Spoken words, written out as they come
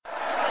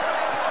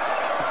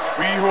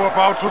We who are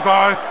about to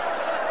die,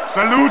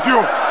 salute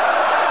you!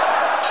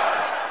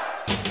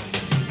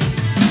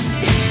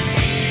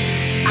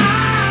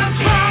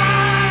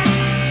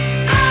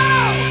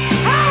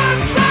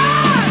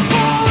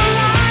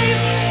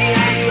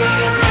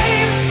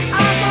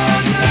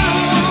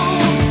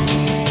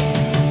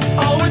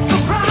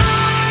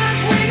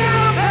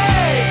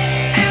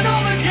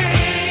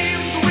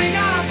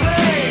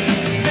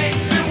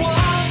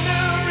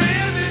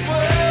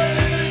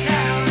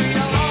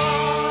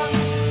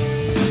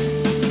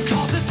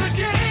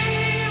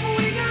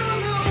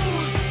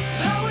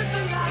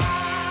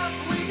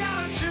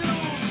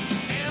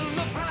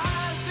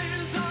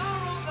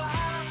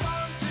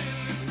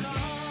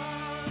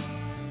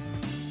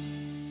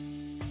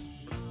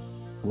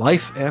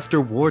 Life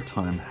after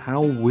wartime,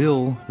 how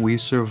will we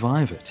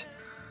survive it?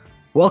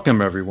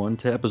 Welcome everyone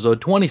to episode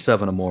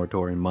 27 of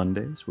Moratorium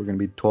Mondays. We're going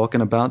to be talking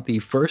about the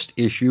first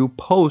issue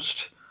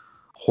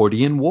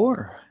post-Hordian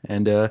War.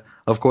 And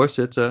of course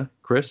it's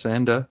Chris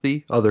and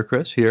the other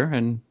Chris here,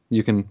 and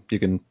you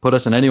can put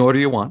us in any order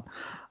you want.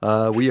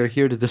 We are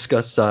here to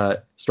discuss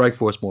Strike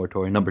Force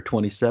Moratorium number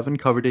 27,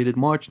 cover dated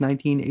March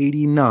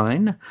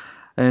 1989.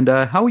 And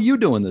how are you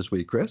doing this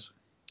week, Chris?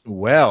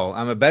 Well,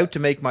 I'm about to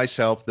make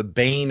myself the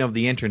bane of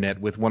the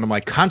internet with one of my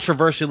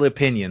controversial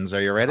opinions.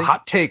 Are you ready?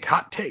 Hot take.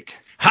 Hot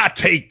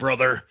take,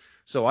 brother.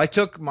 So I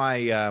took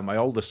my my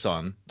oldest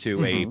son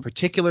to a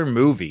particular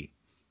movie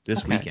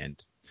this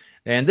weekend.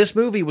 And this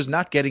movie was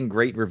not getting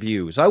great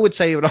reviews. I would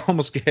say it would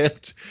almost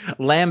get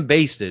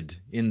lambasted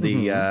in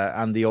the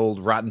on the old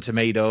Rotten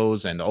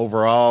Tomatoes and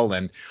overall.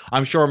 And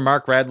I'm sure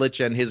Mark Radlich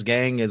and his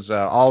gang is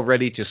all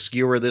ready to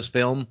skewer this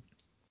film.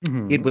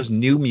 It was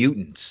New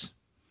Mutants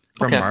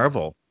from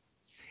Marvel.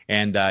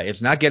 And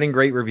it's not getting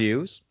great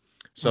reviews.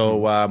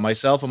 So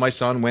myself and my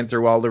son went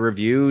through all the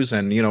reviews,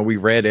 and, you know, we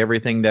read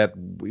everything that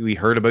we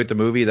heard about the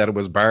movie, that it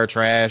was bar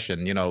trash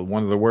and, you know,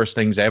 one of the worst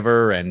things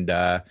ever.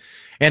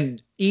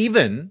 And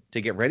even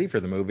to get ready for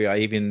the movie, I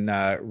even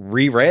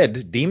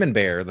reread Demon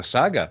Bear, the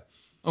saga.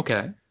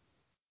 Okay.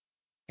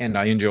 And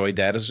I enjoyed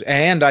that.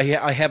 And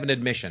I have an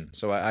admission.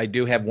 So I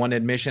do have one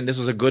admission. This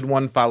is a good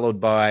one, followed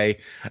by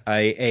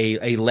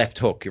a left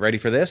hook. You ready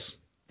for this?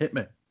 Hit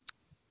me.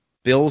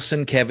 Bill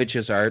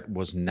Sienkiewicz's art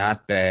was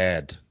not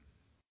bad.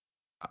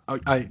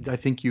 I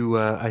think you.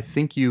 I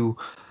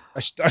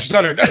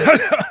stuttered.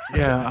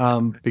 Yeah,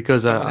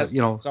 because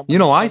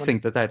I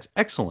think that's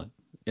excellent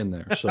in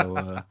there.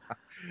 So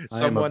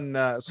someone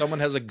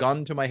has a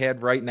gun to my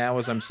head right now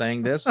as I'm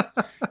saying this,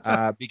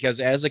 because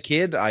as a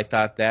kid I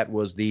thought that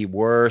was the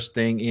worst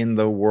thing in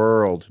the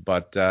world.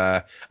 But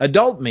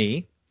adult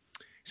me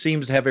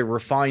seems to have a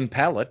refined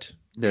palate.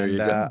 There you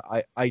go.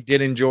 I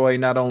did enjoy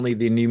not only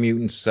the New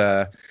Mutants,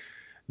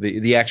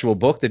 the actual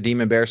book, the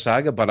Demon Bear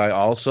saga, but I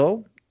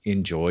also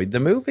enjoyed the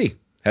movie.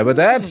 How about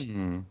that?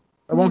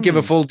 I won't give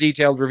a full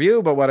detailed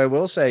review, but what I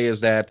will say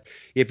is that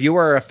if you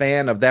are a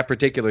fan of that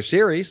particular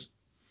series,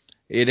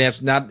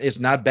 it's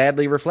not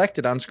badly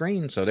reflected on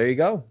screen. So there you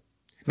go.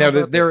 Now,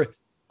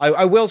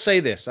 I will say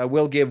this. I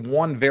will give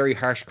one very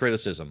harsh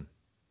criticism.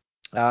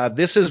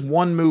 This is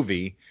one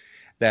movie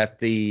that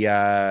the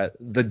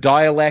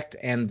dialect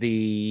and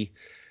the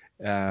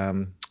I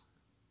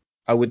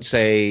would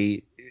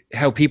say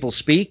how people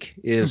speak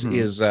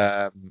is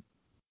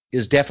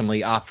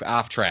definitely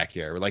off track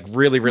here. Like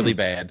really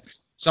bad.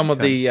 Some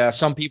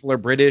people are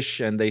British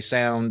and they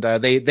sound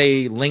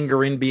they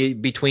linger in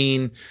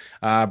between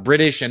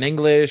British and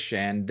English,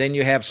 and then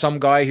you have some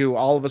guy who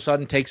all of a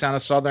sudden takes on a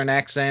southern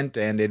accent,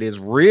 and it is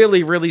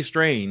really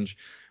strange.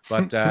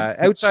 But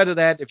outside of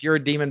that, if you're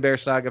a Demon Bear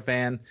Saga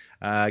fan,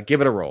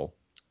 give it a roll.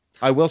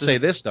 I will say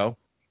this though,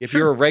 if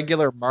you're a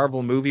regular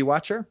Marvel movie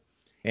watcher,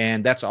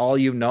 and that's all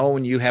you know,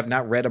 and you have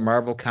not read a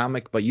Marvel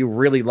comic, but you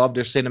really love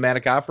their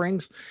cinematic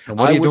offerings. And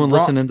what are you doing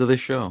listening to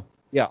this show?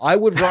 Yeah, I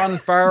would run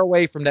far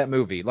away from that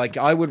movie. Like,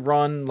 I would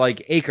run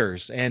like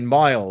acres and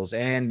miles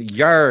and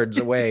yards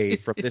away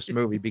from this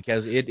movie,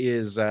 because it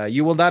is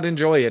you will not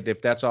enjoy it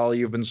if that's all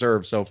you've been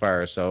served so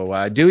far.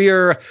 So do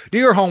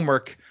your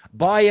homework,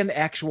 buy an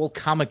actual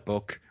comic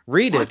book,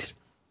 read it.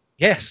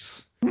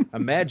 Yes,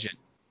 imagine.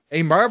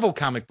 A Marvel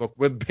comic book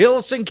with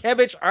Bill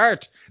Sienkiewicz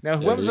art. Now,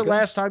 when was the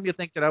last time you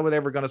think that I was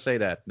ever going to say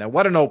that? Now,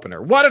 what an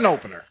opener. What an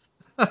opener.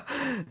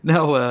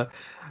 Now,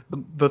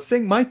 the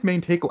thing, my main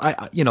takeaway,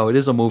 it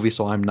is a movie,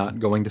 so I'm not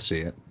going to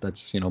see it.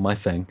 That's, my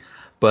thing.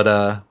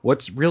 But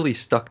what's really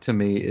stuck to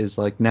me is,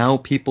 like, now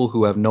people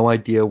who have no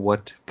idea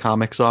what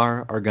comics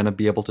are going to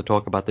be able to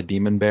talk about the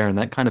Demon Bear, and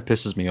that kind of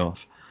pisses me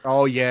off.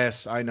 Oh,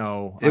 yes, I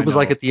know. It was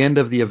like at the end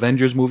of the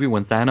Avengers movie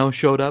when Thanos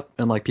showed up,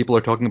 and like people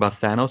are talking about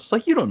Thanos. It's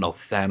like, you don't know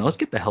Thanos.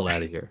 Get the hell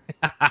out of here.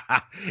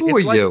 Who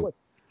are you?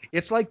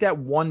 It's like that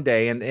one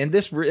day, and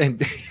this,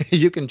 and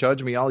you can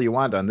judge me all you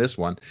want on this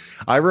one.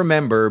 I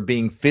remember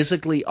being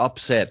physically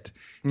upset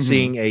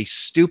seeing a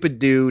stupid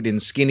dude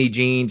in skinny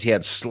jeans. He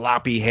had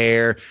sloppy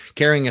hair,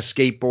 carrying a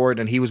skateboard,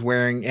 and he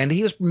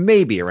was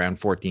maybe around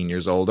 14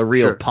 years old, a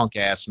real punk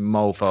ass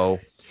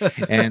mofo.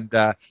 And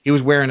he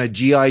was wearing a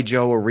G.I.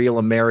 Joe, a real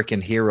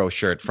American hero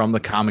shirt from the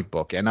comic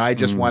book. And I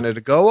just wanted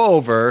to go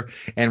over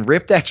and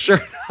rip that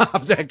shirt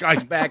off that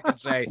guy's back and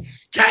say,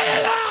 "Get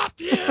it off,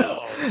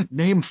 you!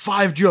 Name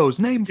 5 Joes.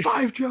 Name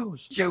 5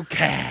 Joes. You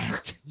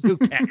can't. You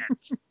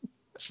can't.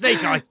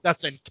 Snake Eyes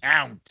doesn't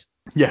count."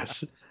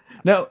 Yes.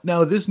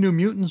 Now this New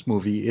Mutants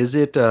movie, is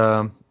it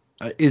a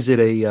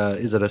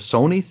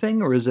Sony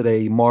thing or is it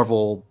a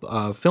Marvel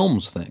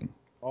Films thing?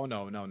 Oh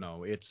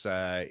no. It's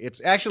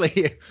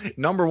actually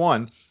number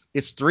one.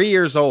 It's 3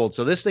 years old,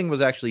 so this thing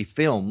was actually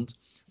filmed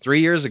 3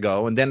 years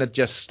ago, and then it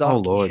just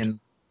stuck in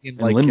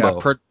like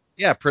limbo.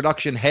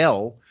 Production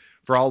hell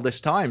for all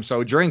this time.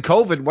 So during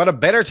COVID, what a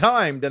better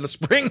time than to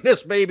spring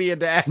this baby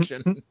into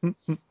action.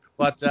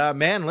 But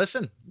man,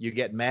 listen, you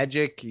get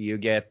Magic, you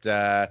get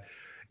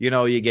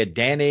you get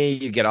Danny,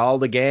 you get all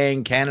the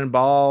gang,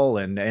 Cannonball,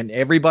 and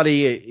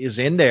everybody is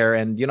in there,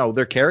 and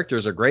their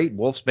characters are great.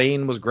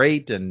 Wolfsbane was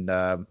great, and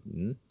I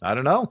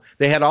don't know,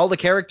 they had all the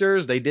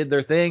characters, they did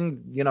their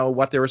thing,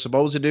 what they were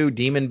supposed to do.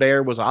 Demon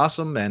Bear was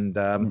awesome, and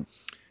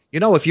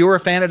if you were a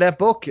fan of that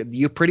book,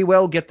 you pretty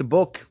well get the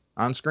book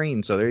on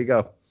screen. So there you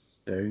go.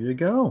 There you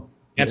go.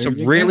 And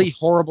some really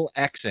horrible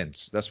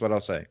accents. That's what I'll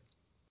say.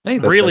 Hey,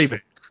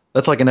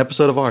 that's like an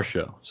episode of our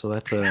show, so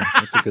that's a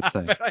good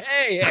thing.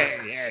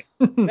 hey.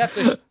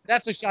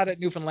 That's a shot at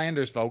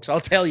Newfoundlanders, folks. I'll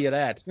tell you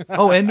that.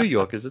 Oh, and New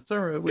Yorkers. It's all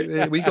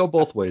right. We go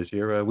both ways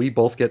here. We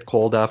both get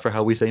called out for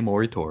how we say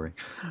Moritori.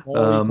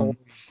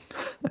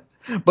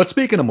 But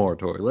speaking of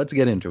Moritori, let's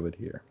get into it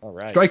here. All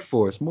right. Strike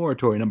Force,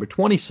 Moritori number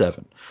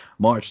 27,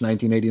 March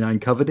 1989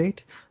 cover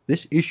date.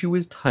 This issue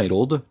is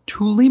titled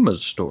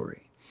Tulima's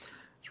Story.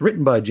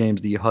 Written by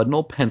James D.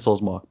 Hudnall,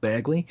 pencils Mark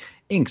Bagley,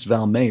 inks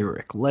Val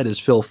Mayerick, letters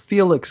Phil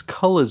Felix,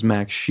 colors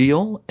Max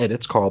Shiel,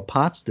 edits Carl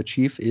Potts, the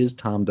chief is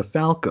Tom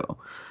DeFalco.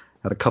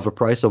 At a cover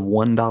price of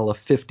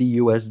 $1.50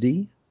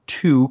 USD,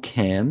 2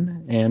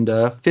 CAN, and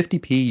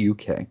 50p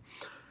UK.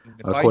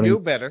 If I knew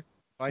better,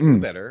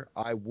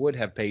 I would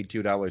have paid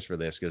 $2 for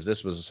this, because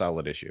this was a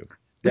solid issue.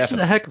 This is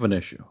a heck of an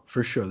issue,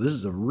 for sure. This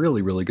is a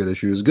really, really good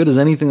issue, as good as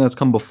anything that's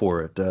come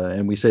before it,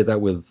 and we say that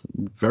with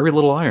very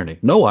little irony.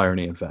 No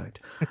irony, in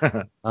fact.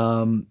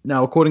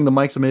 Now, according to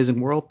Mike's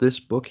Amazing World, this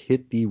book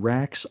hit the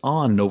racks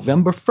on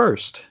November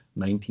 1st,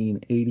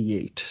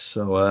 1988.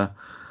 So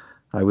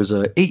I was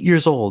 8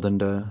 years old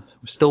and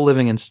still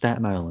living in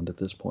Staten Island at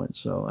this point,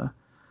 so a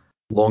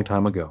long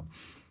time ago.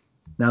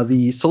 Now,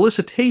 the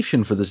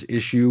solicitation for this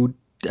issue,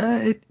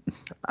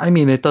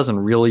 it doesn't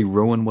really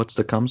ruin what's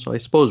to come, so I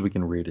suppose we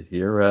can read it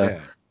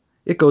here.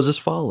 It goes as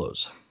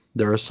follows.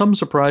 There are some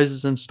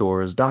surprises in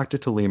store as Dr.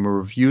 Tulima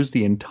reviews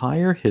the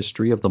entire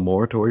history of the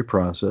Moritori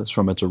process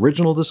from its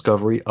original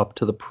discovery up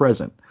to the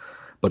present.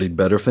 But he'd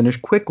better finish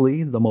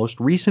quickly. The most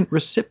recent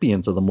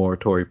recipients of the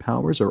Moritori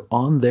powers are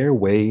on their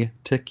way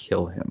to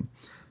kill him.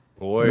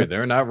 Boy,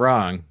 they're not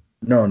wrong.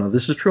 No,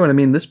 this is true.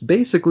 And this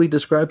basically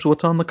describes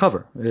what's on the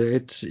cover.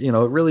 It's, it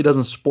really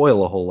doesn't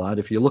spoil a whole lot.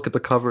 If you look at the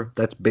cover,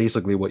 that's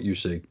basically what you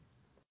see.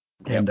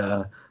 Yep.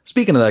 And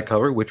speaking of that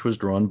cover, which was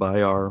drawn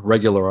by our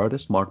regular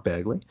artist, Mark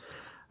Bagley,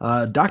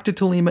 Dr.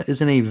 Tulima is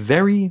in a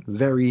very,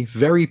 very,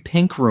 very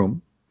pink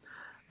room.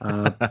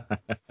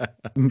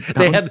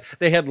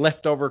 They had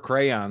leftover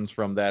crayons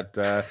from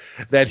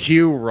that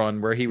Hue run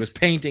where he was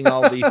painting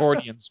all the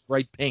Hordians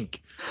bright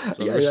pink.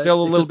 So there's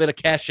still a little bit of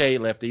cachet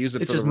left. They use it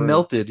for the room. It just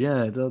melted,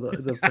 yeah.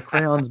 The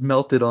crayons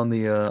melted on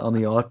the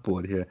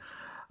artboard here.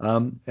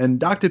 And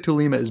Dr.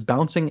 Tulima is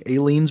bouncing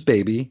Aileen's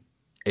baby,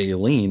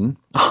 Aileen,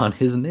 on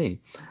his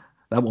knee.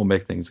 That won't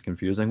make things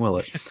confusing, will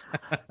it?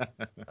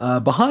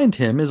 Behind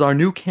him is our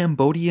new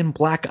Cambodian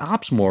Black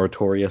Ops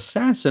Moritori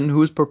assassin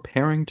who is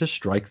preparing to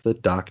strike the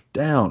doc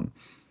down.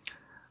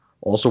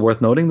 Also worth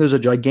noting, there's a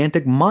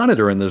gigantic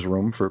monitor in this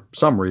room for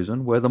some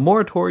reason where the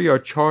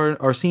Moritori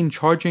are seen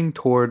charging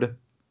toward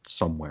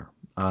somewhere.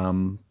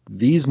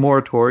 These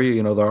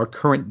Moritori, our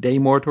current day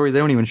Moritori, they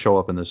don't even show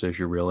up in this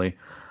issue really.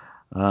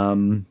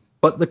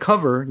 But the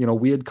cover,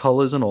 weird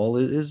colors and all,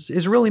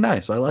 is really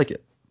nice. I like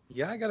it.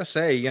 Yeah, I gotta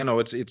say,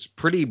 it's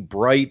pretty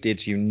bright.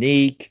 It's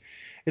unique.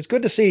 It's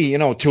good to see,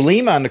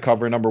 Tulima on the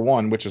cover, number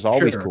one, which is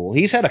always cool.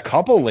 He's had a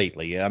couple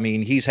lately.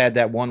 He's had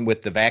that one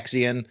with the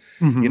Vaxian.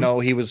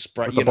 Mm-hmm. He was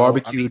with the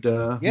barbecued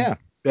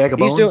bag of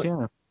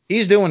bones.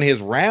 He's doing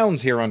his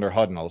rounds here under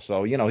Hudnall,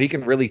 so he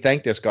can really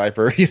thank this guy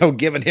for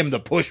giving him the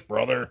push,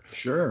 brother.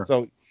 Sure.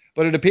 So,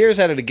 but it appears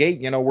out of the gate,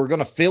 we're going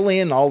to fill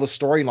in all the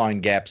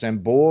storyline gaps,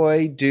 and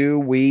boy, do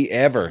we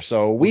ever.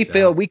 So we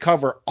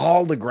cover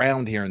all the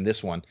ground here in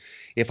this one.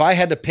 If I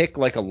had to pick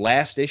like a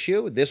last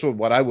issue, this is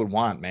what I would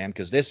want, man,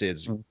 because this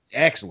is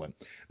excellent.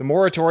 The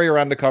Moritori are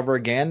on the cover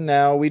again.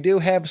 Now, we do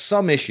have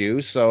some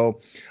issues, so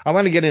I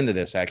want to get into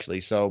this,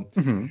 actually. So,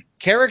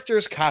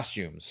 characters'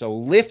 costumes. So,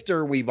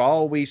 Lifter, we've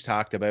always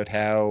talked about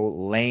how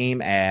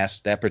lame-ass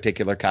that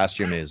particular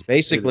costume is.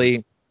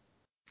 Basically,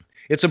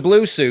 it's a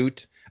blue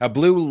suit, a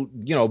blue,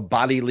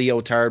 body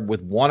leotard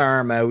with one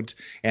arm out,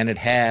 and it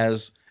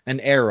has an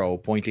arrow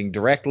pointing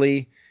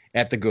directly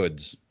at the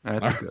goods.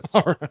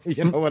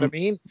 You know what I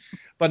mean?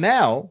 But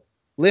now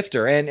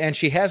lifter, and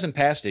she has in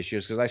past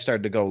issues because I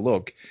started to go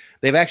look.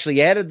 They've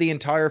actually added the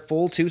entire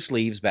full 2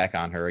 sleeves back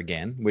on her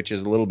again, which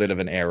is a little bit of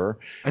an error.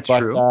 That's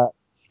true.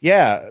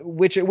 Yeah,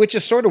 which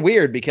is sort of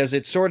weird because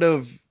it's sort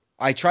of,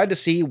 I tried to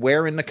see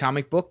where in the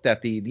comic book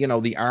that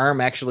the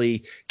arm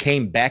actually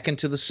came back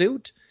into the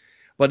suit,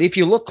 but if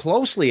you look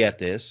closely at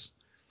this,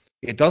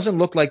 it doesn't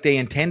look like they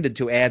intended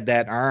to add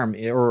that arm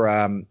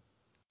or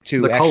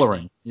to the actually,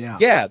 coloring. Yeah.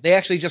 Yeah, they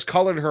actually just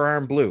colored her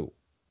arm blue.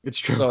 It's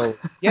true. So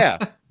yeah.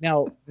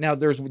 Now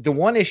there's the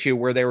one issue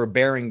where they were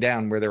bearing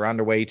down, where they're on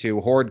their way to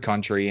Horde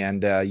country,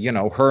 and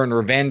her and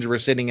Revenge were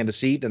sitting in the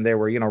seat, and they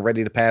were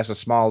ready to pass a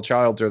small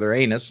child through their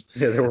anus.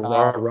 Yeah, they were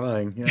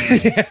rah-rahing.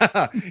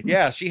 Yeah.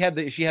 Yeah. She had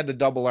the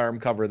double arm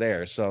cover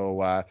there.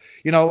 So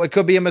it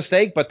could be a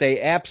mistake, but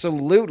they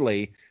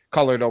absolutely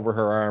colored over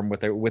her arm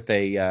with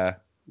a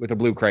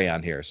blue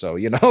crayon here. So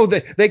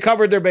they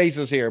covered their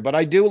bases here. But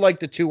I do like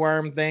the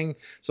 2-arm thing.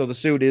 So the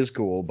suit is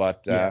cool,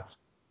 but. Yeah.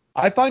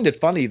 I find it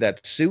funny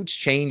that suits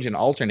change and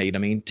alternate. I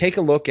mean, take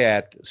a look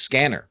at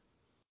Scanner.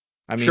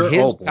 I mean,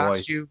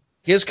 sure.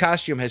 His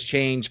costume has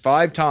changed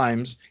 5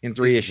 times in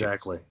 3 issues.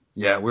 Exactly.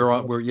 Yeah,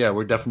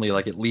 we're definitely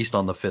like at least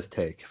on the 5th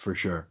take for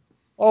sure.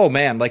 Oh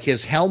man, like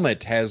his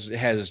helmet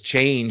has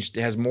changed,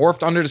 has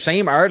morphed under the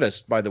same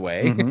artist, by the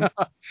way.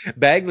 Mm-hmm.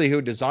 Bagley,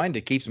 who designed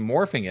it, keeps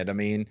morphing it. I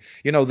mean,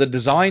 the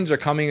designs are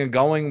coming and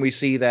going. We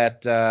see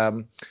that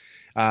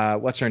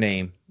what's her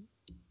name?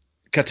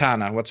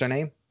 Katana. What's her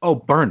name? Oh,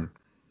 Byrne.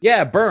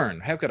 Yeah,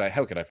 Byrne. How could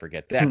I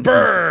forget that?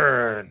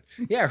 Byrne.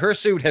 Yeah, her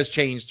suit has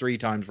changed 3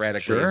 times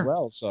radically as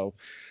well. So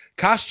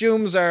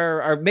costumes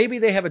are maybe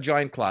they have a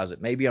giant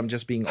closet. Maybe I'm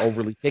just being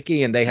overly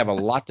picky and they have a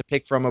lot to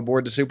pick from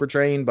aboard the Super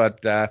Train.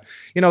 But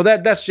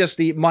that's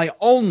just my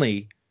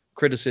only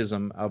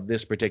criticism of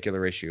this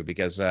particular issue,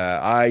 because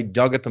I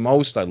dug it the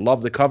most. I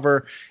love the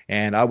cover,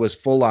 and I was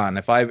full on.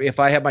 If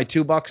I had my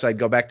 $2, I'd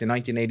go back to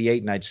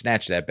 1988 and I'd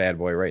snatch that bad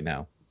boy right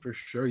now. For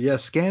sure. Yeah,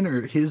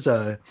 Scanner, his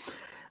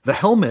the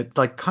helmet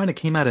like kind of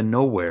came out of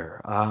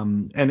nowhere,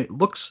 and it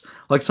looks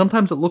like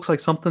sometimes it looks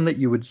like something that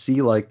you would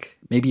see like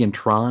maybe in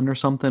Tron or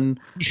something,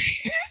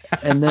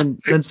 and then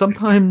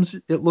sometimes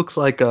it looks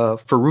like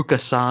Farouk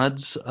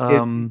Assad's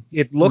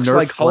it looks Nerf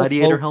like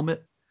Gladiator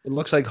helmet. It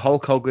looks like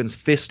Hulk Hogan's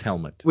fist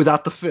helmet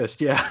without the fist.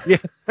 Yeah.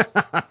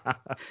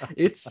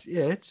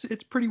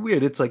 It's pretty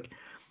weird. It's like.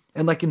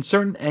 And like in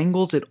certain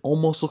angles, it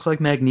almost looks like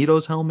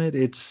Magneto's helmet.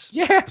 It's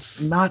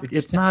not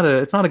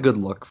a good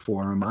look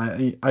for him.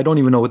 I don't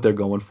even know what they're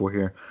going for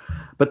here.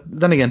 But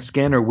then again,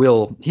 Scanner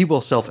will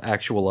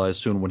self-actualize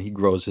soon when he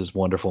grows his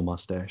wonderful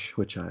mustache,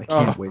 which I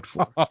can't wait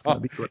for. It's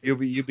gonna be great.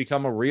 You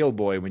become a real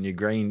boy when you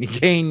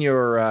gain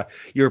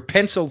your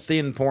pencil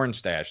thin porn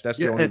stash. That's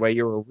the only way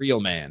you're a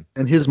real man.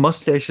 And his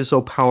mustache is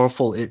so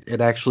powerful it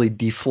actually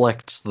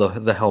deflects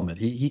the helmet.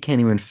 He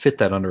can't even fit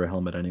that under a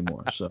helmet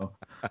anymore. So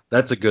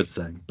that's a good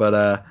thing.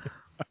 But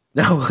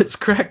now let's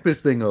crack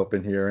this thing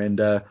open here.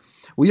 And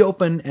we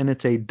open, and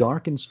it's a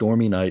dark and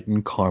stormy night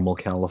in Carmel,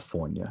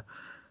 California.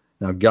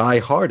 Now, Guy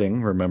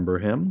Harding, remember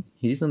him?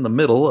 He's in the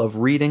middle of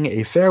reading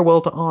A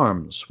Farewell to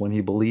Arms when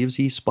he believes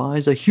he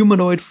spies a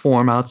humanoid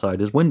form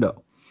outside his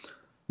window.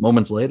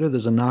 Moments later,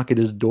 there's a knock at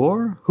his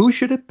door. Who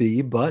should it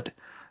be but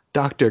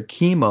Dr.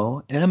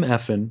 Chemo M.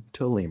 Effin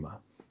Tolima?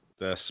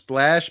 The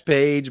splash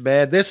page,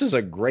 man. This is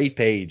a great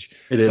page.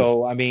 It is.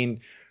 So, I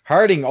mean,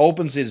 Harding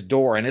opens his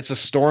door, and it's a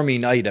stormy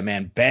night. And,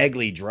 man,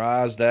 Bagley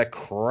draws the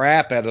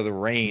crap out of the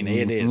rain. Mm-hmm.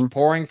 It is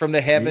pouring from the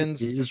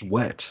heavens. It is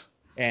wet.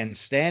 And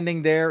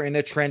standing there in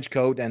a trench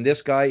coat, and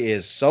this guy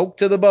is soaked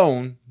to the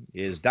bone,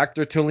 is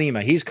Dr.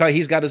 Tolima. He's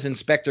got his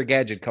Inspector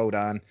Gadget coat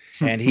on,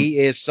 and he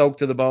is soaked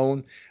to the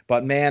bone.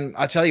 But, man,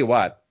 I'll tell you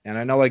what, and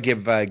I know I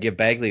give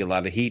Bagley a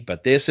lot of heat,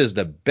 but this is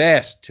the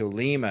best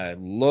Tolima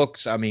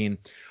looks. I mean,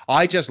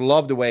 I just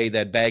love the way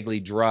that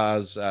Bagley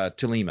draws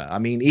Tolima. I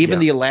mean, even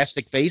the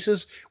elastic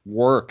faces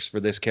works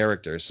for this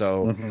character.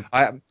 So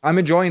I'm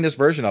enjoying this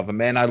version of him,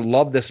 man. I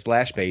love this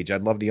splash page.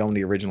 I'd love to own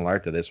the original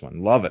art to this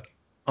one. Love it.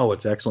 Oh,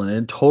 it's excellent.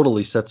 It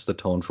totally sets the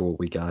tone for what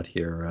we got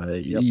here.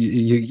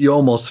 You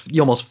almost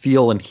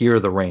feel and hear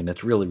the rain.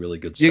 It's really, really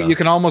good stuff. You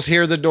can almost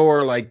hear the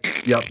door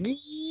like. Yep.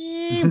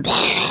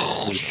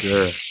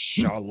 Sure.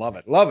 Oh, love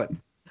it. Love it.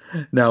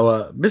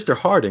 Now, Mr.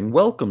 Harding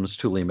welcomes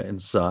Tolima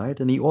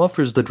inside, and he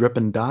offers the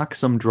Drippin' Doc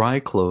some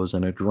dry clothes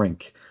and a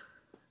drink.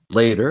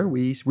 Later,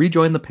 we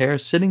rejoin the pair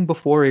sitting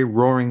before a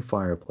roaring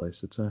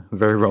fireplace. It's a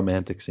very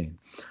romantic scene.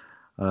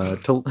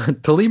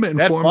 Tolima informs...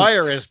 That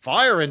fire is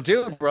firing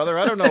too, brother.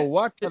 I don't know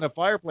what kind of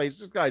fireplace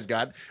this guy's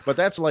got, but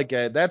that's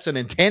an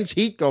intense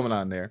heat going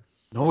on there.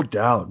 No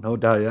doubt.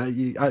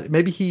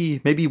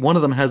 Maybe one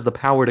of them has the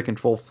power to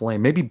control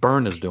flame. Maybe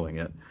Byrne is doing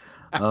it.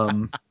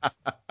 Now,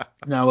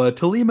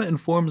 Tolima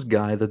informs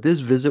Guy that this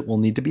visit will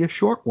need to be a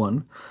short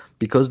one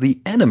because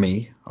the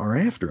enemy are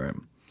after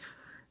him.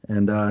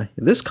 And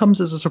this comes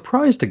as a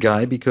surprise to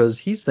Guy because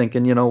he's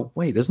thinking,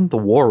 wait, isn't the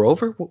war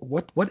over?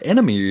 What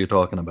enemy are you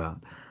talking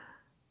about?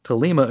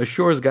 Tolima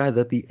assures Guy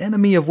that the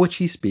enemy of which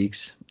he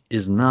speaks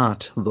is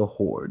not the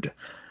Horde.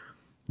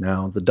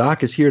 Now, the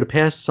doc is here to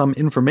pass some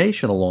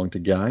information along to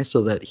Guy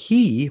so that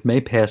he may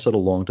pass it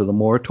along to the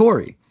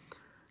Morituri.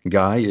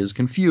 Guy is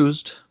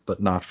confused, but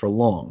not for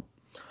long.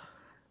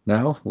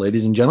 Now,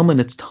 ladies and gentlemen,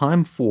 it's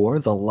time for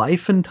the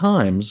life and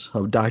times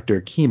of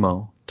Dr.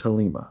 Kimo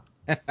Tolima.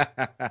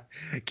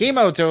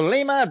 Kimo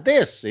Tolima,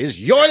 this is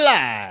your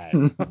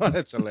life.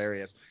 That's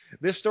hilarious.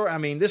 This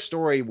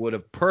story would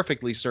have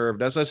perfectly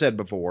served, as I said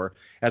before,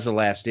 as a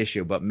last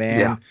issue. But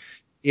man,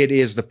 It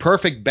is the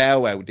perfect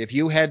bow out. If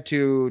you had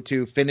to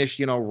finish,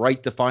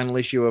 write the final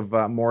issue of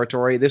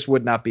Morituri, this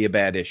would not be a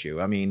bad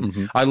issue. I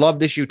mean, I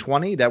loved issue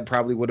 20. That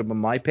probably would have been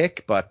my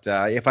pick. But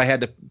if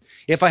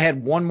I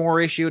had one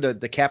more issue to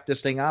cap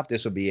this thing off,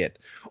 this would be it.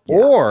 Yeah.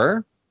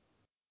 Or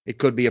it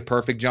could be a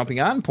perfect jumping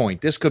on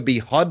point. This could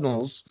be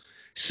Hudnall's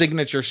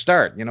signature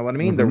start. You know what I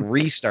mean? The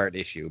restart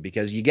issue,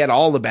 because you get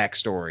all the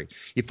backstory.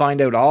 You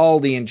find out all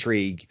the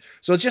intrigue.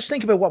 So just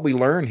think about what we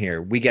learn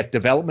here. We get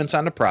developments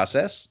on the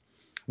process.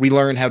 We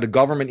learn how the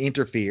government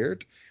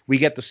interfered. We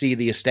get to see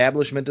the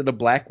establishment of the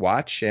Black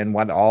Watch and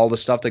what all the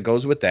stuff that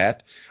goes with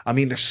that. I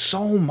mean, there's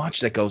so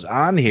much that goes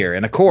on here.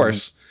 And, of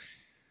course,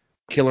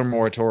 Killer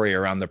Morituri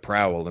are on the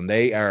prowl, and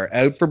they are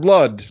out for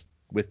blood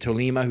with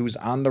Tolima, who's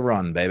on the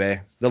run, baby.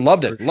 They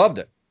loved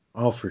it.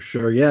 Oh, for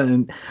sure. Yeah,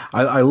 and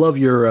I love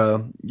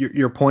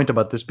your point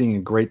about this being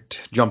a great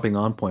jumping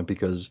on point,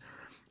 because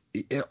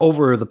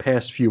over the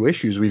past few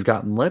issues, we've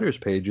gotten letters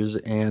pages,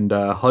 and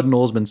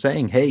Hudnall's been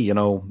saying, hey,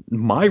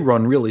 my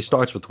run really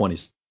starts with 20.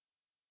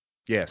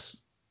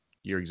 Yes,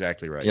 you're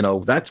exactly right.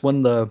 That's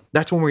when we're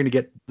going to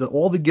get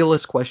all the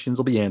Gillis questions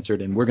will be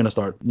answered, and we're going to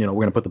start, we're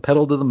going to put the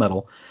pedal to the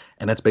metal,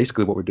 and that's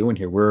basically what we're doing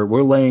here.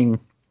 We're laying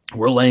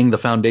the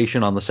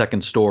foundation on the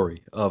second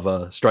story of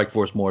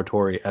Strikeforce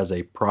Morituri as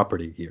a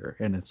property here,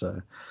 and it's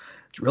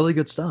really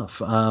good stuff.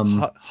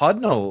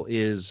 Hudnall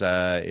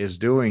is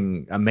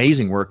doing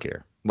amazing work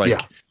here.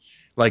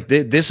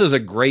 This is a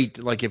great,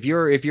 if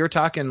you're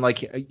talking,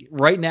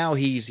 right now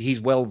he's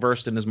well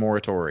versed in his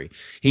Morituri.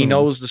 He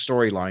knows the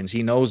storylines,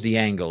 he knows the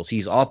angles,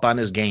 he's up on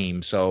his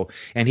game. So,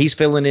 and he's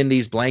filling in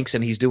these blanks,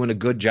 and he's doing a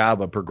good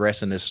job of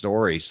progressing this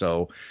story.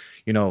 So,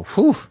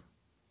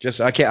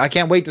 I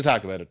can't wait to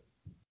talk about it.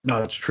 No,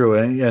 that's true,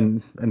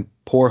 and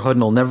poor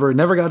Hudnall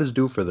never got his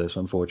due for this,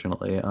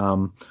 unfortunately.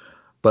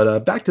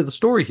 But back to the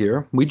story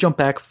here. We jump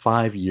back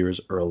 5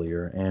 years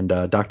earlier, and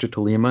Dr.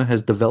 Tolima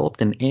has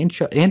developed an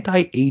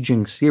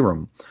anti-aging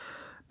serum,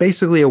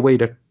 basically a way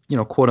to,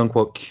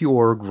 quote-unquote,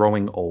 cure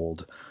growing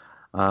old.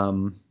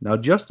 Now,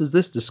 just as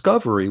this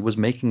discovery was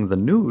making the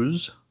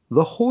news,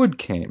 the Horde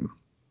came.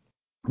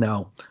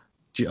 Now,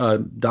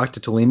 Dr.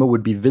 Tolima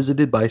would be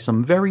visited by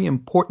some very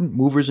important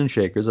movers and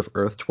shakers of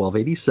Earth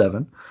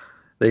 1287.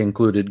 They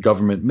included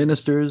government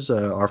ministers,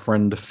 our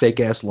friend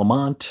Fake-Ass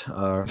Lamont,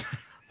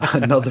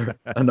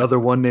 another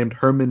one named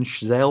Herman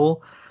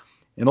Schzel,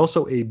 and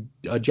also a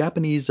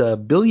Japanese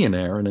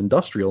billionaire and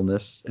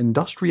industrialist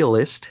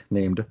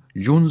named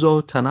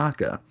Junzo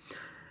Tanaka.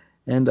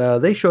 And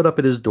they showed up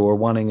at his door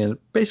wanting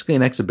basically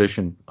an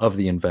exhibition of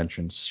the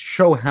inventions,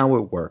 show how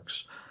it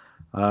works.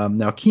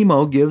 Now,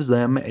 Kimo gives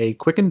them a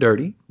quick and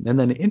dirty, and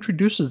then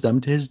introduces them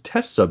to his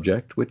test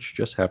subject, which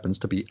just happens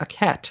to be a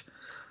cat.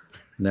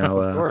 Now,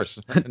 of course,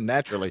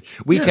 naturally.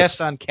 We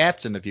test on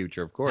cats in the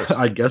future, of course.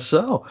 I guess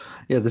so.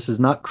 Yeah, this is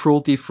not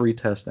cruelty-free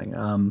testing.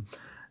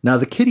 Now,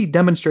 the kitty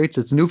demonstrates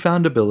its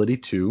newfound ability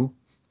to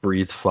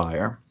breathe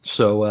fire.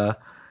 So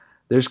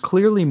there's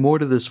clearly more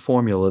to this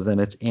formula than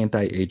its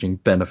anti-aging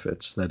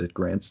benefits that it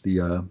grants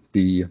the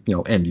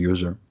end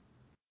user.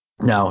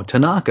 Now,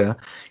 Tanaka,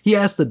 he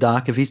asked the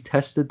doc if he's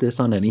tested this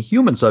on any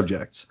human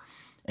subjects.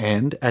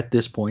 And at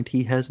this point,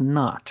 he has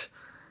not.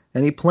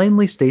 And he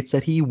plainly states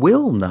that he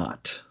will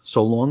not,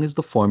 so long as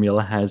the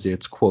formula has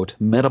its, quote,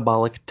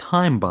 metabolic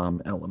time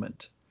bomb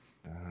element.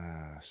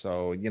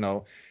 So,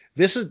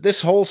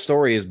 this whole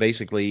story is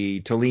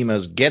basically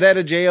Tolima's get out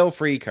of jail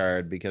free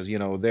card, because,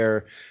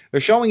 they're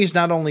showing he's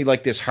not only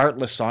like this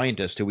heartless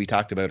scientist who we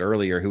talked about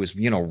earlier, who was,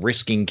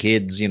 risking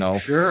kids,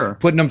 sure,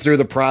 putting them through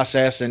the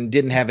process and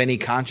didn't have any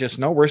conscience.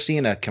 No, we're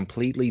seeing a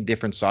completely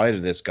different side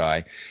of this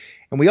guy.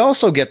 And we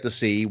also get to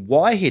see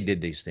why he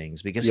did these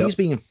things, because he's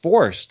being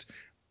forced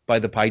by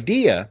the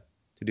Paideia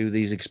to do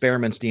these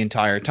experiments the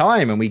entire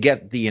time. And we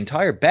get the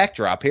entire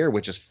backdrop here,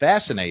 which is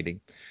fascinating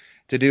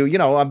to do.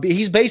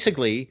 He's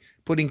basically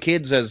putting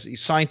kids as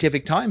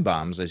scientific time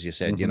bombs, as you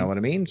said. You know what I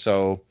mean?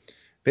 So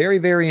very,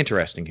 very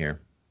interesting here.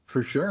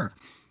 For sure.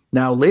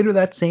 Now, later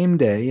that same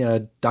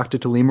day, Dr.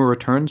 Tolima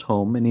returns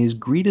home, and he's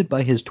greeted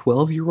by his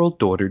 12-year-old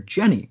daughter,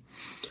 Jenny.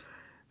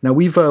 Now,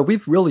 we've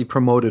really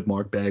promoted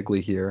Mark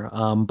Bagley here,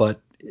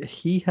 but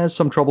he has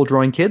some trouble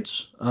drawing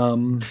kids.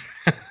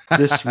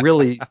 This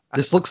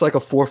looks like a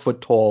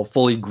 4-foot-tall,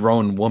 fully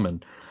grown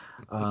woman.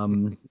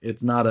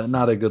 It's not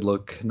a good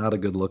look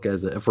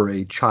for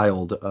a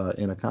child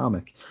in a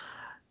comic.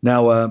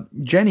 Now,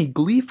 Jenny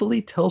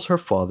gleefully tells her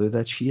father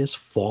that she has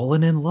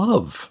fallen in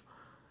love.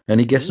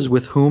 Any guesses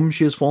with whom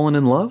she has fallen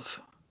in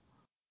love?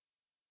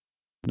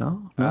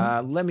 No?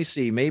 Let me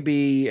see.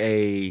 Maybe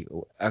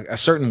a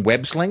certain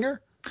web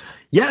slinger?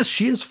 Yes,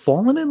 she has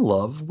fallen in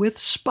love with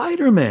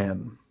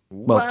Spider-Man.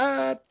 Well,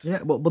 What?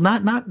 yeah, well,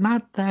 not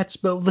that,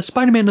 but the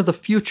Spider-Man of the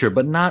future,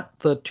 but not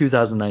the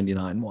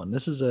 2099 one.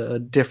 This is a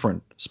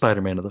different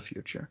Spider-Man of the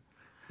future.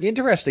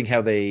 Interesting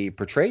how they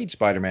portrayed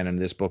Spider-Man in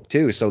this book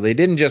too. So they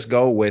didn't just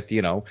go with,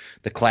 the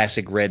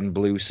classic red and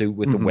blue suit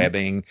with the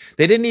webbing.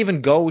 They didn't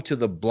even go to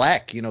the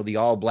black, the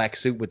all black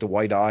suit with the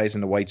white eyes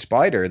and the white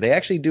spider. They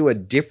actually do a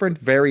different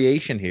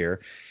variation here.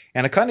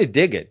 And I kind of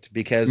dig it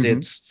because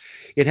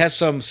it has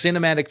some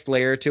cinematic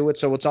flair to it.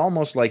 So it's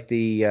almost like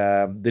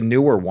the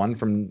newer one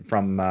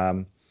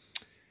from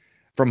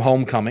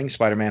Homecoming,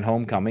 Spider-Man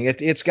Homecoming.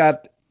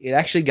 It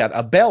actually got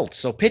a belt.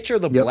 So picture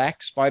the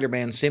black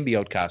Spider-Man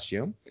symbiote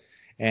costume.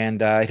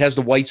 And it has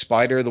the white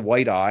spider, the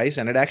white eyes,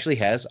 and it actually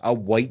has a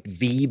white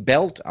V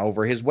belt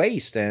over his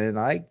waist. And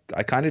I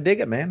kind of dig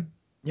it, man.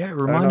 Yeah, it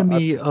reminded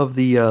me of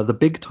the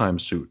big time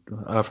suit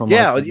from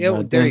there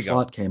Dan you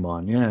Slott go. came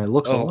on. Yeah, it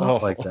looks a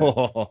lot like that.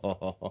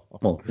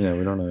 Well, yeah,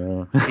 we don't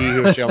know. He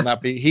who shall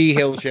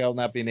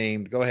not be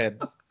named. Go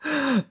ahead.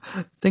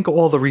 Think of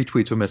all the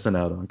retweets we're missing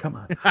out on. Come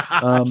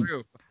on.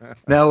 True.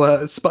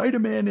 Now,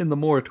 Spider-Man in the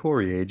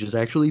Morituri Age is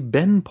actually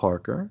Ben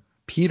Parker,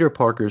 Peter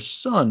Parker's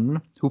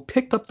son, who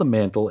picked up the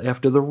mantle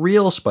after the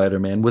real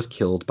Spider-Man was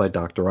killed by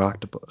Dr.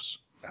 Octopus.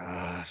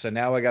 So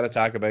now I got to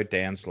talk about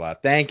Dan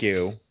Slott. Thank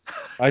you.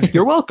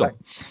 You're welcome.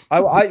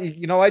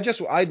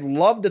 I'd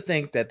love to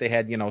think that they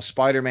had,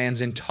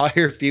 Spider-Man's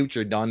entire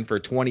future done for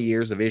 20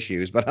 years of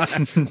issues, but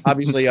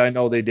obviously I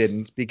know they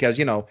didn't because,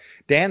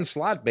 Dan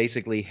Slott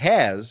basically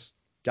has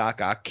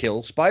Doc Ock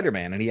kill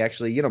Spider-Man, and he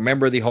actually,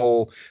 remember the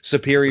whole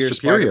Superior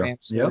Spider-Man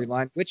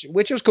storyline, which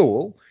was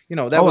cool. I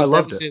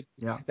loved it.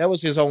 That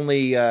was his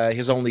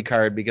only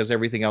card because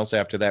everything else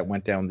after that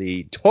went down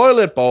the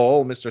toilet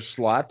bowl, Mr.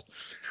 Slott.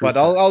 But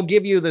I'll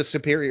give you the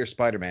Superior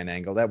Spider-Man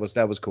angle. That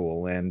was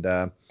cool, and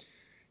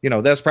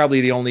that's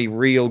probably the only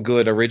real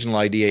good original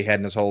idea he had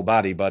in his whole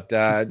body. But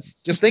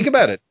just think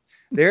about it.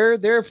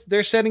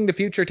 They're setting the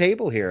future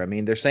table here. I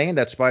mean, they're saying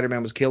that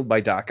Spider-Man was killed by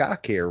Doc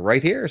Ock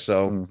right here.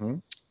 So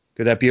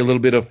could that be a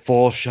little bit of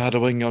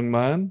foreshadowing, young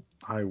man?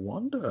 I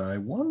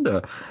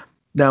wonder.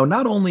 Now,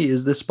 not only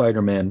is this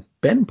Spider-Man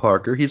Ben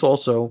Parker, he's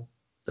also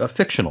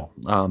fictional.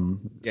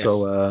 Yes.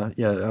 So,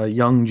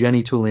 young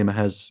Jenny Tulima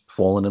has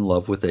fallen in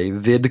love with a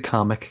vid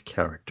comic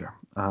character,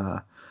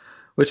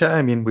 which,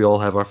 I mean, we all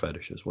have our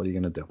fetishes. What are you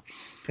going to do?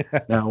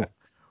 Now,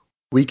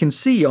 we can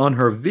see on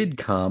her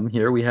VidCom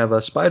here, we have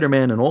a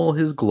Spider-Man in all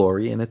his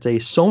glory, and it's a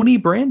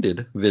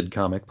Sony-branded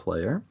VidComic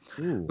player,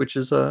 which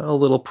is a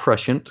little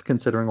prescient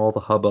considering all the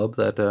hubbub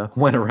that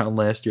went around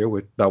last year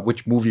about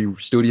which movie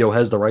studio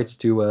has the rights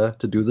to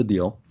do the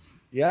deal.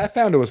 Yeah, I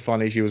found it was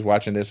funny she was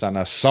watching this on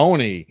a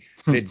Sony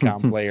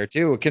VidCom player,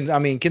 too. I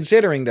mean,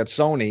 considering that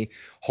Sony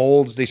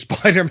holds the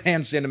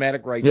Spider-Man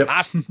cinematic rights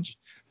hostage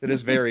to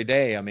this very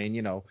day. I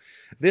mean,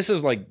 this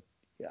is like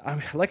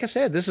I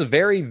said, this is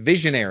very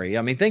visionary.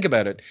 I mean, think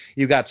about it.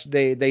 You got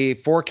they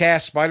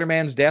forecast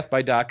Spider-Man's death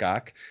by Doc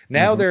Ock.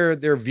 Now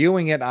they're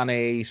viewing it on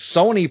a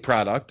Sony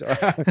product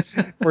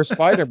for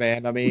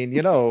Spider-Man. I mean,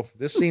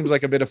 this seems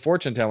like a bit of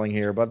fortune telling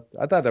here, but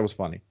I thought that was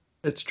funny.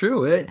 It's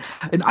true.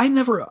 And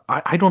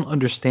I don't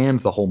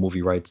understand the whole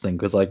movie rights thing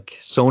because like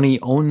Sony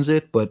owns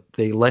it, but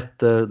they let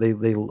they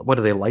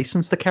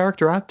license the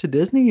character out to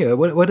Disney?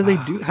 What do they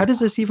do? How does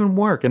this even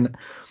work? And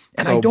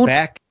so I don't.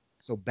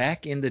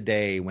 Back in the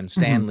day when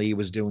Stan Lee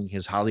was doing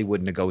his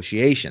Hollywood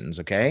negotiations,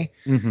 okay,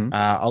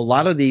 a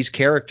lot of these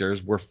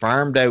characters were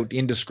farmed out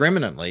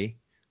indiscriminately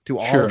to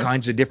all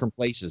kinds of different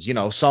places.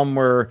 Some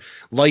were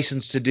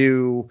licensed to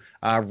do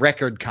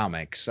record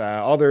comics.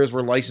 Others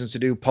were licensed to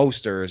do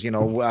posters.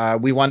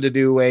 We wanted to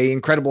do a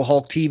Incredible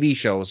Hulk TV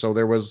show. So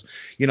there was,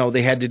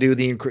 they had to do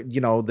the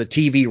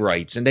TV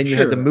rights. And then you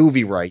had the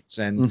movie rights.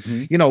 And,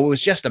 it was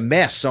just a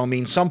mess. So, I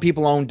mean, some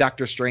people owned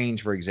Doctor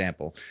Strange, for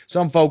example.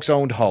 Some folks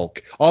owned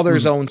Hulk.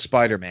 Others owned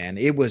Spider-Man.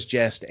 It was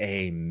just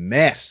a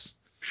mess.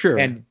 Sure.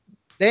 And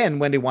then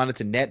when they wanted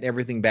to net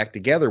everything back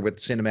together with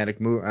cinematic,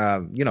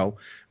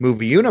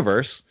 movie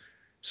universe,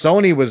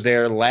 Sony was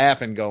there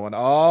laughing, going,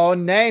 "Oh,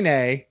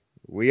 nay,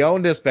 we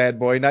own this bad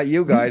boy, not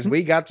you guys.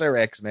 We got our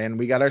X-Men,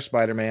 we got our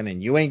Spider-Man,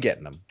 and you ain't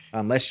getting them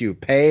unless you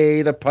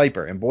pay the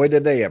piper." And boy,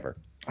 did they ever!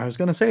 I was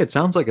gonna say it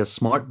sounds like a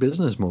smart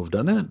business move,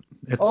 doesn't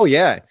it?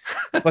 Yeah,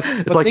 but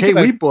it's like, hey,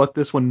 we bought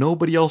this when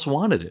nobody else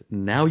wanted it.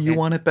 Now you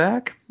want it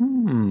back?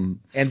 And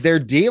they're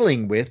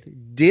dealing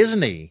with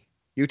Disney.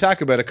 You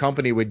talk about a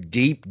company with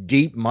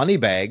deep money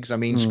bags. I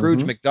mean,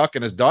 Scrooge McDuck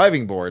and his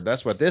diving board.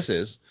 That's what this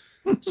is.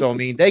 So, I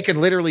mean, they can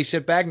literally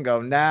sit back and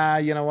go, nah,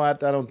 you know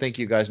what? I don't think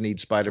you guys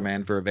need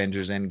Spider-Man for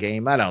Avengers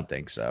Endgame. I don't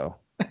think so.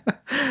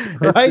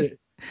 Right?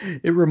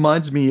 It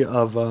reminds me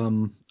of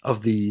the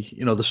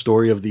the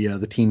story of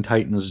the Teen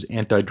Titans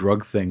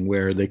anti-drug thing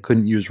where they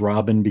couldn't use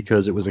Robin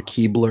because it was a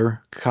Keebler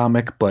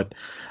comic, but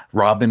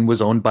Robin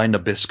was owned by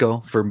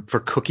Nabisco for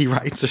cookie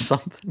rights or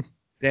something.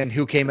 Then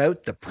who came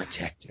out? The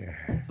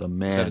Protector. The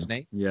man. Is that his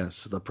name?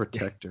 Yes, the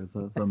Protector.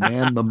 the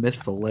man, the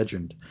myth, the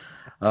legend.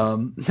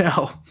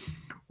 Now,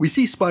 we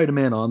see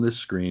Spider-Man on this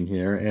screen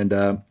here,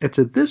 and it's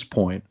at this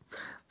point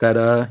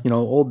that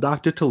old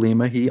Dr.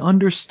 Tolima, he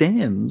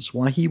understands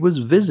why he was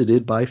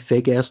visited by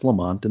fake-ass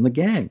Lamont and the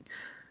gang.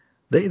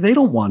 They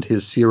don't want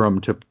his serum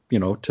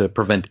to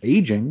prevent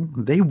aging.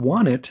 They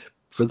want it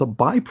for the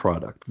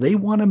byproduct. They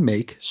want to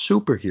make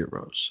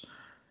superheroes.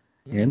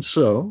 And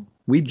so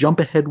we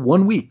jump ahead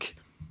 1 week,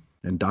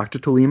 and Dr.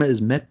 Tolima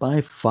is met by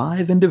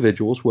 5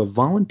 individuals who have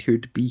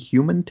volunteered to be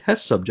human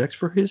test subjects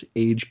for his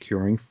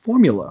age-curing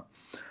formula.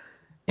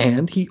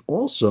 And he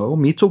also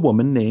meets a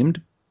woman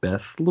named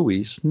Beth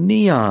Louise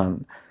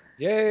Neon.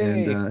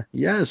 Yay! And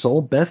yes,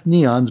 old Beth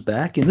Neon's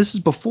back, and this is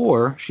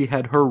before she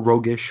had her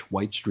roguish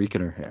white streak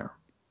in her hair.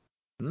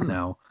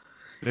 Now,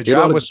 the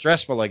job was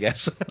stressful, I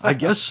guess. I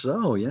guess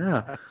so,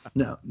 yeah.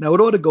 Now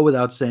it ought to go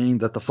without saying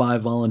that the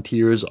 5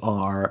 volunteers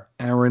are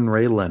Aaron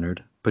Ray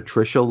Leonard,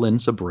 Patricia Lynn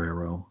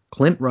Sobrero,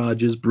 Clint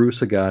Rogers,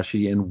 Bruce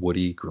Higashi, and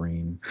Woody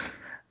Green.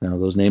 Now,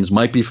 those names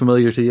might be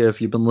familiar to you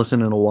if you've been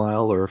listening a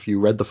while or if you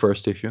read the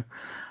first issue.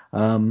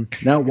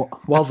 Now,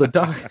 while the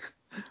doc...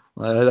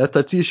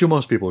 that's the issue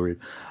most people read.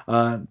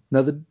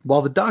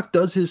 While the doc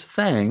does his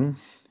thing,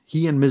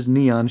 he and Ms.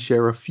 Neon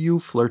share a few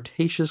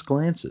flirtatious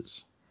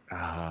glances.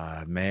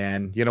 Ah,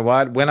 man. You know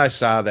what? When I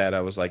saw that,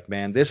 I was like,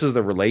 man, this is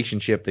the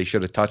relationship they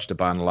should have touched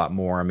upon a lot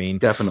more. I mean,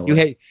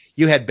 definitely.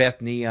 You had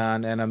Beth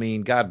Neon, and I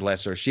mean, God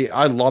bless her.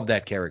 I love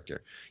that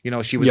character.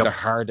 She was the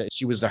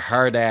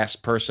hard ass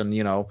person,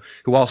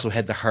 who also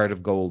had the heart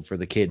of gold for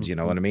the kids. You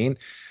know what I mean?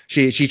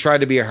 She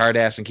tried to be a hard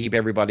ass and keep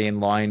everybody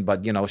in line,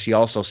 but she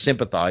also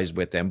sympathized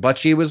with them. But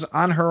she was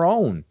on her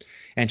own,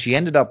 and she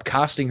ended up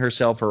costing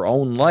herself her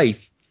own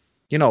life.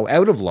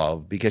 Out of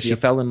love, because she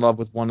fell in love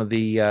with one of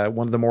the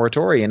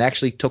Morituri and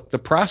actually took the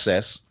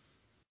process,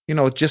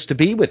 just to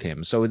be with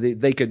him, so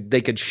they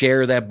could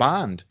share that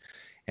bond,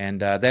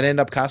 and that ended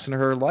up costing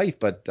her life.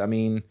 But I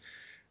mean,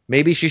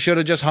 maybe she should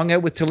have just hung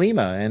out with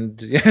Tolima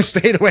and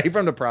stayed away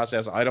from the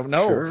process. I don't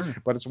know, sure.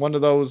 But it's one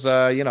of those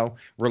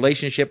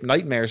relationship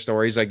nightmare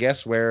stories, I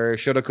guess, where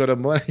shoulda, coulda,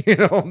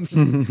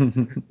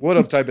 would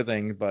have type of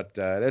thing. But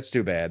that's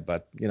too bad.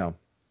 But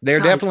They're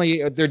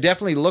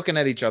definitely looking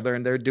at each other,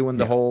 and they're doing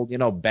the whole,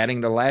 batting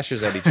the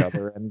lashes at each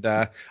other. And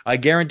I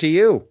guarantee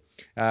you,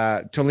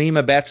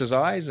 Tolima bats his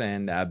eyes,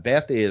 and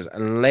Beth is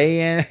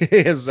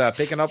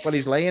picking up what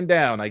he's laying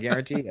down. I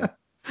guarantee you.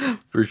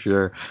 For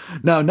sure.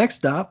 Now, next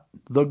stop,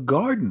 the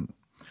Garden,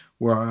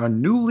 where our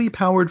newly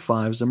powered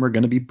 5s are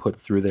going to be put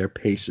through their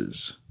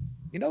paces.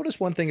 You notice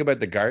one thing about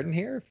the Garden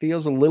here? It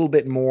feels a little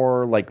bit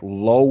more like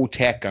low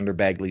tech under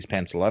Bagley's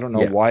pencil. I don't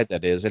know why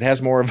that is. It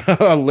has more of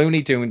a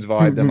Looney Tunes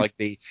vibe than like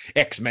the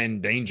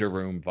X-Men Danger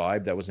Room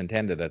vibe that was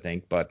intended, I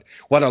think. But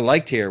what I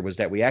liked here was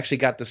that we actually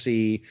got to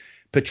see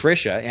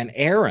Patricia and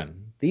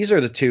Aaron. These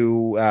are the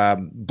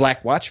 2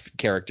 Black Watch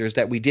characters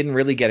that we didn't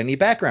really get any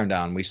background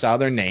on. We saw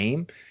their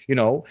name.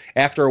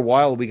 After a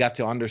while, we got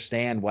to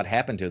understand what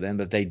happened to them,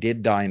 that they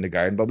did die in the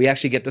Garden. But we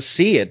actually get to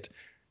see it.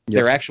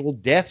 Their actual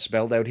death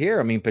spelled out here.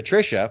 I mean,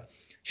 Patricia,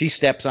 she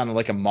steps on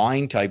like a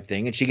mine type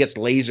thing, and she gets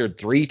lasered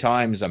 3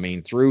 times. I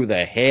mean, through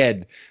the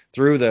head,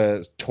 through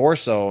the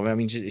torso. I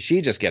mean,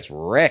 she just gets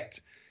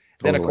wrecked.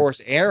 Totally. Then, of course,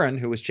 Aaron,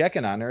 who was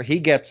checking on her, he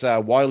gets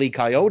Wile E.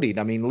 Coyote.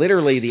 I mean,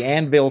 literally the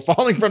anvil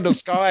falling from the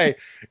sky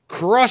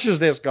crushes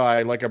this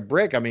guy like a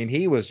brick. I mean,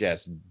 he was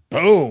just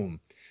boom.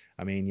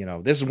 I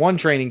mean, this is one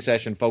training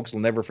session folks will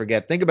never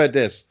forget. Think about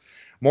this.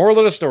 Moral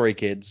of the story,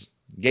 kids.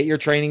 Get your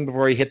training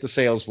before you hit the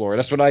sales floor.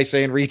 That's what I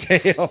say in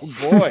retail.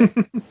 Boy,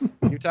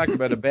 you're talking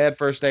about a bad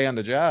first day on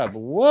the job.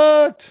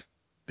 What?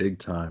 Big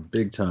time.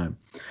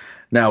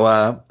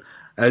 Now,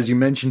 as you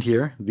mentioned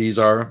here, these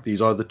are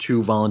the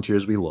 2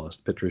 volunteers we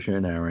lost, Patricia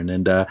and Aaron.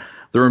 And the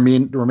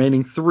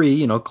remaining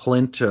 3,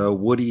 Clint,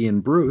 Woody,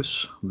 and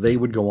Bruce, they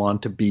would go on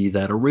to be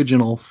that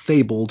original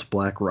fabled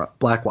Black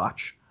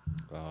Watch.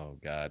 Oh,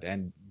 God.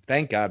 And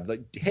thank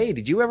God. Hey,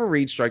 did you ever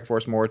read Strike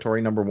Force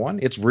Morituri #1?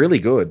 It's really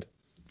good.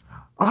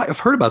 I've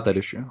heard about that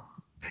issue.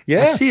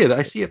 Yeah.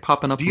 I see it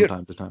popping up from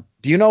time to time.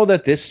 Do you know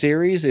that this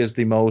series is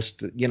the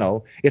most,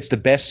 it's the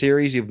best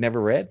series you've never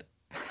read?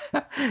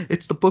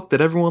 It's the book that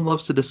everyone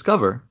loves to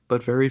discover,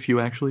 but very few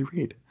actually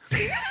read.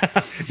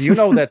 Do you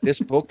know that this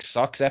book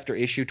sucks after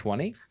issue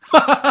 20?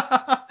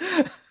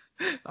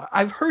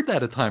 I've heard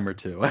that a time or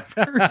two.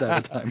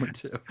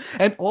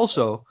 And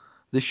also,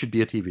 this should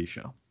be a TV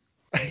show.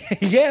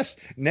 Yes,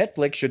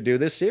 Netflix should do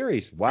this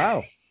series.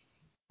 Wow.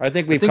 I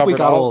think we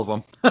got all of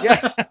them.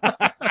 Yeah.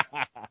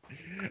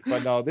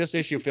 But no, this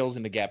issue fills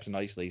in the gaps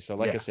nicely. So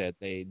like I said,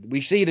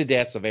 we see the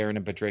deaths of Aaron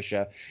and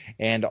Patricia,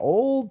 and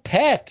old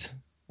Pet.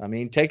 I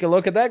mean, take a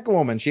look at that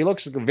woman. She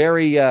looks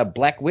very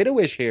Black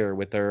Widowish here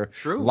with her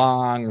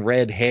long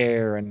red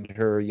hair and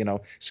her,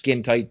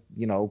 skin tight,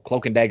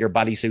 cloak and dagger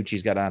bodysuit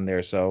she's got on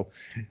there. So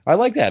I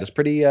like that. It's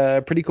pretty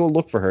cool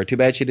look for her. Too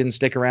bad she didn't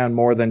stick around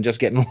more than just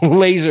getting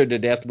lasered to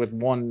death with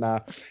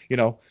one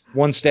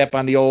step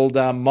on the old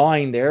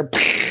mine there.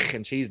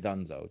 And she's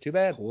done so. Too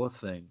bad. Poor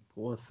thing.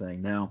 Poor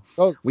thing. Now,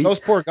 those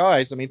poor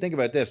guys. I mean, think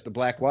about this: the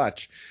Black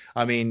Watch.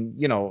 I mean,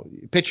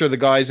 picture the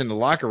guys in the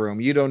locker room.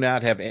 You do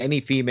not have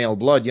any female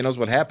blood. You knows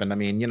what happened. I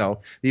mean,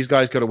 these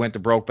guys could have went to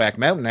Brokeback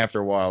Mountain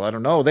after a while. I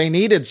don't know. They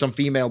needed some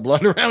female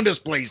blood around this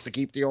place to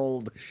keep the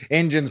old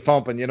engines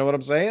pumping. You know what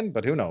I'm saying?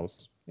 But who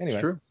knows? Anyway,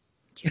 it's true.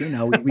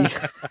 Now we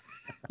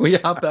we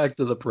hop back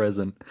to the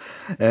present,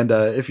 and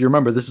if you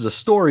remember, this is a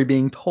story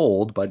being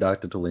told by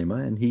Dr.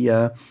 Tolima, and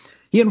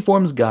he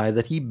informs Guy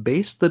that he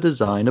based the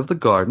design of the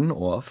garden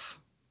off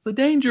the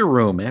Danger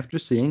Room after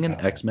seeing an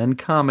X-Men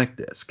comic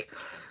disc.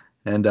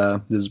 And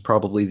this is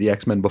probably the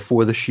X-Men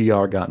before the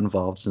Shi'ar got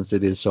involved, since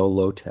it is so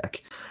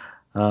low-tech.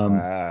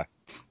 Now,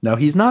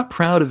 he's not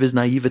proud of his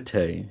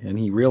naivete, and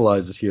he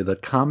realizes here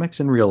that comics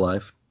and real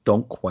life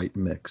don't quite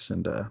mix.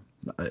 And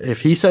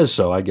if he says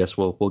so, I guess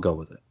we'll go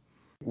with it.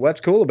 What's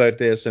cool about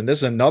this, and this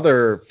is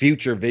another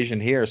future vision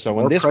here.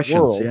 So in this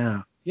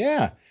world,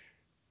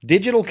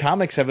 digital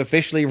comics have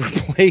officially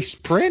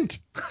replaced print.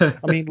 I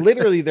mean,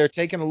 literally, they're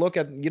taking a look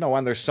at,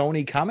 on their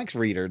Sony Comics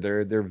reader,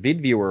 their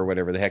VidViewer or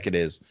whatever the heck it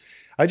is.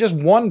 I just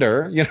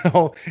wonder,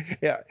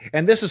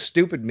 and this is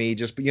stupid me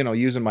just,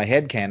 using my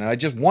head canon. I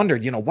just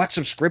wondered, what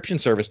subscription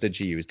service did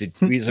she use?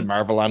 Is it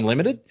Marvel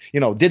Unlimited?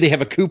 Did they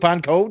have a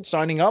coupon code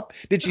signing up?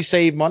 Did she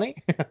save money?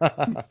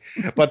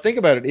 But think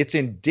about it. It's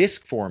in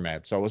disc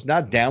format, so it's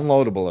not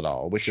downloadable at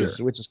all, which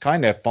is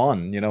kind of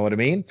fun. You know what I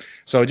mean?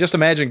 So just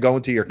imagine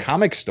going to your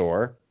comic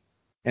store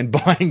and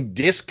buying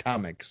disc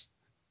comics.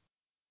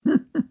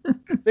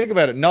 Think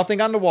about it.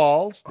 Nothing on the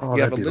walls. Oh,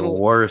 that'd be the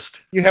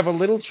worst. You have a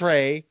little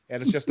tray,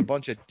 and it's just a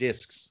bunch of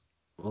discs.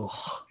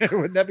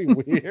 Wouldn't that be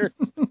weird?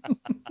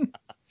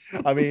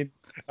 I mean,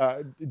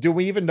 do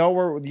we even know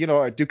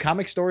where, do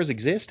comic stores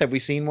exist? Have we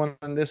seen one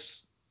in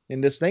this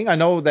thing? I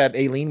know that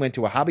Aileen went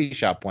to a hobby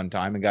shop one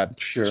time and got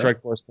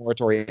Strike Force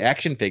Morituri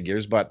action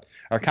figures, but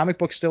are comic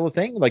books still a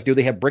thing? Like, do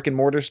they have brick and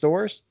mortar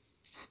stores?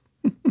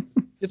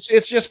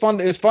 It's just fun.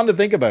 It's fun to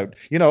think about.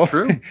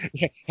 True.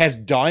 Has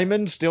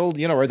Diamond still,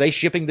 are they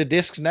shipping the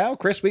discs now?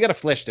 Chris, we got to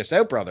flesh this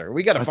out, brother.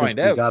 We got to find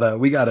out.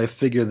 We gotta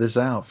figure this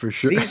out for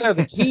sure. These are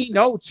the key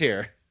notes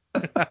here.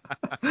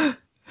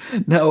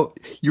 Now,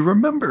 you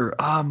remember,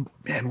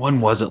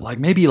 when was it?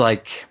 Maybe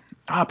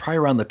probably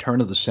around the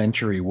turn of the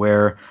century,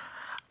 where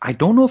I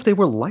don't know if they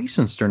were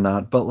licensed or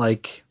not, but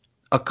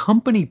a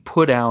company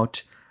put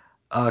out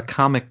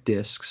comic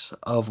discs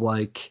of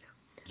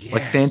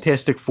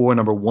Fantastic Four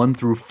number 1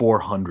 through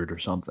 400 or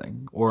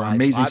something, or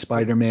Amazing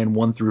Spider-Man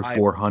 1 through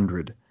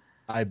 400.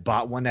 I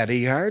bought one at a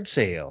yard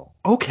sale.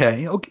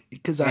 Okay,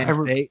 because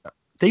they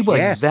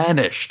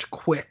vanished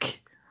quick.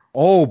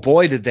 Oh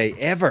boy, did they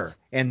ever!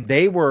 And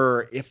they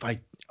were,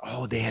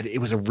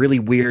 it was a really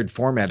weird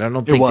format. I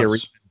don't think they were.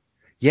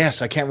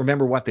 Yes, I can't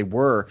remember what they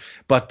were,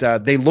 but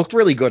they looked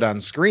really good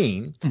on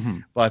screen. Mm-hmm.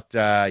 But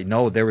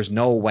no, there was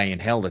no way in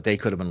hell that they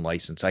could have been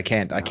licensed. I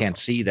can't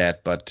see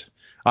that, but.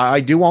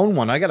 I do own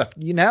one.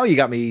 You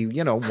got me,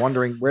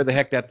 wondering where the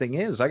heck that thing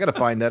is. I gotta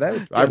find that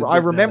out. I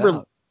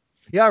remember.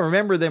 Yeah, I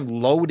remember them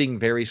loading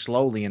very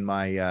slowly in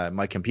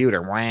my computer.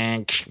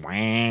 Wank,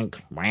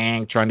 wank,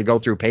 wank, trying to go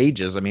through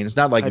pages. I mean, it's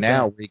not like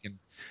now where you can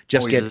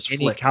just get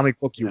any comic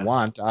book you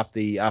want off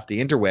the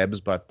interwebs.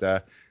 But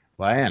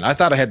man, I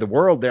thought I had the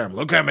world there.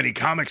 Look how many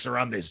comics are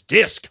on this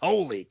disc.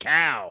 Holy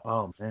cow!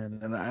 Oh man,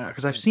 and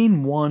because I've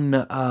seen one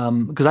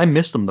because I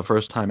missed them the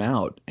first time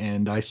out,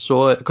 and I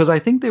saw it because I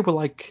think they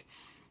were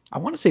I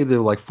want to say they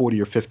were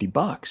 $40 or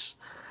 $50,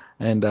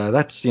 and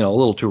that's a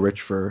little too rich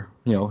for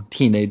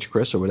teenage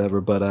Chris or whatever.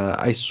 But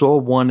I saw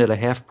one at a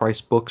half price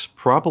books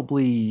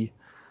probably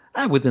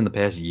within the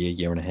past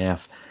year and a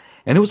half,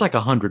 and it was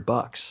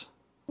 $100.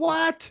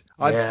 What?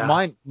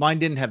 Yeah. Mine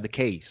didn't have the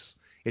case.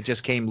 It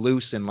just came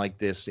loose in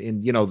this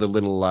in the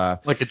little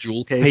like a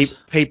jewel case,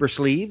 paper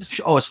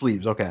sleeves. Oh,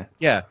 sleeves. Okay.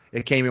 Yeah,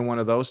 it came in one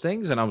of those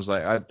things, and I was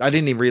like, I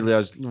didn't even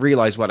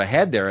realize what I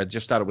had there. I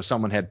just thought it was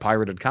someone had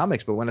pirated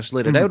comics, but when I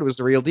slid it out, it was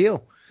the real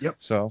deal. Yep.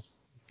 So,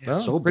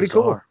 so pretty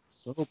bizarre. Cool.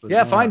 So bizarre.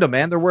 Yeah, find them,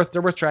 man. They're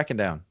worth tracking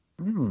down.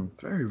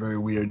 Very, very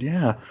weird.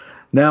 Yeah.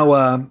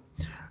 Now,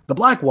 the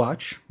Black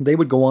Watch, they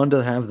would go on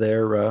to have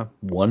their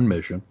one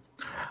mission.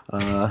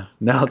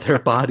 Now their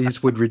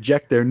bodies would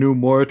reject their new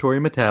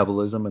Morituri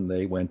metabolism, and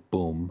they went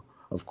boom,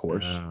 of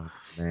course.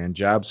 Man,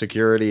 job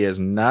security is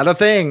not a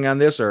thing on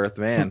this earth,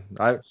 man.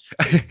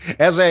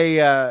 As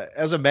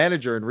a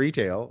manager in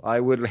retail,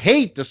 I would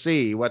hate to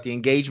see what the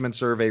engagement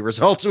survey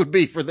results would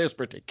be for this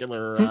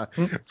particular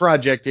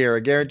project here. I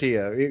guarantee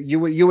you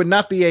would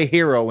not be a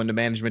hero in the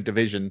management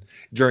division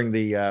during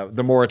the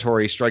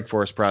Morituri Strike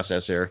Force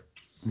process here.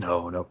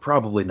 No,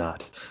 probably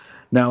not.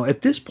 Now,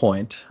 at this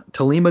point,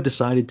 Tolima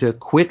decided to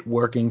quit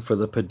working for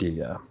the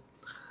Padilla.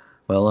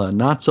 Well,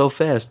 not so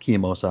fast,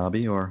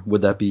 Kimo-sabe, or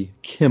would that be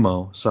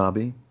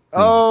Kimo-sabe?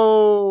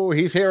 Oh,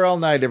 he's here all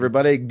night,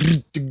 everybody.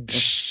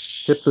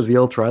 Tip the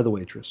veal, try the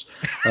waitress.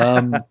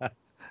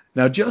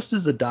 Now, just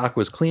as the doc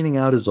was cleaning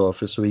out his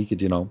office so he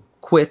could,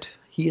 quit,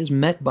 he is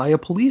met by a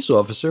police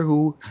officer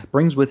who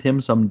brings with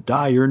him some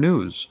dire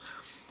news.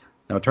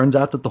 Now, it turns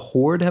out that the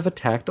Horde have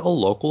attacked a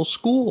local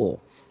school.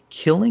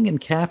 killing and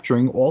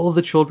capturing all of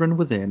the children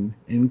within,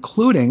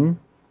 including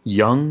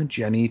young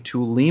Jenny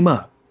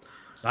Tulima.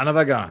 Son of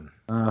a gun.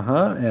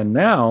 And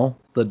now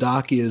the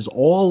Doc is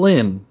all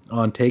in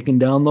on taking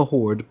down the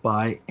Horde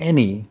by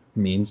any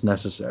means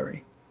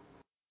necessary.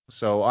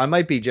 So I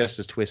might be just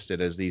as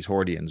twisted as these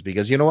Hordians,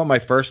 because you know what my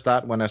first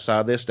thought when I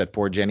saw this, that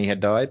poor Jenny had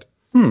died?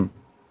 Who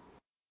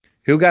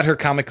got her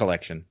comic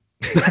collection?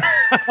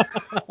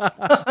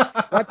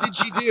 What did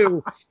she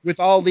do with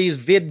all these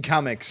vid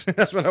comics?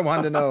 That's what I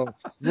wanted to know.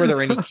 Were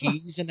there any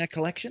keys in that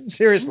collection?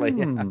 Seriously.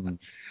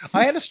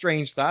 I had a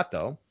strange thought,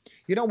 though.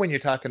 You know, when you're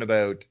talking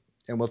about,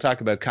 and we'll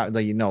talk about,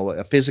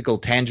 a physical,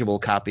 tangible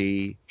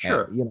copy,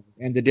 Sure.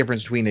 And the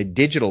difference between a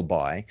digital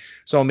buy.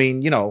 So, I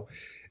mean,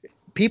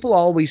 people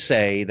always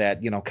say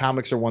that,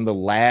 comics are one of the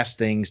last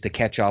things to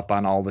catch up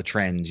on all the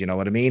trends. You know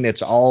what I mean?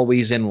 It's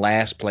always in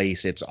last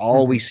place. It's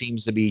always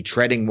seems to be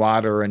treading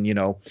water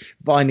and,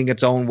 finding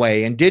its own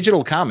way. And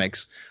digital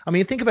comics, I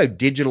mean, think about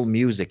digital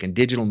music and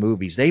digital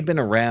movies. They've been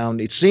around,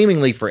 it's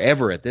seemingly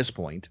forever at this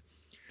point.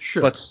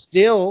 Sure. But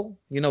still,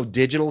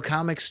 digital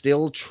comics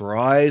still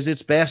tries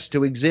its best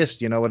to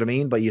exist. You know what I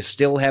mean? But you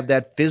still have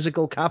that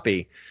physical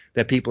copy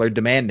that people are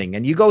demanding.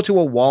 And you go to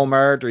a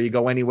Walmart or you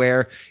go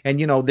anywhere and,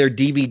 their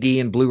DVD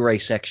and Blu-ray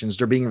sections,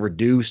 they're being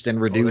reduced and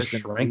reduced.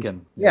 They're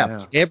shrinking.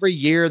 Yeah. Every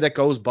year that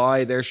goes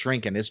by, they're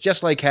shrinking. It's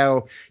just like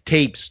how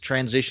tapes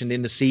transitioned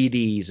into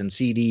CDs and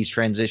CDs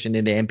transitioned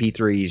into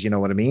MP3s. You know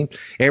what I mean?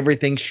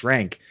 Everything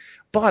shrank.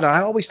 But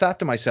I always thought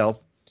to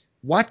myself,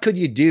 what could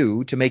you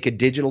do to make a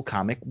digital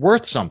comic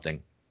worth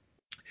something?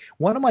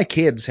 One of my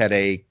kids had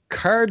a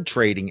card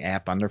trading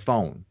app on their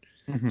phone.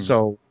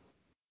 So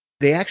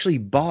they actually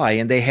buy,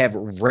 and they have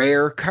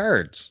rare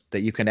cards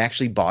that you can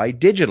actually buy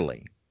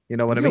digitally. You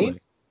know what I mean?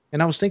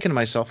 And I was thinking to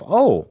myself,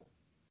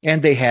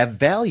 and they have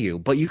value,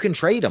 but you can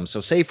trade them.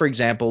 So say, for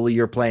example,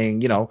 you're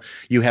playing,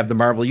 you have the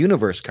Marvel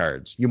Universe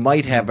cards. You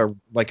might have a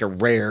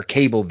rare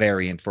cable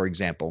variant, for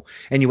example,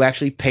 and you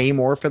actually pay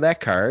more for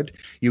that card.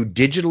 You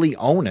digitally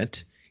own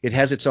it. It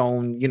has its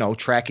own,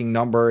 tracking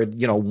number,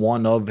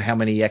 one of how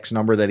many X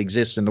number that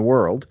exists in the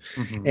world.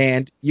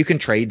 And you can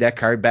trade that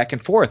card back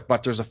and forth.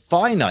 But there's a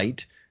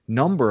finite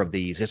number of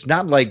these. It's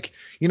not like,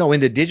 in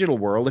the digital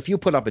world, if you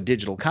put up a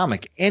digital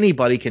comic,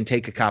 anybody can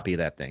take a copy of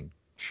that thing.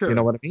 Sure. You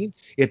know what I mean?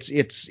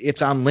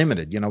 It's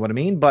unlimited. You know what I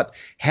mean? But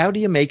how do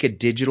you make a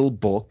digital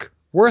book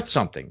worth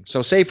something?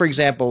 So say, for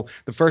example,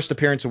 the first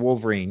appearance of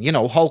Wolverine,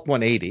 Hulk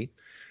 180.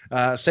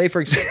 Say,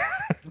 for example,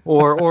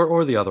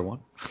 or the other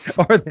one.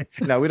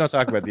 No, we don't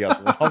talk about the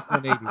other one. Hulk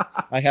 180.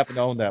 I happen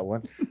to own that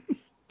one,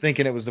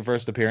 thinking it was the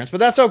first appearance, but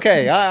that's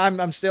okay.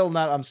 I'm still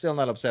not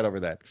upset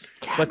over that.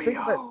 Cameo. But think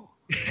about,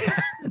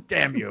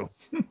 damn you.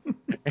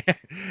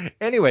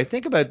 Anyway,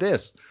 think about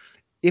this.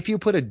 If you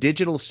put a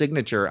digital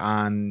signature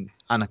on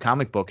a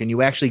comic book and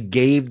you actually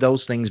gave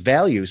those things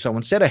value, so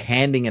instead of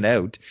handing it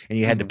out and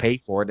you had to pay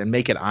for it and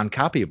make it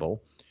uncopyable,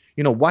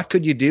 what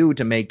could you do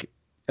to make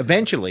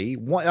eventually,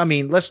 I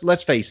mean,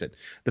 let's face it,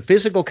 the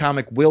physical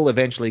comic will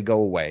eventually go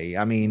away.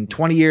 I mean,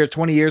 20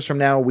 years from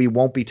now, we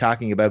won't be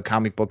talking about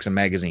comic books and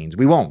magazines.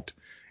 We won't.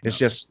 It's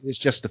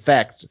just the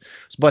facts.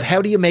 But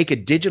how do you make a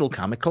digital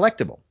comic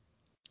collectible?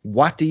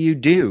 What do you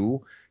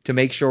do to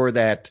make sure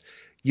that,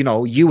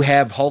 you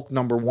have Hulk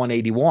number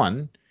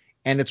 181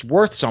 and it's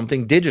worth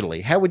something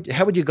digitally? How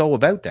would you go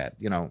about that?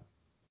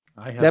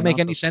 Does that make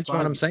any sense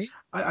what I'm saying?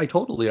 I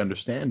totally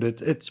understand.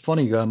 It's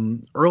funny.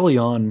 Early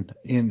on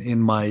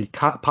in my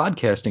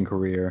podcasting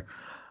career,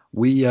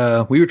 we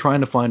were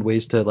trying to find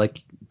ways to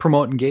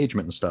promote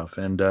engagement and stuff,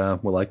 and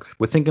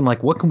we're thinking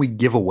what can we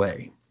give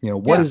away?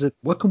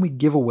 What can we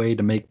give away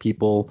to make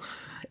people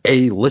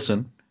A,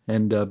 listen,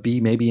 and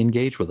B, maybe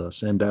engage with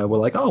us? And we're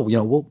like,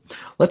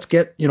 let's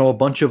get a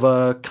bunch of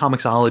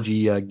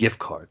Comixology gift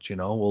cards.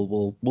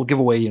 We'll give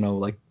away $10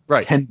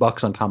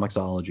 on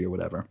Comixology or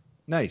whatever.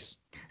 Nice.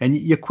 And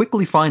you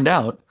quickly find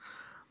out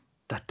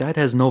that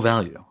has no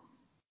value.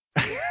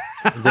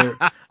 To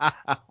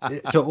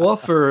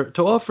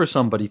offer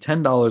somebody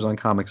 $10 on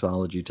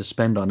Comixology to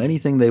spend on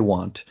anything they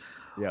want,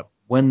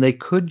 when they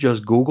could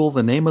just Google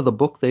the name of the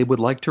book they would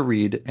like to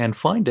read and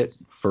find it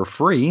for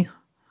free.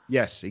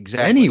 Yes,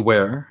 exactly.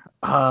 Anywhere.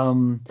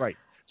 Right.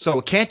 So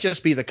it can't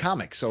just be the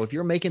comic. So if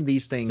you're making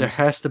these things, there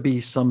has to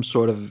be some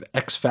sort of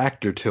X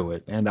factor to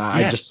it, and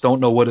I just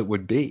don't know what it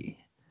would be.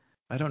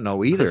 I don't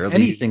know either.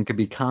 Anything could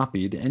be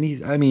copied.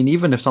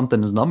 Even if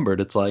something is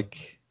numbered, it's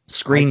like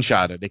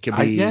screenshotted. It could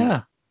be.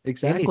 Yeah,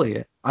 exactly.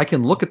 Anything. I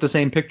can look at the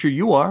same picture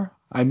you are.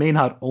 I may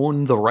not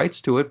own the rights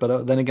to it,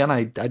 but then again,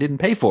 I didn't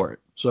pay for it.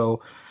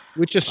 So,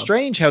 which is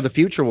strange how the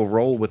future will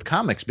roll with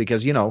comics,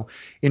 because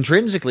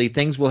intrinsically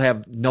things will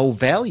have no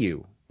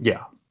value.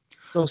 Yeah.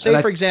 So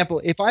say for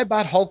example, if I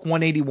bought Hulk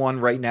 181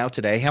 right now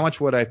today, how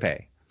much would I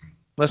pay?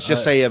 Let's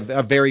just say a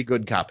very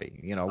good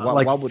copy.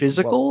 What would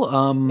physical?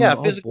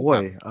 Physical. Oh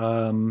boy.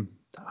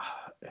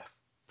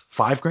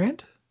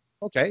 $5,000?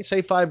 Okay,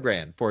 say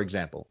 $5,000 for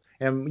example.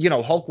 And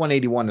Hulk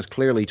 181 is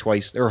clearly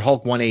twice, or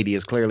Hulk 180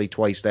 is clearly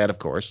twice that, of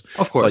course.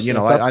 Of course.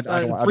 But, I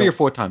don't, 3 or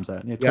 4 times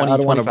that. Yeah,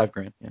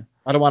 $25,000. Yeah.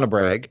 I don't want to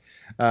brag.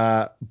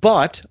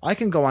 But I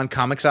can go on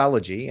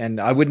Comixology, and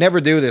I would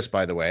never do this,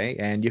 by the way,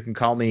 and you can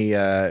call me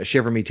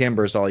Shiver Me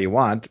Timbers all you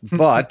want,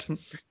 but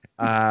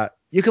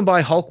you can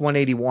buy Hulk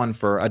 181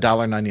 for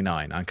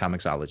 $1.99 on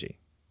Comixology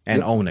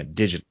and own it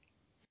digitally.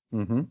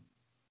 Mm-hmm.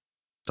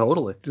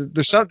 Totally.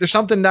 There's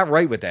something not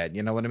right with that.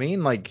 You know what I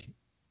mean? Like,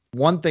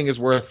 one thing is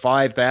worth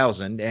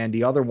 $5,000 and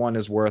the other one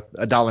is worth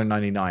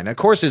 $1.99. Of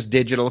course it's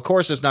digital. Of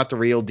course it's not the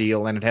real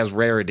deal and it has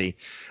rarity.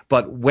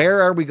 But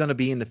where are we going to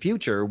be in the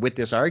future with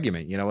this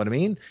argument? You know what I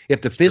mean?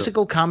 If the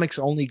physical comics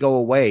only go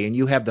away and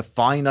you have the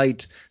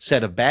finite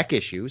set of back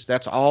issues,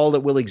 that's all that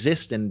will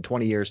exist in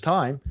 20 years'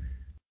 time.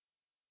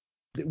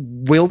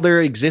 Will there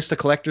exist a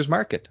collector's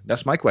market?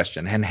 That's my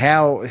question. And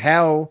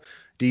how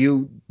do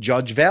you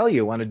judge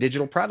value on a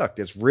digital product?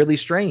 It's really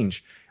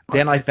strange.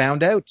 Then I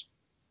found out.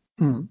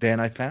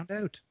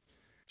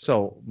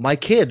 So my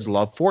kids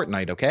love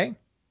Fortnite, okay?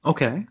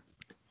 Okay.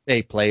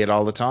 They play it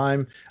all the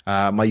time.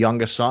 My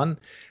youngest son.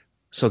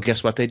 So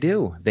guess what they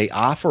do? They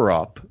offer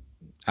up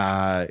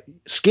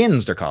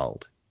skins, they're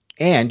called.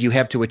 And you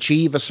have to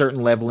achieve a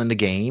certain level in the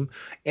game,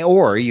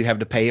 or you have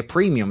to pay a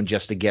premium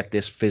just to get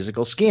this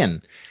physical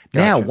skin.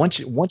 Gotcha. Now,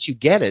 once you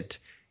get it,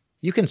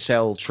 you can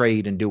sell,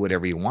 trade, and do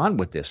whatever you want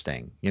with this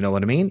thing. You know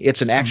what I mean?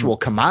 It's an actual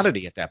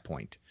commodity at that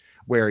point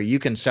where you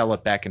can sell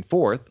it back and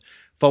forth.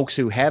 Folks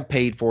who have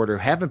paid for it or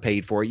haven't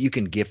paid for it, you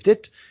can gift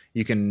it,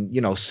 you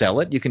can, sell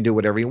it, you can do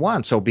whatever you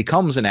want. So it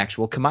becomes an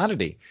actual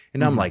commodity.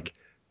 And I'm like,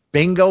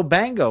 bingo,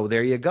 bango,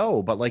 there you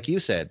go. But like you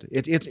said,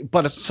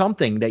 it's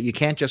something that you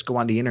can't just go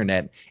on the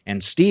internet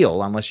and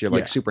steal unless you're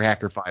like Super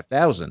Hacker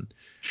 5000.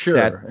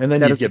 Sure, and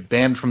then you get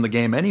banned from the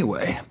game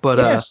anyway. But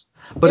yes.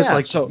 It's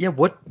like, so,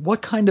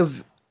 what kind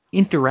of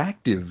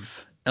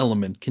interactive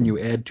element can you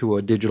add to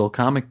a digital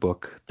comic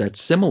book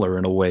that's similar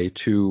in a way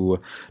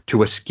to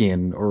a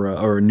skin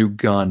or a new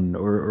gun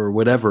or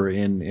whatever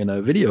in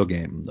a video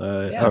game,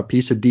 or a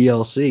piece of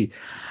DLC?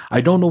 I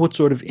don't know what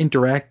sort of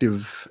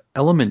interactive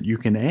element you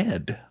can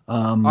add.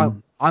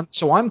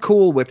 I'm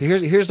cool with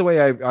here's the way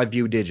I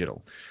view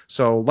digital.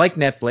 So like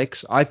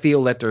Netflix, I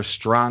feel that there's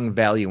strong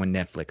value in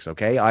Netflix.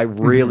 Okay, I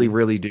really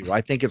really do.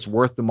 I think it's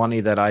worth the money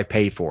that I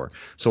pay for.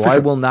 So I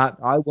will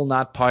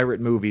not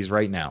pirate movies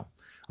right now.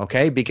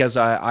 Okay, because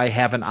I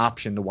have an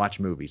option to watch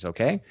movies.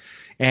 Okay,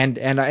 and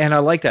I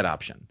like that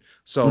option.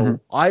 So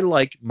I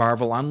like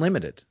Marvel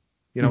Unlimited.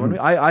 You know what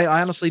I mean?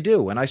 I honestly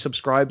do, and I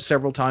subscribe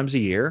several times a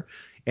year.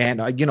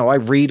 And I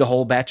read a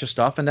whole batch of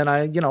stuff, and then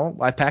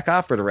I pack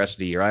off for the rest of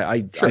the year. I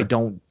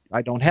don't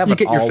have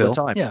it all the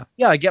time.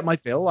 Yeah, I get my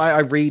fill. I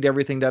read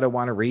everything that I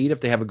want to read.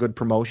 If they have a good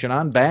promotion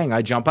on, bang,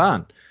 I jump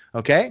on.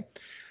 Okay,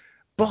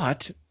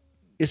 but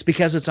it's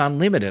because it's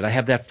unlimited. I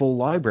have that full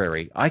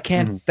library. I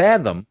can't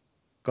fathom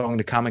going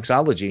to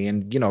Comixology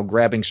and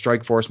grabbing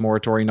Strikeforce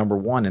Morituri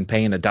 #1 and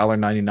paying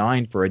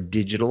 $1.99 for a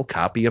digital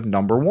copy of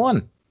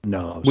 #1.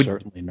 No,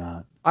 certainly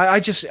not.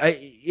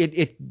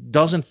 It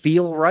doesn't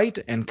feel right,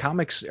 and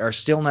comics are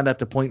still not at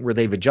the point where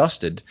they've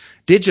adjusted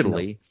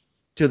digitally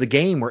to the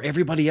game where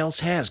everybody else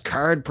has.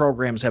 Card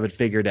programs have it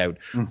figured out.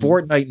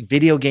 Fortnite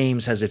video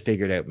games has it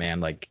figured out, man.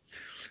 Like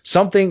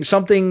something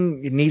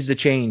needs to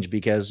change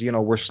because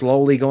we're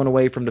slowly going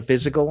away from the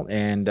physical,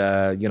 and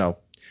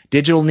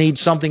digital needs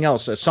something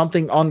else,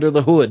 something under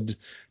the hood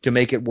to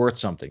make it worth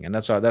something. And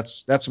that's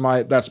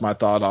my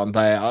thought on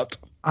that.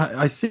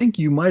 I think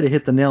you might have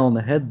hit the nail on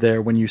the head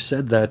there when you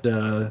said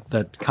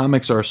that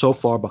comics are so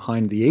far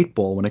behind the 8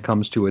 ball when it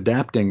comes to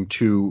adapting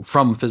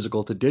from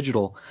physical to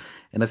digital.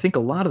 And I think a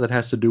lot of that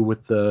has to do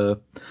with a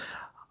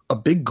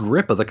big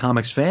grip of the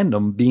comics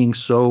fandom being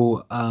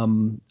so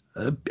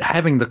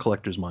having the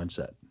collector's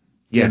mindset.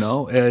 Yes.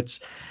 It's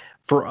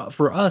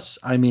for us.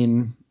 I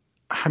mean,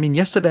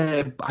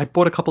 yesterday I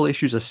bought a couple of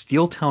issues of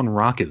Steel Town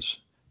Rockers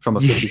from a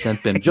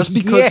 50-cent bin just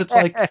because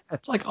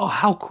it's like, oh,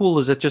 how cool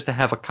is it just to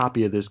have a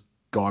copy of this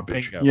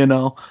garbage?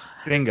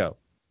 Bingo.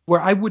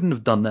 Where I wouldn't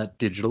have done that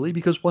digitally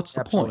because what's the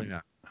Absolutely point?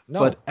 Not. No.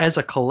 But as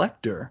a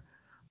collector,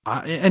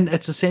 and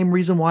it's the same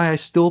reason why I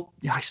still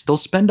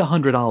spend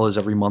 $100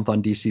 every month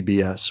on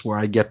DCBS where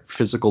I get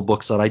physical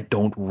books that I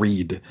don't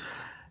read.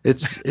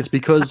 It's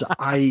because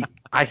I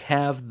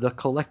have the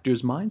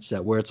collector's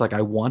mindset where it's like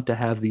I want to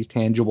have these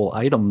tangible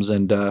items,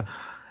 and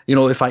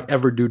if I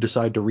ever do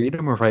decide to read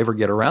them or if I ever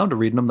get around to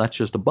reading them, that's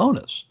just a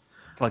bonus.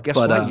 Well, guess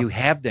what? You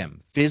have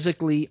them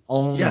physically,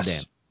 own them.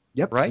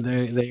 Yep. Right.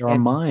 They are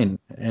mine.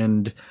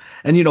 And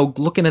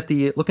looking at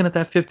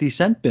that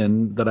 50-cent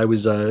bin that I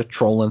was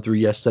trolling through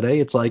yesterday,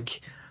 it's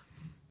like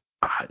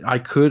I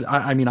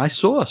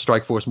saw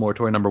Strikeforce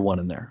Morituri #1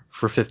 in there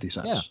for 50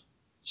 cents. Yeah.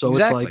 So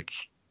exactly. It's like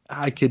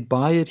I could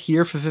buy it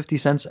here for 50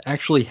 cents,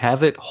 actually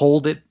have it,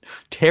 hold it,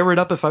 tear it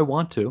up if I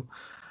want to,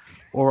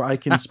 or I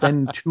can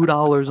spend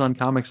 $2 on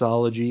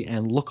Comixology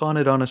and look on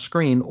it on a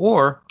screen,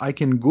 or I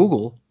can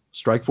Google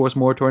Strikeforce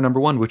Morituri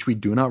 #1, which we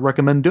do not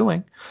recommend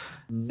doing.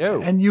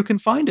 No. And you can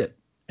find it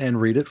and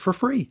read it for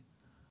free.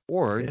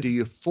 Or do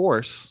you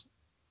force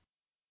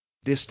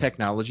this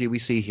technology we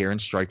see here in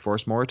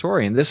Strikeforce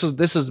Morituri? And this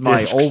is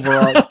my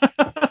overall.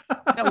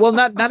 well,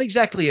 not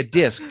exactly a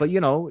disc, but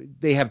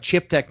they have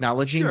chip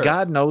technology, Sure. and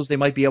God knows they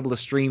might be able to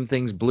stream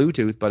things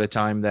Bluetooth by the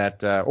time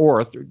that,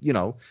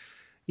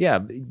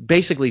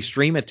 basically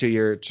stream it to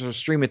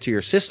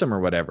your system or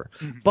whatever.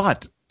 Mm-hmm.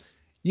 But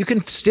you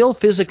can still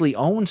physically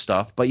own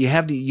stuff, but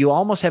you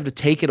almost have to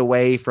take it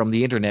away from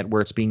the internet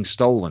where it's being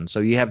stolen. So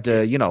you have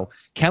to,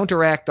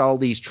 counteract all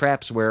these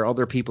traps where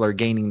other people are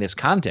gaining this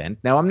content.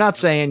 Now, I'm not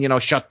saying,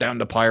 shut down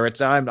the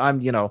pirates. I'm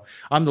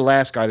the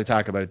last guy to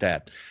talk about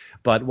that.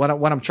 But what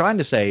I'm trying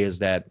to say is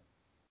that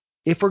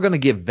if we're going to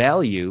give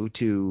value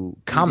to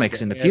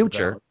comics in the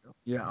future,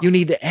 you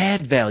need to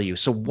add value.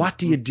 So what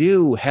do you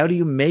do? How do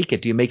you make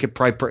it? Do you make it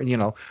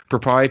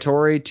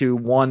proprietary to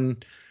one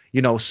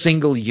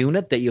single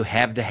unit that you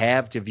have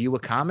to view a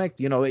comic?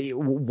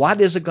 What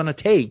is it going to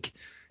take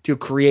to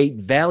create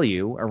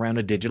value around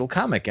a digital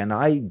comic? And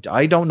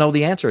I don't know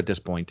the answer at this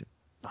point.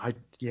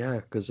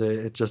 Because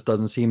it just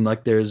doesn't seem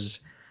like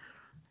there's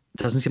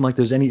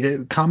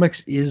any.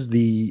 Comics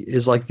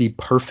is like the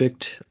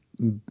perfect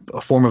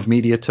form of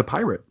media to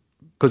pirate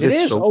because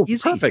it's so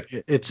easy. Perfect.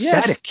 It's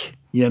static.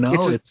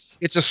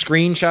 It's a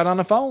screenshot on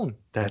a phone.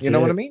 That's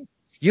what I mean?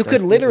 You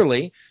could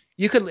literally.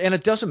 You could, and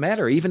it doesn't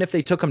matter, even if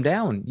they took them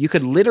down, you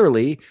could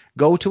literally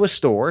go to a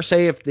store,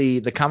 say if the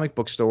comic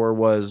book store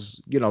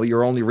was,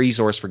 your only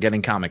resource for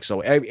getting comics. So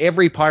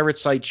every pirate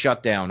site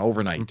shut down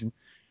overnight. Mm-hmm.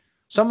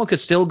 Someone could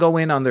still go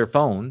in on their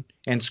phone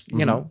and,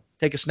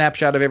 take a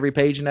snapshot of every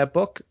page in that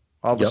book.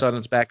 All of a sudden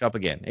it's back up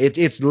again.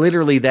 It's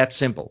literally that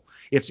simple.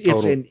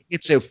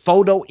 It's a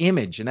photo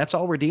image, and that's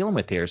all we're dealing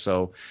with here.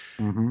 So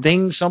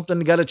something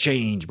got to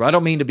change. But I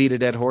don't mean to beat a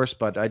dead horse,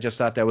 but I just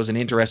thought that was an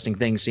interesting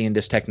thing, seeing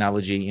this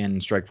technology in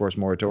Strikeforce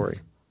Morituri.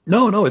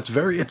 No, it's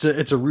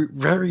a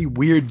very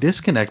weird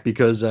disconnect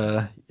because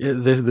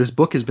this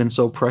book has been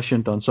so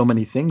prescient on so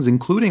many things,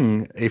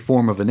 including a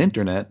form of an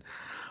internet,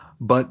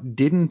 but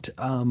didn't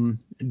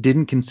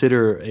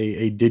consider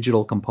a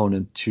digital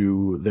component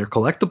to their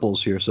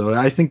collectibles here. So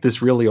I think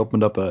this really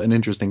opened up an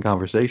interesting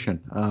conversation.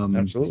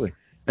 Absolutely.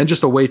 And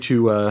just a way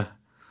to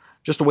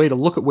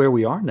look at where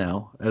we are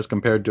now as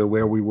compared to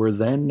where we were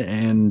then,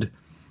 and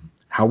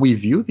how we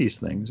view these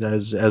things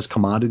as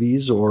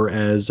commodities or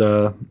as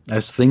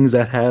things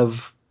that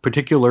have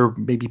particular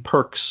maybe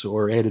perks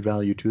or added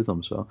value to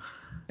them. So,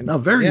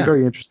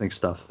 very interesting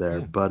stuff there.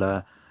 Yeah.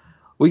 But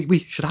we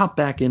should hop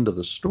back into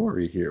the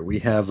story here. We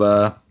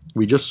have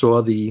we just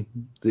saw the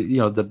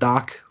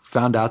Doc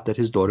found out that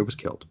his daughter was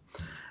killed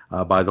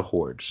by the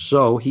Horde.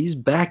 So he's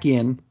back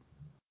in.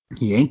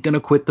 He ain't gonna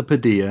quit the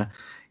Padilla.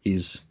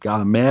 He's got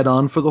a mad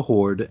on for the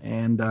Horde,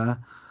 and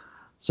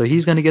so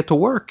he's gonna get to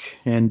work.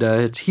 And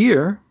it's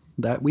here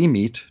that we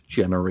meet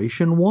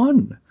Generation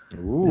 1.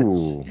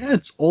 Ooh.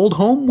 It's Old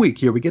Home Week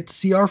here. We get to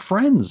see our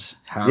friends.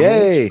 Harold,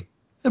 yay!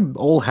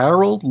 Old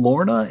Harold,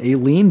 Lorna,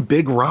 Aileen,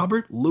 Big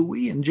Robert,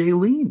 Louie, and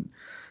Jaylene.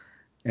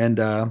 And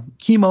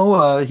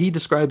Chemo, he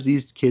describes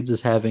these kids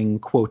as having,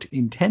 quote,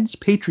 intense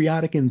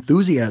patriotic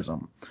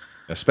enthusiasm.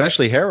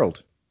 Especially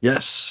Harold.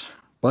 Yes,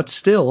 but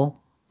still,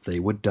 they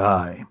would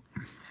die.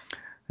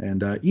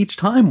 And each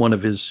time one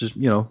of his,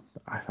 we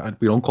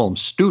don't call them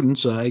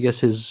students, I guess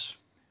his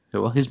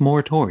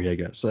Morituri, I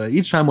guess.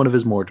 Each time one of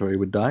his Morituri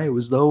would die, it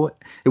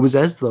was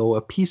as though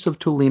a piece of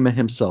Tulima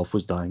himself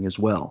was dying as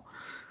well.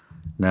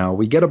 Now,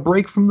 we get a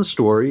break from the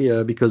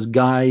story because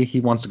Guy, he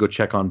wants to go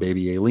check on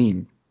baby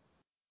Aileen.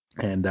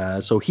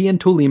 And so he and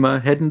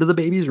Tulima head into the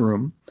baby's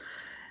room,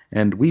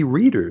 and we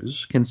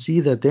readers can see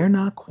that they're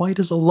not quite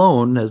as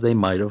alone as they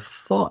might have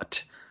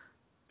thought.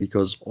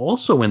 Because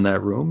also in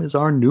that room is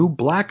our new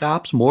Black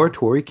Ops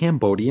Morituri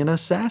Cambodian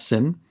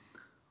assassin,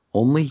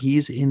 only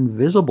he's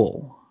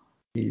invisible.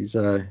 He's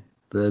the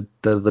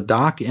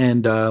Doc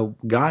and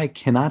Guy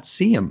cannot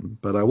see him,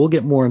 but I will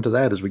get more into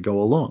that as we go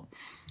along.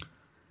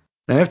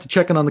 Now, after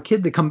checking on the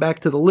kid, they come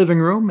back to the living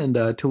room, and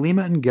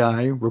Tulima and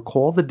Guy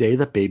recall the day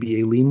that baby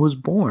Aileen was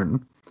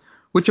born,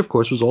 which of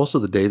course was also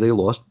the day they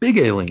lost Big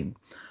Aileen.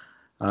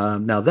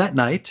 Now that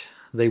night,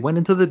 they went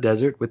into the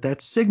desert with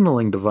that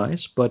signaling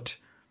device, but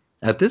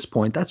at this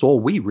point, that's all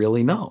we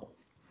really know.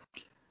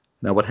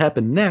 Now, what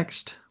happened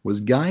next was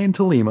Guy and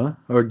Tulima,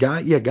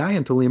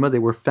 they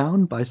were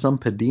found by some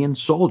Padian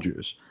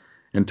soldiers,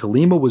 and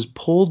Tulima was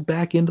pulled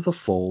back into the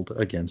fold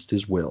against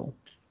his will.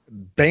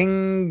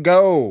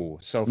 Bingo!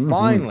 So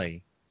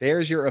finally,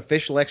 there's your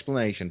official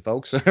explanation,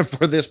 folks,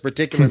 for this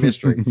particular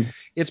mystery.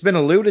 It's been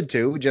alluded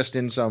to just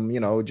in some,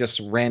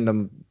 just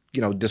random,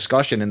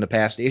 discussion in the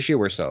past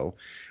issue or so.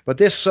 But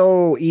this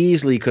so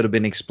easily could have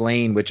been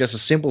explained with just a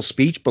simple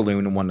speech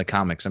balloon in one of the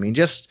comics. I mean,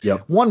 just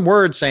one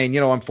word saying,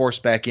 I'm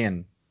forced back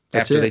in.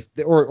 After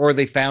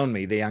they found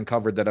me, they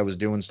uncovered that I was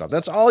doing stuff.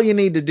 That's all you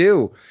need to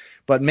do.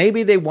 But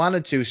maybe they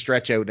wanted to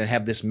stretch out and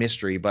have this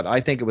mystery, but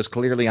I think it was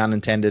clearly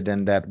unintended,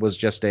 and that was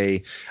just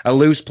a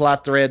loose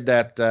plot thread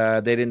that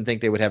they didn't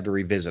think they would have to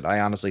revisit. I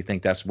honestly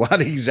think that's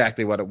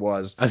exactly what it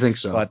was. I think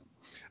so.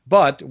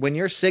 But when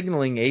you're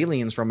signaling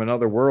aliens from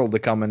another world to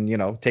come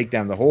and, take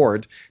down the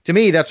Horde, to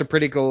me, that's a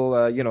pretty cool,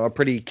 a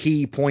pretty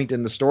key point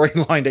in the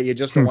storyline that you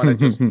just don't want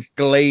to just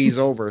glaze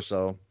over.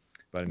 So,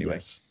 but anyway.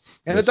 Yes.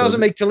 And it doesn't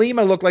make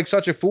Talima look like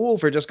such a fool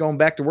for just going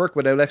back to work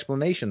without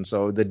explanation.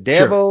 So the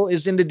devil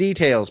is in the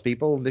details,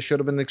 people. This should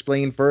have been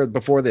explained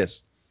before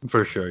this.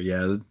 For sure,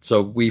 yeah.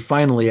 So we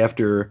finally,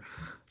 after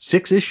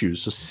 6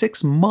 issues, so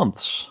 6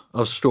 months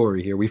of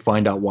story here, we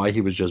find out why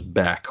he was just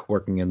back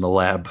working in the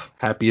lab,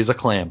 happy as a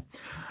clam.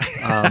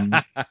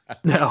 Now,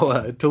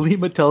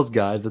 Talima tells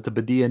Guy that the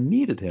Padilla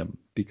needed him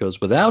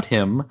because without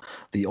him,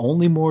 the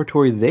only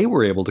Morituri they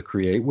were able to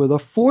create were the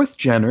 4th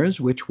Geners,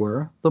 which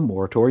were the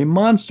Morituri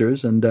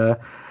monsters, and they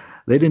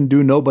didn't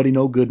do nobody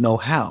no good no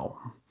how.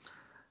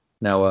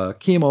 Now,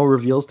 Kimo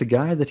reveals to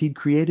Guy that he'd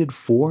created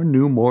 4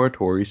 new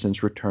Morituri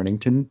since returning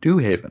to New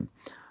Haven,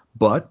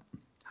 but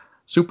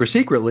super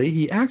secretly,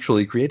 he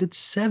actually created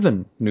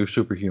 7 new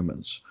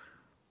superhumans.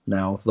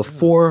 Now, the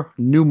 4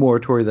 new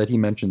Morituri that he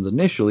mentions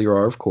initially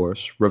are, of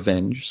course,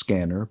 Revenge,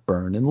 Scanner,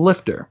 Burn, and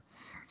Lifter.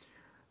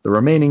 The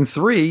remaining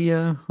 3,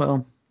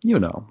 well, you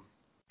know.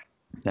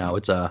 Now,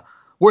 it's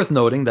worth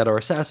noting that our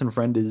assassin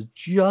friend is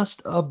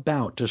just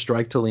about to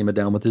strike Talima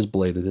down with his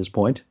blade at this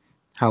point.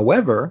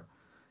 However,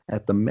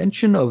 at the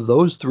mention of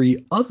those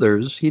 3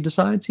 others, he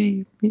decides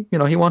he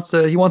wants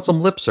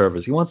some lip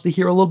service. He wants to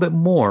hear a little bit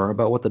more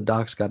about what the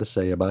doc's got to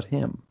say about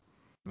him.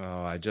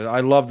 Oh, I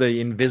love the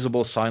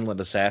invisible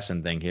silent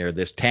assassin thing here.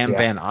 This Tam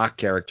Van Ock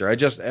character.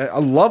 I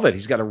love it.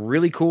 He's got a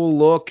really cool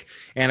look.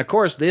 And of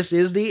course, this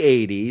is the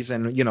 80s.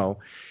 And,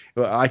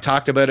 I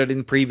talked about it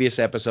in previous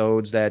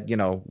episodes that,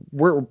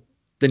 we're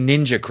the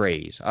ninja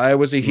craze. I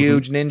was a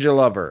huge ninja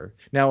lover.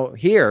 Now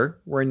here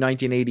we're in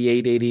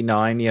 1988,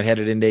 89, yet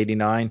headed into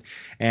 89.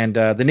 And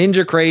the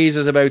ninja craze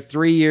is about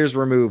 3 years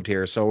removed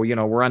here. So,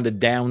 we're on the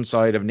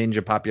downside of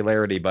ninja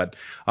popularity, but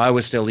I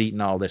was still eating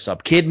all this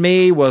up. Kid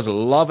me was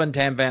loving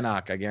Tam Van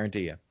Ock, I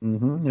guarantee you.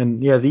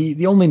 And yeah,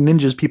 the only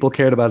ninjas people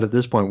cared about at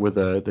this point were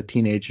the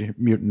Teenage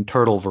Mutant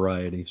Turtle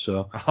variety.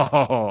 So.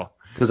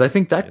 Because I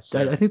think I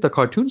think the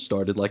cartoon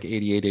started like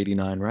 88,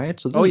 89, right?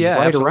 So this is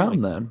right absolutely.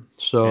 Around then.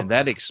 So and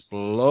that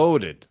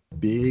exploded.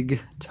 Big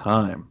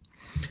time.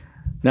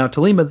 Now,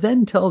 Talima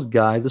then tells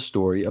Guy the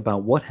story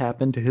about what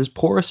happened to his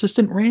poor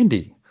assistant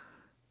Randy.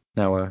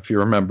 Now, if you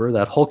remember,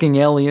 that hulking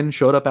alien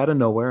showed up out of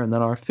nowhere, and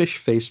then our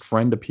fish-faced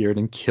friend appeared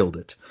and killed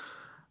it.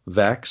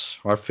 Vax,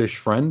 our fish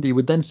friend, he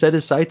would then set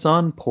his sights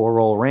on poor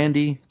old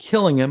Randy,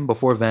 killing him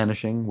before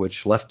vanishing,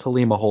 which left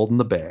Talima holding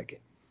the bag.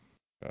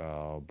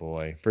 Oh,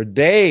 boy. For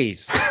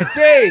days,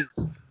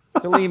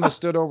 Talima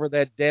stood over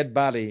that dead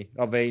body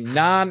of a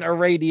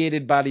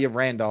non-irradiated body of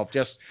Randolph,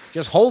 just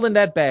holding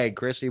that bag,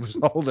 Chris. He was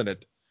holding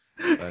it.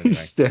 Anyway. He's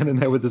standing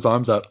there with his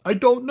arms out. I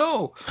don't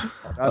know.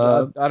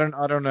 I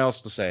don't know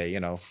else to say,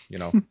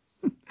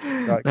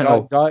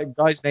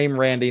 Guy's name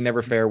Randy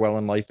never fare well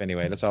in life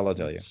anyway. That's all I'll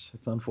tell you.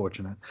 It's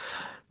unfortunate.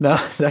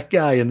 Now, that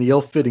guy in the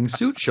ill-fitting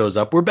suit shows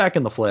up. We're back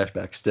in the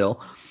flashback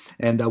still.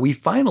 And we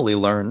finally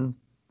learn,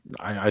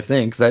 I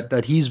think,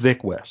 that he's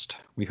Vic West.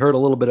 We heard a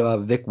little bit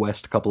about Vic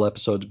West a couple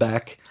episodes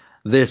back.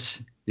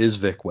 This is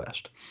Vic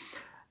West.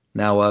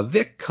 Now,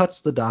 Vic cuts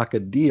the doc a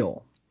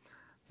deal.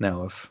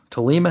 Now, if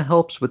Talima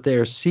helps with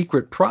their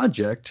secret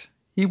project,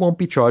 he won't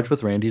be charged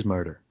with Randy's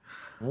murder.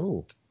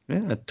 Oh.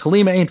 Yeah,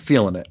 Talima ain't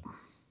feeling it.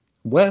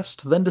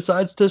 West then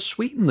decides to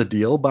sweeten the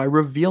deal by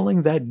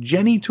revealing that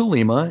Jenny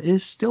Tulima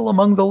is still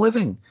among the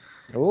living.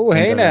 Oh,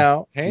 hey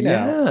now.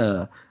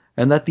 Yeah,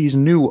 and that these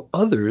new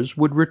others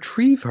would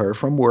retrieve her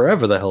from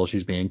wherever the hell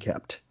she's being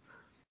kept.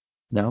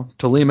 Now,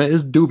 Talima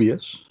is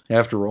dubious.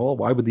 After all,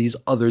 why would these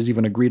others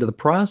even agree to the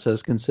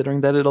process,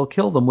 considering that it'll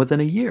kill them within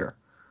a year?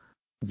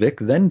 Vic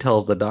then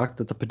tells the doc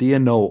that the Padilla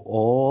know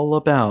all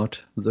about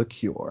the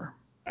cure.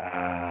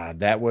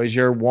 That was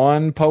your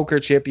one poker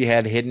chip you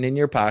had hidden in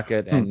your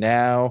pocket, and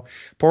now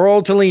poor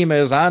old Talima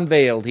is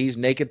unveiled. He's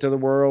naked to the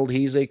world.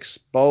 He's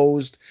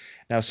exposed.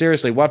 Now,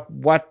 seriously,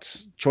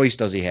 what choice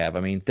does he have?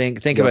 I mean,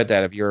 think about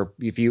that.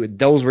 If you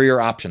those were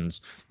your options.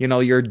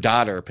 Your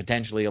daughter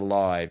potentially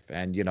alive,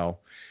 and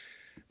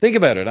think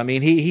about it. I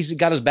mean, he's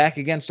got his back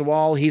against the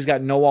wall. He's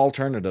got no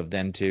alternative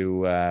than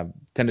to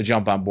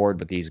jump on board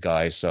with these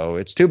guys. So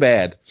it's too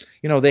bad.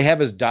 They have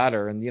his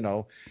daughter,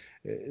 and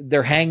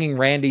they're hanging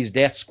Randy's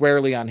death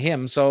squarely on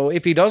him. So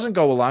if he doesn't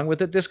go along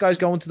with it, this guy's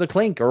going to the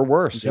clink or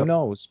worse. Yep. Who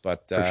knows?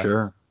 But for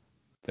sure,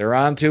 they're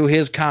on to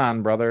his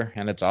con, brother,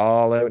 and it's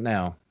all out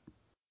now.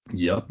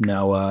 Yep.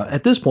 Now,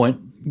 at this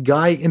point,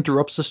 Guy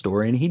interrupts the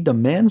story, and he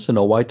demands to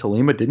know why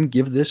Talima didn't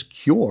give this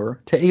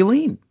cure to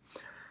Aileen.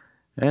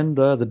 And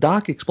the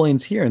doc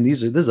explains here, and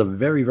this is a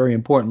very, very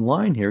important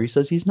line here. He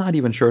says he's not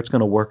even sure it's going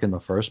to work in the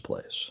first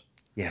place.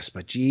 Yes,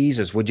 but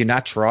Jesus, would you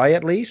not try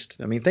at least?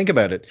 I mean, think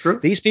about it. True.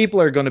 These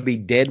people are going to be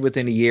dead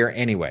within a year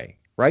anyway,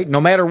 right?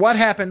 No matter what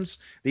happens,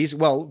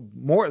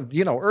 more,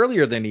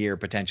 earlier than a year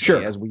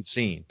potentially, as we've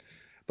seen.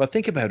 But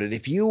think about it.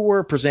 If you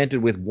were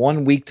presented with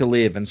 1 week to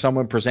live and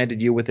someone presented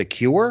you with a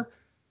cure,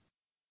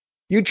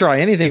 you'd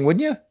try anything,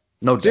 wouldn't you?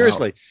 No doubt.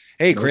 Seriously.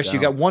 Hey, Chris, doubt. You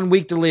got 1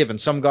 week to live, and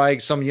some guy,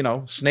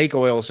 snake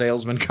oil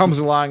salesman comes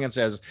along and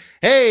says,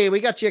 hey, we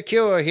got you a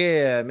cure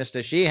here,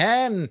 Mr.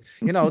 Sheehan.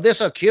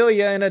 This'll cure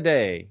you in a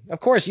day.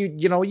 Of course,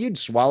 you'd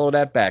swallow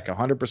that back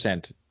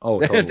 100%. Oh,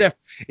 totally.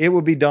 It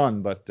would be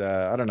done, but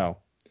I don't know.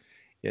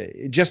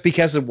 Just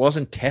because it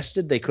wasn't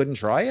tested, they couldn't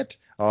try it?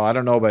 Oh, I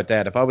don't know about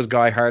that. If I was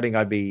Guy Harding,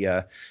 I'd be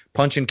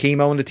punching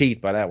chemo in the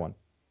teeth by that one.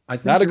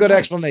 Not a good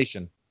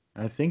explanation.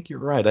 I think you're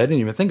right. I didn't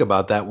even think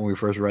about that when we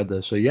first read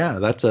this. So yeah,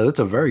 that's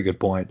a very good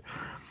point.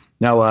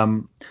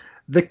 Now,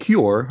 the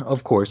cure,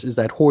 of course, is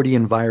that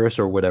Hordian virus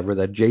or whatever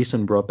that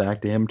Jason brought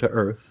back to him to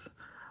Earth.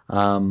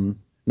 Now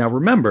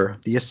remember,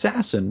 the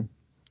assassin,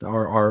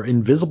 our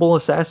invisible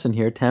assassin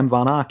here, Tam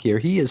Von Ock here,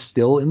 he is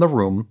still in the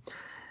room.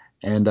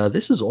 And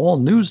this is all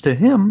news to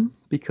him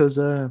because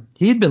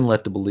he had been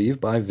led to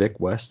believe by Vic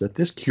West that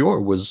this cure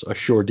was a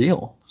sure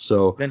deal.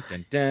 So, dun,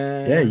 dun,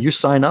 dun. Yeah, you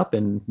sign up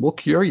and we'll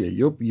cure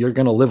you. You're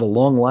going to live a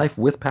long life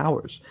with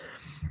powers.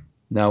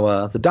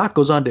 Now, the doc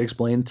goes on to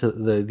explain to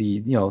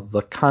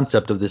the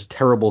concept of this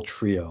terrible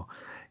trio.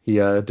 He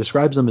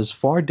describes them as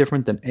far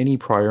different than any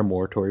prior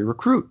Morituri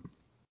recruit.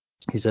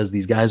 He says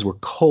these guys were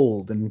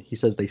cold, and he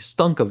says they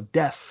stunk of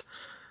death.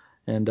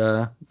 And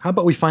how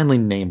about we finally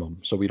name them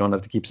so we don't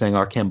have to keep saying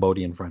our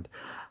Cambodian friend.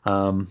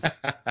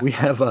 We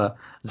have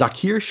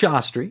Zakir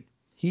Shastri.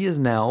 He is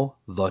now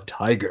the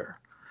Tiger.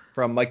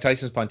 From Mike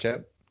Tyson's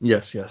Punch-Out.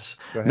 Yes.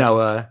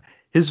 Now,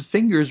 his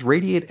fingers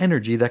radiate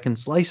energy that can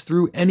slice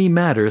through any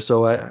matter,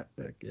 so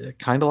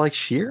kind of like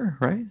Sheer,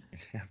 right?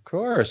 Of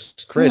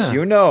course. Chris,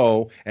 You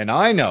know, and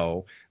I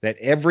know, that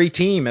every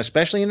team,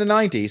 especially in the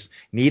 90s,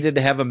 needed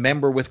to have a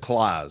member with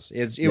claws.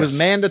 It was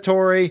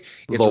mandatory.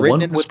 It's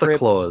written in the script. The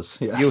claws.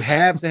 Yes. You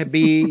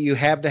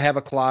have to have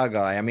a claw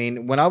guy. I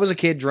mean, when I was a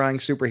kid drawing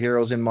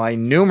superheroes in my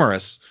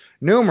numerous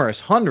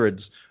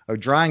hundreds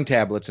of drawing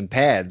tablets and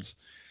pads,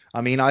 I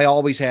mean, I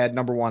always had,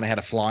 number one, I had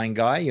a flying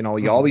guy. You know,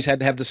 you always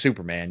had to have the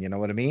Superman. You know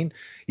what I mean?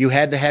 You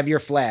had to have your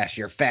Flash,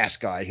 your fast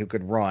guy who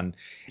could run.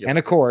 Yep. And,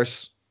 of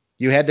course,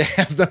 you had to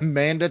have the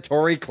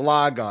mandatory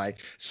claw guy.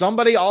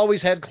 Somebody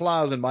always had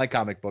claws in my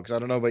comic books. I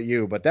don't know about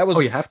you, but that was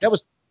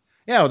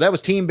that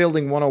was team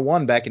building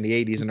 101 back in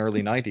the 80s and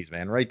early 90s,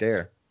 man, right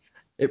there.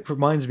 It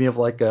reminds me of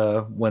like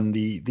when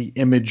the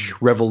Image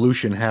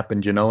revolution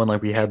happened, you know, and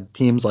like we had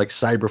teams like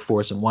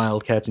Cyberforce and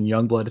Wildcats and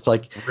Youngblood. It's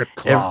like Rip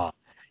Claw.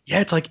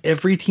 It's like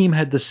every team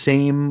had the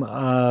same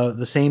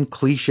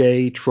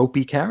cliche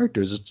tropey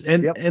characters.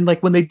 And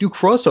like when they do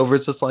crossovers,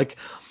 it's just like,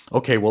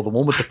 okay, well, the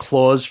one with the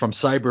claws from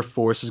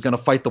Cyberforce is going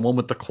to fight the one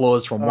with the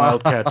claws from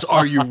Wildcats.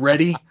 Are you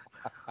ready?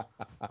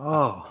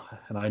 Oh,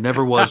 and I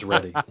never was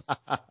ready.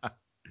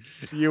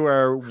 You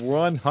are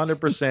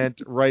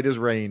 100% right as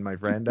rain, my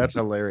friend. That's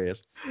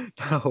hilarious.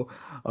 Now,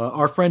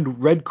 our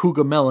friend Red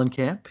Cougar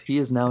Mellencamp, he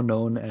is now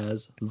known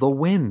as the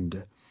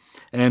Wind.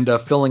 And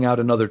filling out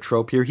another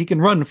trope here, he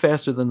can run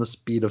faster than the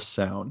speed of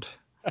sound.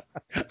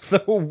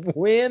 The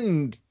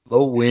Wind.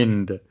 The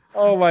Wind.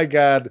 Oh, my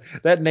God.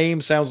 That name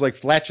sounds like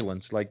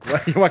flatulence. Like,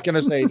 what can I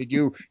say? Did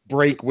you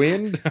break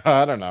wind?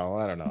 I don't know.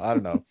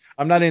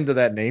 I'm not into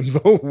that name,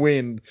 The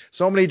Wind.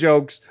 So many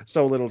jokes,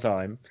 so little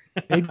time.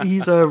 Maybe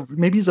he's a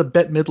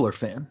Bette Midler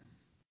fan.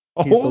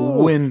 He's the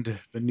wind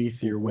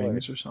beneath your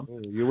wings or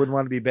something. You wouldn't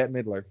want to be Bette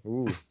Midler.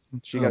 Ooh,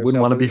 I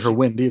wouldn't want to be her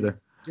wind either.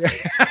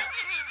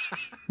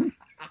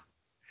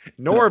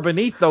 Nor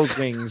beneath those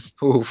wings.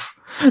 Oof.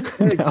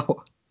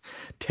 Now,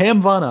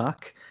 Tam Von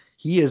Ock,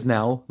 he is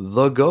now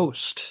the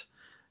Ghost,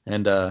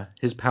 and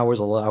his powers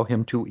allow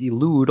him to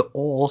elude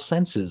all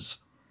senses.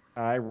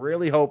 I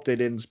really hope they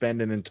didn't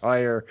spend an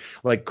entire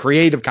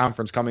creative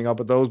conference coming up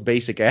with those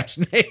basic ass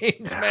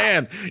names,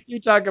 man. You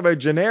talk about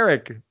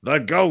generic, the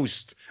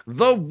Ghost,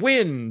 the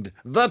Wind,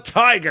 the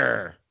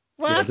Tiger.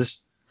 What? Yeah,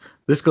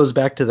 this goes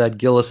back to that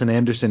Gillis and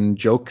Anderson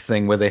joke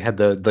thing where they had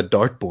the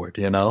dartboard,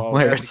 you know,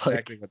 where it's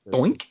exactly like,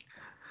 doink.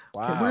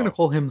 Wow. Okay, we're going to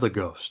call him the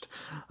Ghost.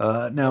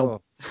 Now,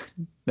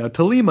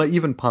 Talima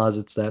even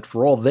posits that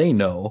for all they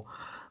know,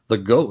 the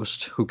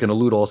Ghost, who can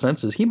elude all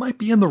senses, he might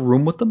be in the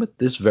room with them at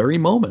this very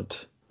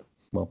moment.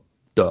 Well,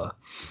 duh.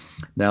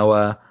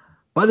 Now,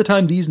 by the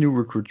time these new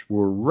recruits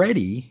were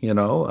ready, you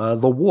know,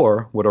 the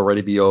war would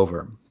already be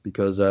over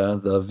because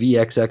the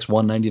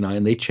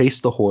VXX-199, they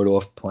chased the Horde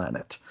off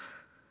planet.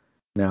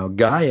 Now,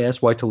 Guy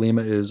asks why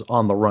Talima is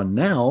on the run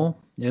now,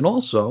 and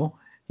also,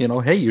 you know,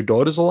 hey, your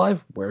daughter's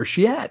alive. Where's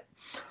she at?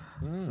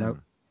 Now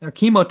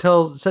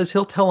Chemo says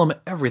he'll tell him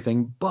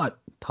everything, but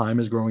time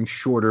is growing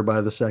shorter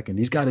by the second.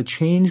 He's got to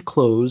change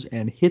clothes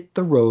and hit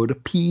the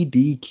road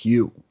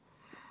PDQ.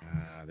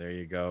 There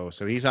you go.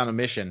 So he's on a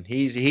mission.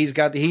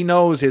 He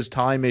knows his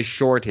time is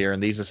short here,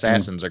 and these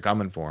assassins are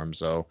coming for him.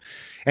 So,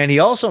 and he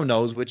also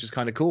knows, which is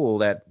kind of cool,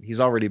 that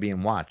he's already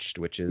being watched,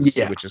 which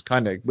is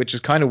kind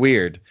of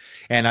weird.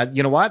 And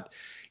you know what?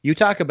 You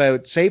talk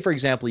about, say, for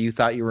example, you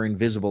thought you were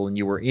invisible and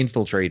you were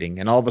infiltrating,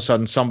 and all of a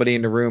sudden somebody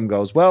in the room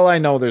goes, well, I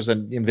know there's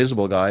an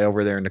invisible guy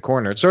over there in the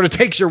corner. It sort of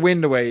takes your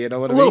wind away, you know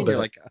what I mean? You're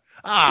like,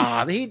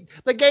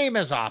 the game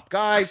is up,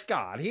 guys.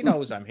 God, he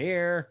knows I'm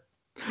here.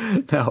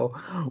 Now,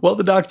 while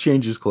the doc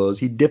changes clothes,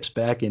 he dips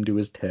back into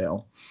his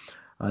tail.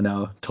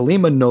 Now,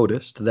 Talima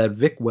noticed that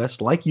Vic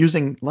West liked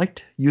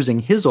using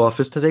his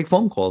office to take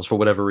phone calls for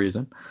whatever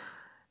reason,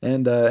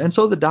 and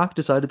so the doc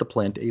decided to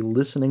plant a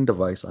listening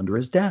device under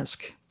his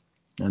desk.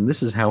 And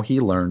this is how he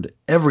learned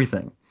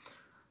everything.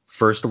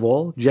 First of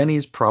all,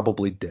 Jenny's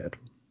probably dead.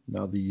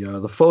 Now,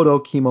 the photo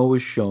Chemo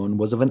was shown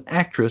was of an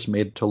actress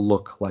made to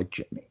look like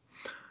Jenny.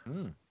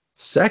 Mm.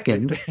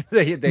 Second,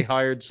 they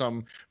hired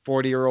some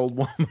 40-year-old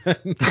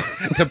woman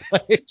to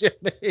play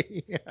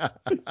Jenny.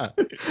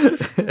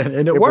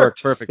 and it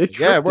worked perfectly.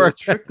 It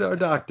tricked our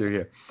doctor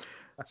here.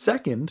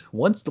 Second,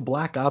 once the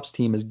Black Ops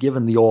team is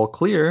given the all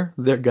clear,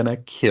 they're gonna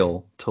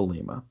kill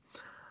Tolima.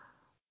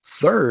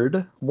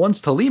 Third,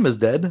 once Tolima's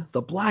dead,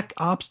 the Black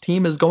Ops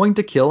team is going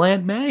to kill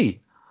Aunt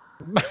May.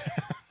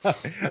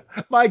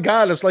 My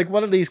God, it's like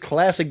one of these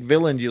classic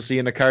villains you see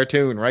in a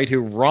cartoon, right?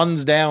 Who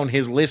runs down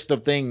his list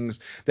of things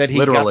that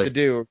he got to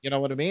do. You know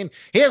what I mean?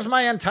 Here's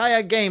my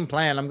entire game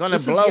plan. I'm going to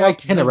blow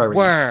up the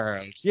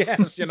world.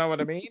 Yes, you know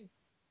what I mean?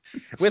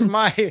 With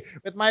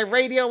my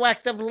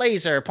radioactive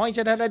laser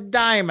pointed at a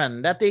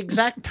diamond at the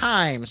exact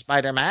time,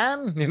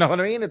 Spider-Man. You know what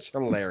I mean? It's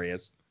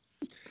hilarious.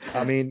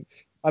 I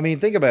mean,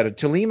 think about it.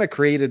 Tolima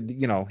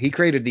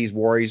created these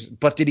warriors,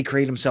 but did he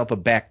create himself a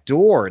back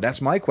door? That's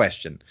my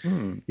question.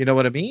 You know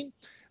what I mean?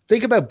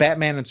 Think about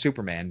Batman and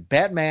Superman.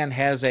 Batman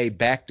has a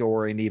back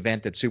door in the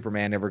event that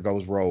Superman ever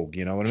goes rogue.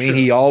 You know what I mean? Sure.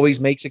 He always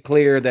makes it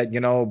clear that,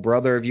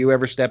 brother, if you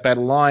ever step out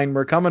of line,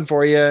 we're coming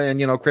for you, and,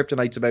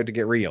 Kryptonite's about to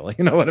get real.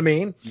 You know what I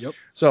mean? Yep.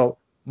 So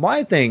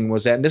my thing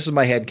was that, and this is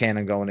my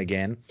headcanon going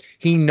again,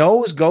 he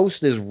knows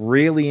Ghost is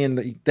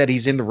really that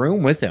he's in the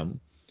room with him.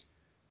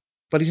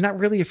 But he's not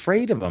really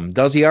afraid of them.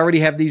 Does he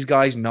already have these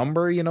guys'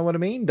 number? You know what I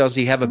mean? Does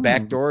he have a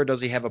back door? Does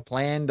he have a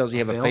plan? Does he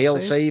have a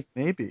fail-safe?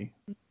 Maybe.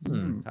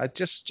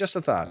 Just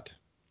a thought.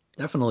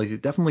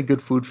 Definitely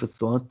good food for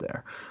thought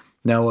there.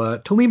 Now,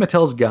 Tolima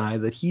tells Guy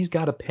that he's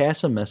got to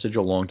pass a message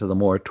along to the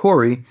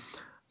Morituri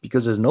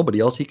because there's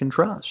nobody else he can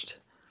trust.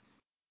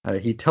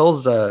 He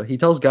tells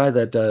Guy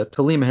that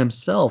Tolima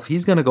himself,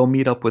 he's going to go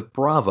meet up with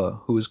Brava,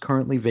 who is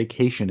currently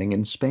vacationing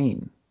in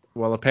Spain.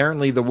 Well,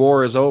 apparently the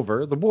war is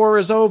over. The war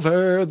is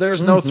over.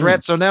 There's no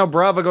threat. So now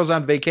Brava goes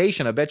on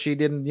vacation. I bet she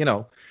didn't,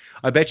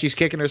 I bet she's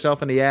kicking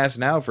herself in the ass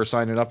now for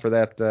signing up for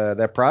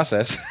that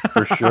process.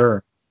 For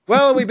sure.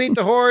 Well, we beat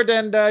the Horde,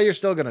 and you're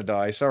still going to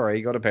die.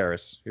 Sorry, go to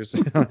Paris.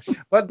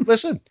 But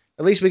listen,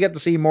 at least we get to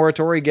see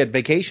Morituri get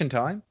vacation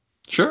time.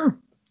 Sure.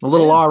 A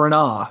little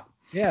R&R.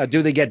 Yeah,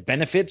 do they get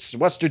benefits?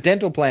 What's their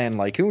dental plan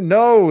like? Who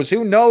knows?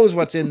 Who knows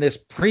what's in this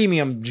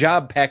premium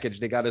job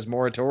package they got as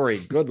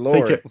Morituri? Good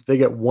Lord. They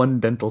get one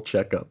dental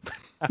checkup.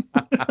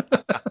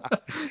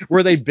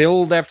 Where they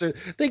build after.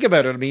 Think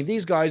about it. I mean,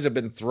 these guys have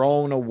been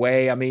thrown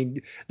away. I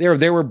mean,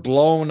 they were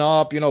blown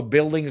up,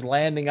 buildings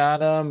landing on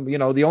them.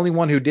 The only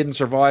one who didn't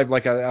survive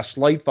like a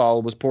slight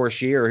fall was poor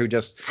Sheer, who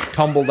just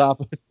tumbled off.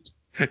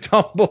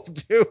 Tumbled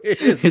to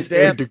his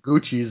Air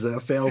Deguchi's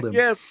failed him.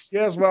 Yes.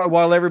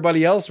 While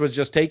everybody else was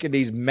just taking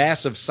these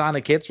massive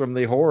sonic hits from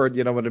the Horde,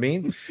 you know what I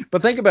mean?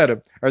 But think about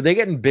it. Are they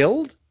getting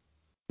billed?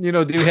 Do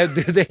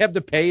they have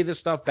to pay this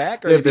stuff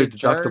back? Or they have their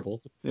deductible.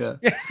 Yeah.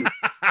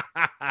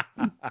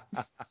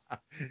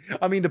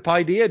 I mean, the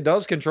Paideia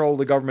does control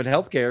the government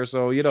healthcare,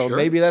 so sure.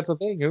 Maybe that's a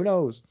thing. Who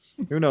knows?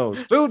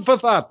 Food for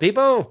thought,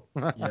 people.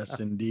 Yes,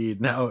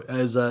 indeed. Now,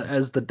 as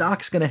the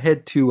Doc's gonna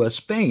head to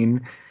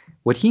Spain,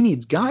 what he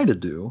needs Guy to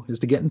do is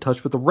to get in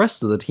touch with the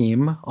rest of the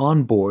team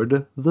on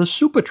board the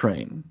Super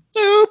Train.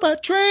 Super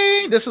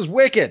Train! This is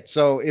wicked.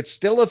 So it's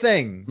still a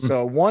thing.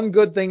 So one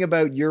good thing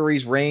about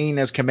Yuri's reign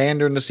as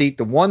commander in the seat,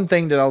 the one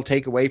thing that I'll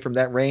take away from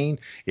that reign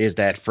is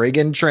that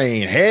friggin'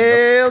 train.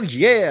 Hell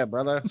yeah,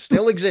 brother.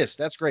 Still exists.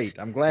 That's great.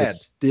 I'm glad.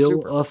 It's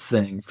still a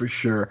thing for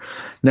sure.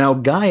 Now,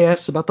 Guy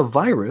asks about the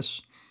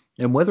virus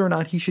and whether or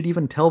not he should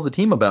even tell the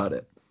team about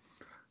it.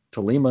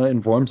 Tolima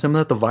informs him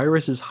that the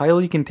virus is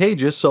highly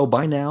contagious, so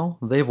by now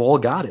they've all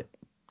got it,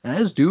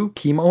 as do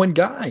Chemo and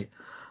Guy.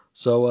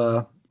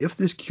 So if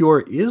this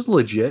cure is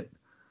legit,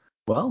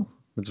 well,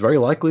 it's very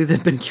likely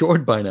they've been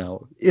cured by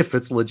now, if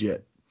it's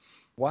legit.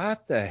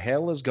 What the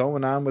hell is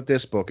going on with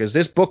this book? Is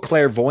this book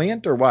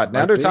clairvoyant or what?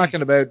 Now they're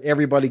talking about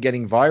everybody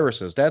getting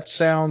viruses. That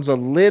sounds a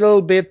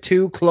little bit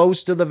too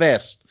close to the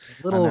vest.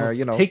 A little,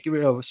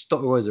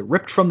 was it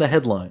ripped from the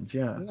headlines?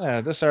 Yeah.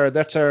 Yeah,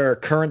 that's our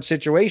current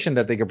situation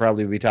that they could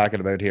probably be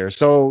talking about here.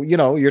 So,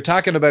 you're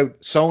talking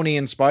about Sony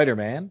and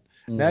Spider-Man.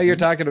 Now you're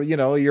talking,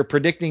 you're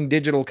predicting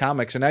digital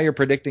comics, and now you're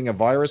predicting a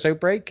virus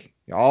outbreak,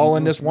 all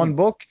in this one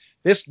book.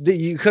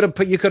 You could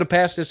have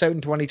passed this out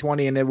in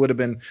 2020, and it would have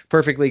been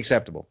perfectly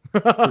acceptable.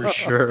 For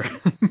sure.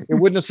 It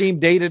wouldn't have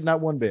seemed dated, not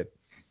one bit.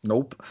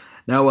 Nope.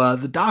 Now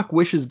the Doc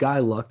wishes Guy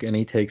luck, and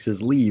he takes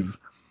his leave.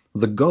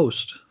 The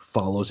Ghost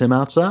follows him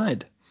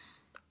outside.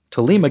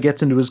 Tolima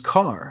gets into his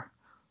car.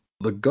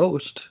 The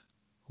Ghost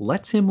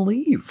lets him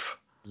leave.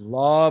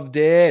 Loved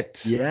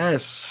it.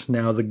 Yes.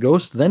 Now, the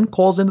Ghost then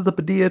calls into the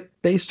Paideia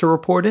base to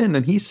report in,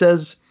 and he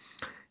says,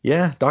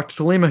 yeah,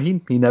 Dr. Tolima,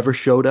 he never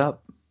showed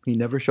up. He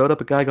never showed up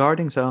at Guy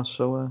Garding's house,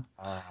 so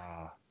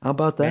how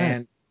about that?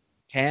 Man,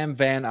 Tam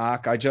Van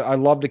Ock, I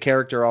love the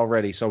character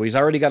already. So he's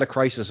already got a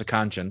crisis of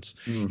conscience.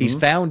 He's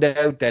found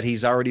out that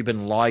he's already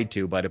been lied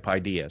to by the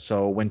Paideia.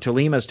 So when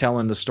Tolima's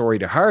telling the story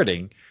to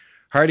Harding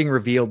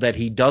revealed that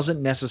he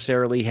doesn't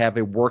necessarily have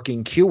a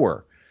working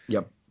cure.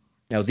 Yep.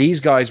 Now, these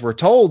guys were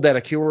told that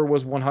a cure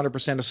was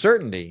 100% a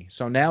certainty.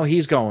 So now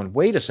he's going,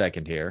 wait a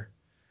second here.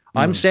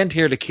 I'm sent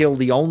here to kill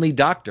the only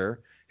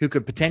doctor who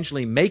could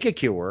potentially make a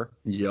cure.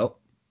 Yep.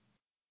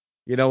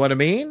 You know what I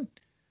mean?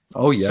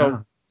 Oh, yeah.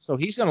 So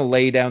he's going to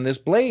lay down this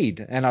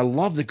blade. And I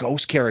love the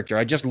Ghost character.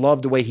 I just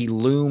love the way he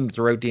loomed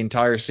throughout the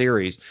entire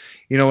series.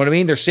 You know what I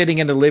mean? They're sitting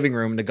in the living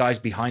room and the guy's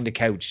behind the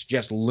couch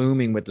just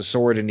looming with the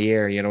sword in the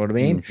air. You know what I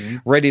mean?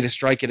 Ready to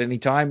strike at any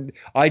time.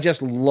 I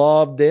just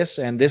love this.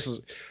 And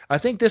I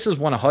think this is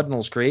one of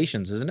Hudnall's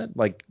creations, isn't it?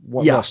 Like,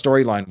 well,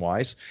 storyline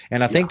wise.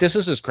 And I think this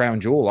is his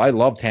crown jewel. I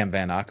love Tam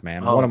Van Ock,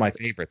 man. One of my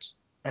favorites.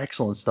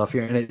 Excellent stuff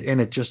here, and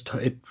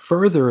it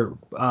further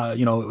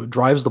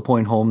drives the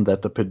point home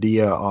that the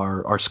Padilla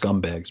are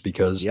scumbags,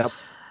 because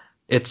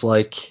it's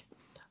like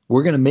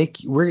we're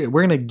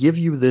gonna give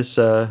you this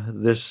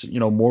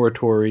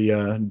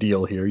moratory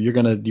deal here. You're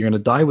gonna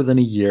die within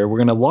a year. We're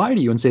gonna lie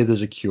to you and say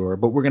there's a cure,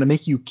 but we're gonna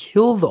make you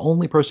kill the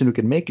only person who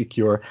can make a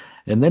cure,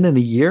 and then in a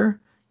year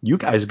you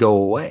guys go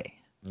away.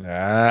 We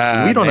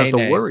don't have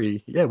to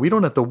worry. Yeah, we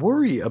don't have to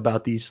worry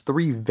about these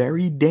three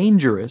very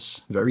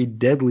dangerous, very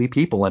deadly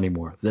people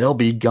anymore. They'll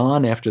be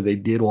gone after they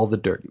did all the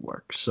dirty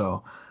work.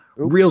 So,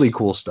 really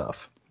cool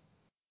stuff.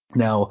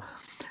 Now,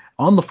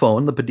 on the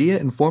phone, the Padilla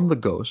informed the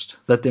Ghost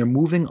that they're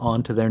moving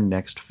on to their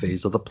next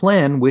phase of the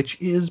plan, which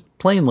is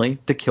plainly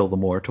to kill the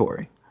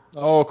Morituri.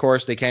 Oh, of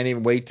course, they can't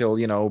even wait till,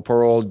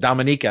 poor old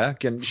Dominica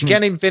she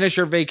can't even finish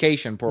her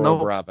vacation, poor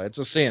old Brava. It's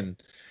a sin.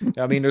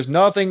 I mean, there's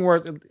nothing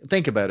worth,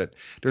 think about it.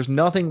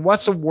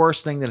 What's the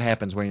worst thing that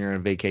happens when you're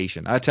on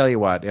vacation? I tell you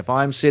what, if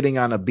I'm sitting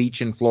on a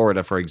beach in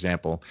Florida, for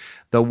example,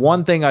 the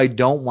one thing I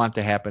don't want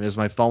to happen is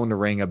my phone to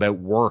ring about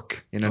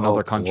work in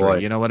another country. Boy.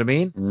 You know what I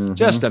mean? Mm-hmm.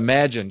 Just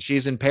imagine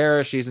she's in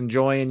Paris, she's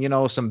enjoying,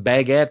 some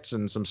baguettes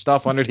and some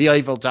stuff under the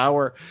Eiffel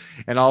Tower,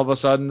 and all of a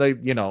sudden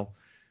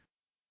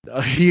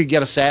you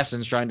get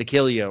assassins trying to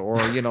kill you, or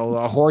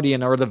a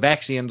Hordian or the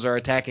Vaxians are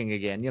attacking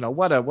again.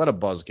 What a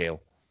buzzkill.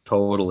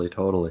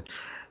 Totally.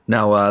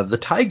 Now, the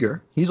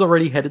Tiger, he's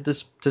already headed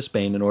to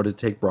Spain in order to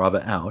take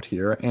Brava out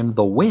here, and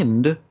the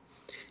Wind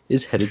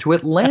is headed to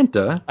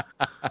Atlanta,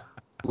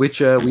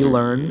 which we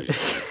learn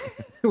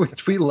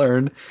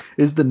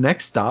is the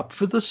next stop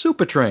for the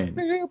Super Train.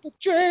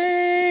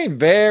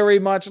 Very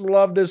much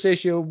love this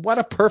issue. What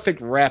a perfect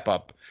wrap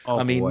up.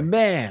 Oh, boy.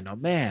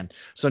 Man.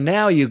 So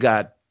now you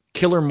got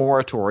Killer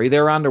Morituri.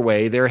 They're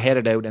underway. They're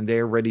headed out, and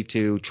they're ready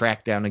to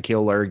track down and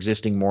kill our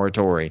existing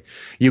Morituri.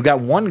 You got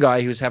one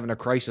guy who's having a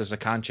crisis of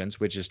conscience,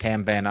 which is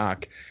Tam Van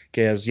Ock,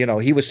 because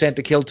he was sent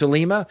to kill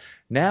Tolima.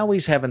 Now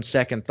he's having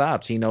second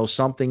thoughts. He knows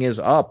something is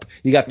up.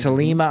 You got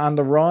Tolima on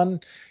the run.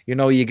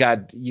 You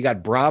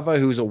got Brava,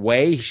 who's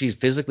away. She's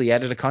physically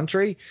out of the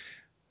country.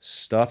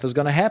 Stuff is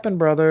going to happen,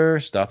 brother.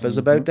 Stuff is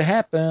about to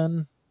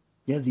happen.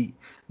 Yeah,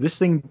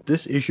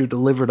 this issue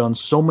delivered on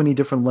so many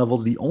different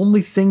levels. The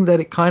only thing that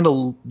it kind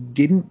of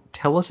didn't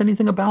tell us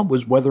anything about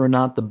was whether or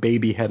not the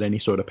baby had any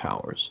sort of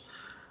powers.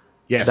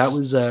 Yes. That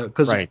was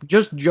because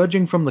just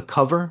judging from the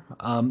cover,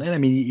 and I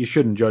mean, you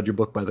shouldn't judge a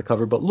book by the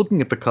cover, but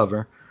looking at the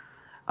cover,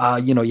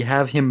 you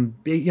have him,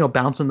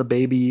 bouncing the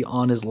baby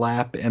on his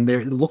lap, and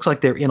it looks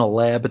like they're in a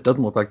lab. It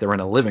doesn't look like they're in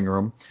a living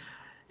room.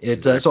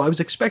 So I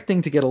was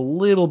expecting to get a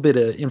little bit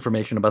of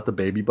information about the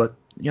baby, but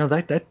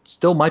that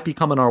still might be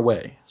coming our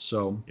way.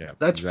 So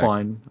that's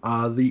fine.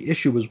 The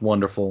issue was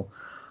wonderful.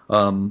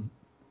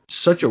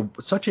 Such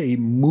a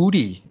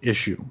moody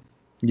issue,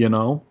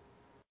 And,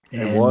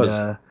 it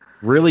was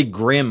really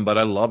grim, but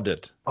I loved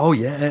it. Oh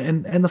yeah,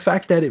 and the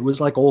fact that it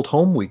was like old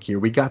home week here,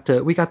 we got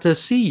to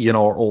see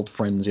our old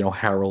friends,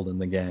 Harold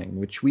and the gang,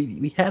 which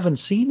we haven't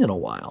seen in a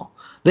while.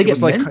 They get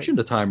mentioned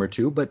a time or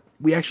two, but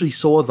we actually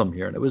saw them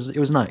here, and it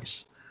was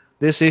nice.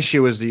 This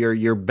issue is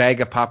your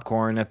bag of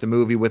popcorn at the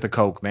movie with a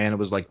Coke, man. It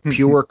was like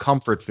pure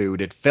comfort food.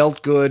 It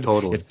felt good.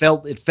 Totally.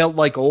 It felt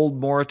like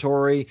old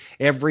Morituri.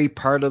 Every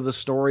part of the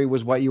story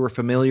was what you were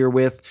familiar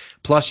with.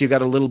 Plus, you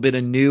got a little bit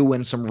of new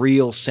and some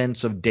real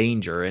sense of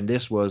danger. And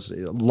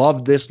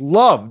loved this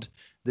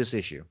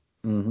issue.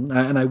 Mm-hmm.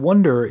 And I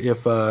wonder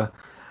if,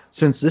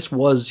 since this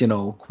was,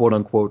 quote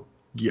unquote,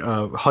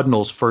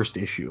 Hudnall's first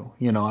issue,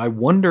 I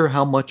wonder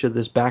how much of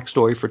this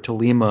backstory for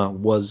Tolima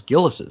was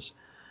Gillis's.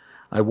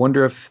 I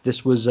wonder if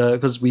this was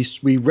because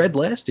we read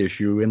last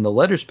issue in the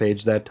letters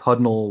page that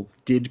Hudnall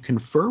did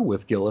confer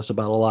with Gillis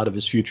about a lot of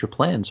his future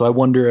plans. So I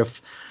wonder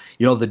if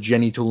the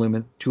Jenny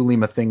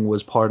Tolima thing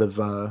was part of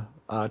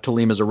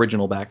Tolima's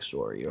original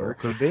backstory, or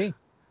could be,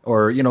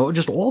 or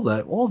just all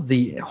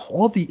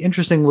the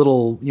interesting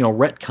little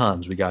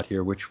retcons we got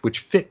here, which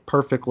fit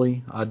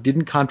perfectly,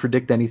 didn't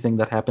contradict anything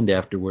that happened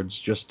afterwards.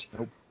 Just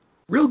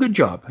real good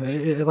job.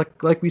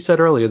 Like we said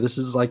earlier, this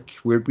is like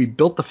we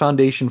built the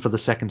foundation for the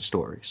second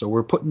story. So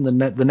we're putting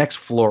the next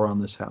floor on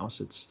this house.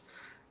 It's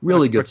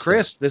really good. But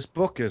Chris, this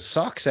book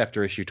sucks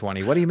after issue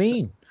 20. What do you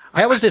mean?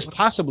 How is this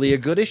possibly a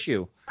good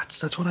issue?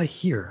 That's what I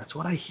hear.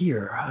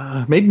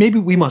 Maybe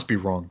we must be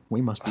wrong.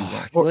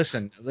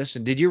 Listen.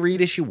 Did you read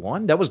issue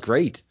 1? That was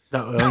great.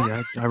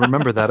 Yeah, I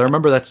remember that. I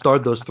remember that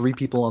starred those three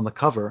people on the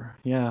cover.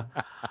 Yeah.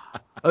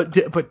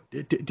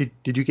 Did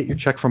you get your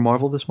check from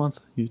Marvel this month?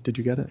 Did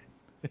you get it?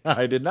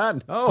 I did not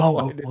know.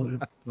 Oh,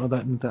 well,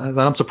 that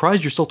I'm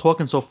surprised you're still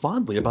talking so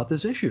fondly about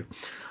this issue.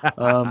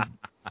 Now,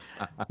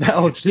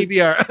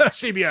 CBR,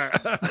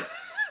 CBR.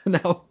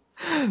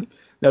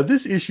 Now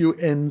this issue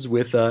ends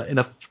with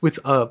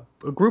a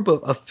group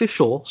of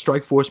official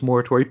Strikeforce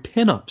Morituri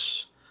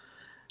pinups,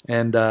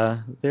 and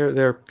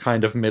they're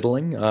kind of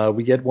middling.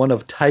 We get one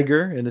of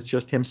Tiger, and it's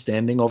just him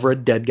standing over a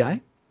dead guy.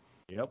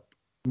 Yep.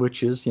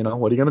 Which is,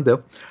 what are you gonna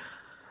do?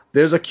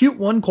 There's a cute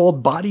one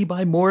called Body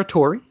by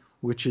Morituri,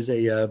 which is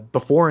a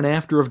before and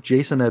after of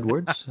Jason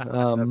Edwards.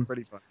 That's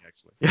pretty funny,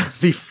 actually.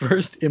 The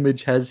first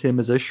image has him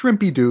as a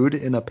shrimpy dude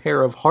in a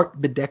pair of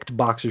heart-bedecked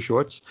boxer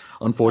shorts.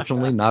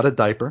 Unfortunately, not a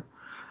diaper.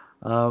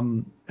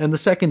 And the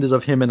second is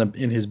of him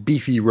in his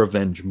beefy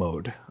revenge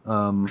mode.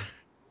 You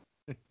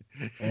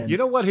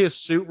know what his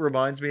suit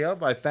reminds me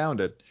of? I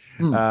found it.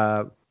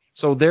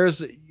 So there's.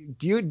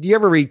 Do you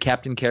ever read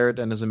Captain Carrot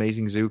and His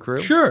Amazing Zoo Crew?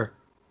 Sure.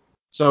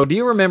 So do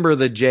you remember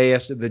the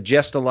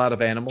Just a Lot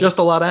of Animals? Just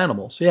a Lot of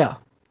Animals, yeah.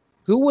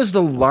 Who was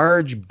the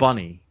large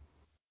bunny?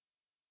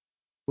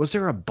 Was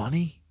there a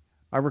bunny?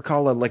 I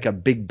recall like a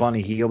big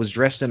bunny. He was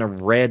dressed in a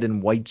red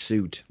and white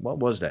suit. What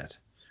was that?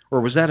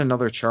 Or was that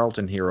another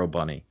Charlton Hero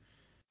bunny?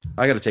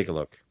 I got to take a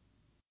look.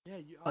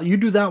 Yeah, you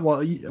do that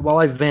while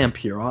I vamp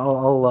here.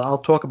 I'll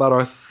talk about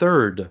our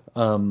third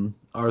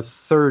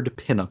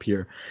pinup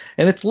here,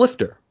 and it's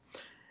Lifter.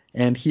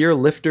 And here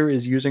Lifter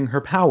is using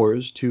her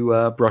powers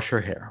to brush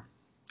her hair.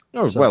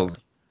 Oh, so, well,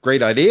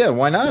 great idea.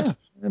 Why not? Yeah.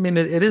 I mean,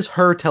 it is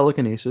her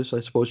telekinesis. I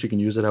suppose she can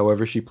use it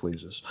however she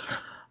pleases.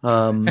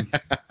 So,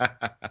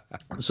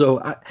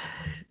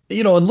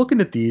 and looking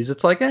at these,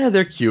 it's like,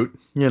 they're cute.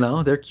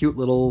 They're cute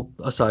little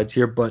asides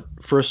here. But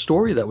for a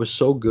story that was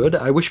so good,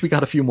 I wish we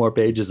got a few more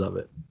pages of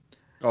it.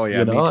 Oh,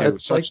 yeah, me too.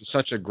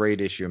 Such a great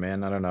issue,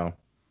 man. I don't know.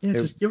 Yeah,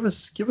 just give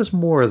us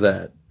more of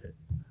that.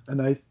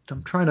 And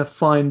I'm trying to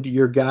find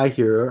your guy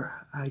here.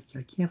 I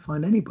can't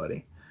find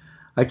anybody.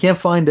 I can't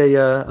find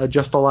a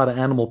Just a Lot of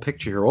Animal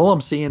picture here. All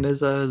I'm seeing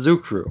is a Zoo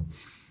Crew.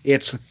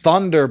 It's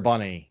Thunder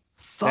Bunny.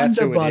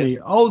 Thunder Bunny.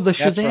 Oh, the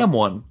Shazam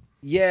one.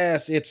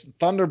 Yes, it's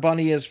Thunder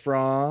Bunny is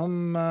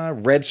from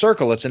Red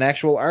Circle. It's an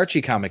actual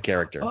Archie comic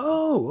character.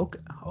 Oh,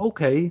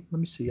 okay. Let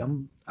me see.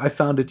 I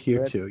found it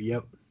here too.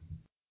 Yep.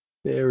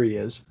 There he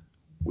is.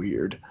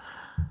 Weird.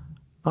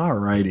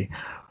 Alrighty.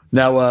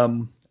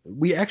 Now,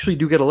 we actually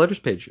do get a letters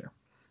page here,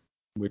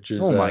 which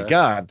is, oh my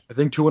God, I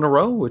think 2 in a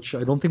row, which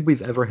I don't think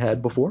we've ever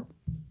had before.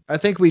 I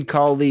think we'd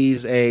call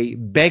these a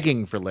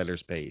begging for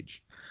letters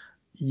page.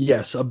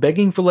 Yes, a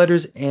begging for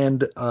letters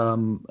and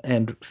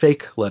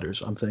fake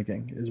letters, I'm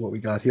thinking, is what we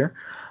got here.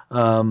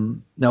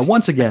 Now,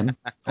 once again,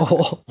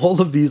 all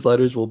of these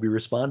letters will be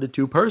responded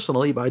to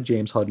personally by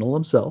James Hudnall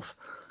himself,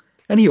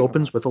 and he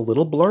opens with a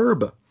little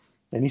blurb,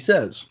 and he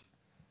says,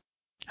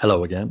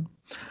 "Hello again.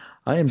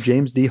 I am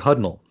James D.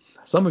 Hudnall.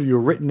 Some of you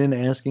have written in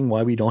asking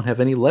why we don't have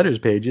any letters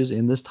pages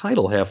in this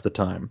title half the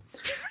time.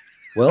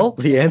 Well,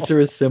 the answer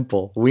is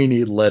simple. We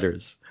need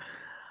letters.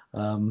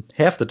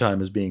 Half the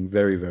time is being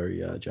very,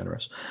 very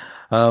generous.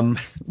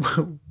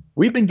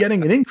 We've been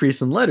getting an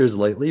increase in letters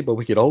lately, but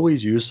we could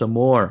always use some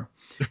more.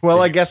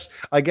 Well, I guess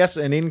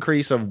an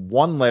increase of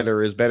 1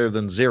 letter is better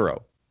than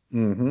 0.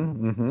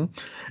 And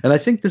I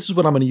think this is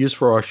what I'm going to use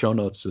for our show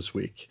notes this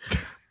week.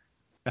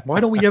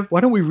 Why don't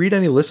we read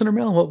any listener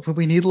mail? Well,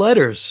 we need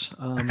letters.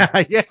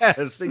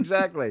 Yes,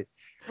 exactly.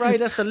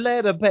 Write us a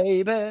letter,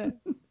 baby.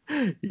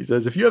 He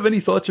says, if you have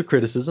any thoughts or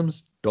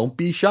criticisms, don't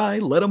be shy.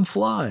 Let them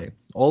fly.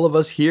 All of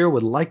us here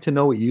would like to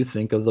know what you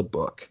think of the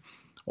book.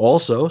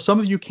 Also, some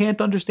of you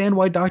can't understand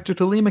why Dr.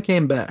 Tolima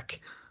came back.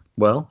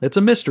 Well, it's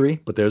a mystery,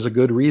 but there's a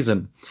good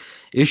reason.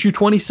 Issue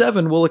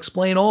 27 will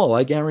explain all,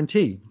 I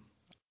guarantee.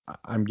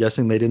 I'm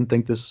guessing they didn't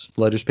think this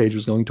letters page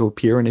was going to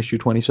appear in issue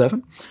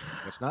 27.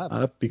 It's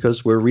not.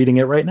 Because we're reading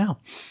it right now.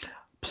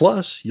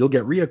 Plus, you'll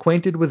get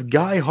reacquainted with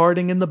Guy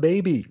Harding and the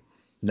baby.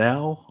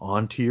 Now,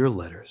 on to your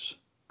letters.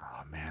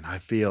 Oh, man, I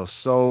feel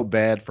so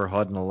bad for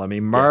Hudnall. I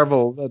mean,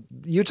 Marvel,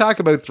 you talk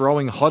about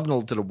throwing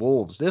Hudnall to the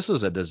wolves. This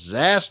is a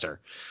disaster.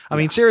 I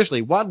mean,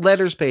 seriously, what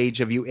letters page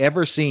have you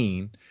ever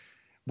seen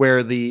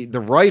where the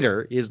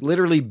writer is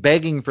literally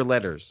begging for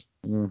letters?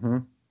 Mm-hmm.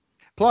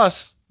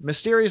 Plus,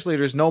 mysteriously,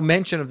 there's no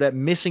mention of that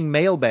missing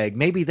mailbag.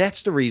 Maybe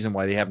that's the reason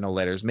why they have no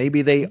letters.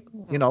 Maybe they,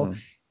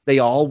 they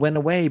all went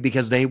away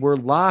because they were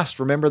lost.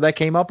 Remember that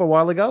came up a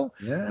while ago?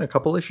 Yeah, a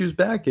couple issues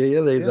back.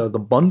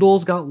 The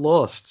bundles got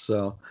lost.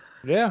 So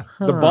yeah,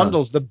 the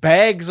bundles, the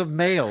bags of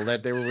mail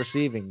that they were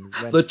receiving.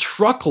 The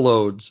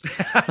truckloads.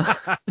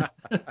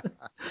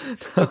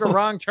 Took a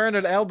wrong turn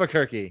at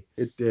Albuquerque.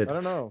 It did. I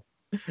don't know.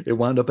 It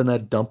wound up in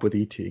that dump with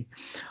E.T.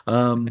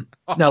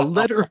 Now,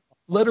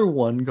 letter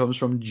 1 comes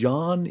from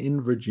John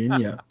in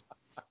Virginia.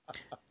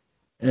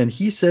 And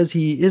he says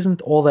he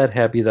isn't all that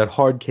happy that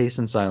Hard Case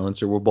and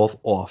Silencer were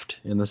both offed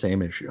in the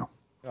same issue.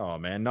 Oh,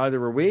 man, neither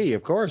were we,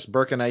 of course.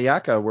 Burke and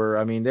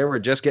Ayaka they were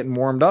just getting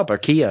warmed up, or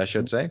Kia, I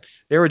should say.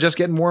 They were just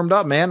getting warmed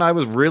up, man. I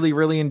was really,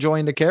 really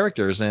enjoying the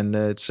characters, and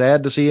it's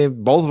sad to see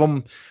both of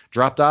them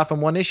dropped off in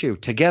one issue,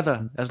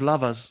 together as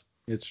lovers.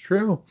 It's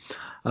true.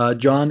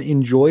 John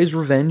enjoys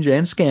Revenge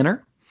and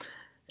Scanner,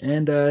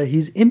 and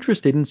he's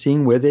interested in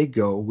seeing where they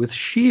go with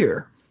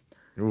Sheer.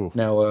 Ooh.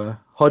 Now,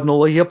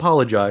 Hudnall, he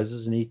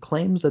apologizes, and he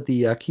claims that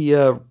the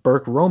Kia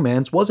Burke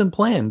romance wasn't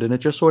planned, and it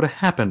just sort of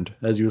happened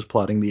as he was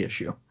plotting the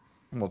issue.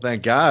 Well,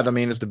 thank God. I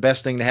mean, it's the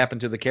best thing to happen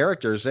to the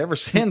characters ever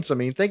since. I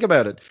mean, think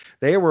about it.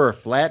 They were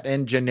flat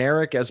and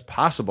generic as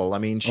possible. I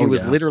mean, she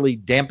was literally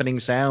dampening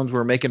sounds. We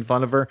were making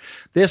fun of her.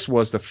 This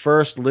was the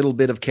first little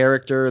bit of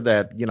character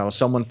that,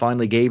 someone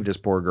finally gave this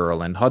poor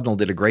girl. And Hudnall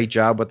did a great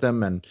job with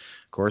them. And,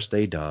 of course,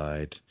 they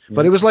died. Yeah.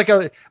 But it was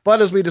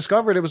but as we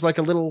discovered, it was like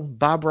a little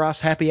Bob Ross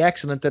happy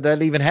accident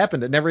that even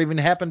happened. It never even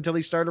happened until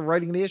he started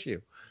writing the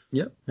issue.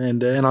 Yep.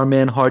 And our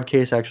man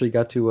Hardcase actually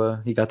got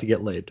to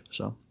get laid.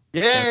 So.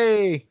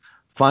 Yay!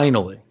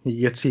 Finally, he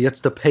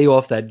gets to pay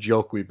off that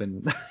joke we've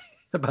been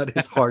about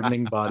his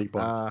hardening body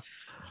parts.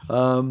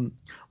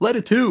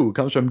 Letter 2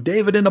 comes from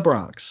David in the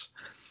Bronx.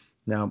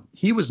 Now,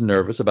 he was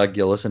nervous about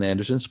Gillis and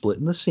Anderson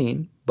splitting the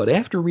scene, but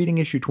after reading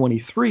issue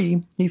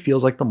 23, he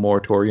feels like the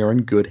Moratori are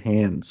in good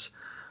hands.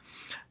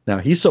 Now,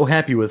 he's so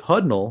happy with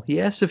Hudnall, he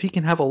asks if he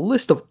can have a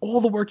list of all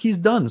the work he's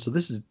done, so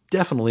this is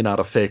definitely not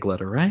a fake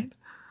letter, right?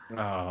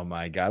 Oh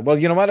my God! Well,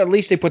 you know what? At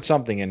least they put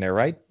something in there,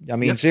 right? I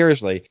mean,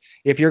 seriously,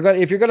 if you're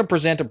gonna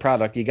present a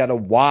product, you got to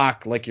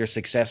walk like you're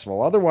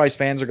successful. Otherwise,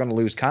 fans are gonna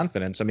lose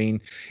confidence. I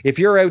mean, if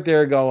you're out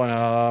there going,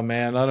 "Oh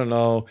man, I don't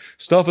know,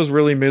 stuff is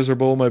really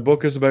miserable. My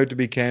book is about to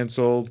be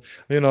canceled.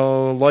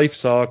 Life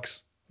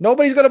sucks."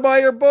 Nobody's gonna buy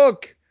your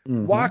book.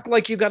 Mm-hmm. Walk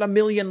like you got a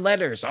million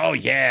letters. Oh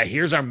yeah,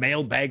 here's our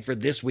mailbag for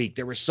this week.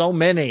 There were so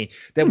many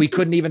that we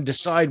couldn't even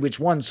decide which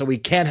one, so we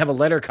can't have a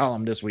letter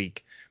column this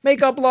week.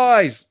 Make up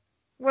lies.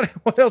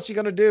 What else you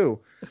gonna do?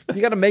 You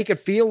got to make it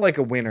feel like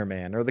a winner,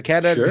 man. Or the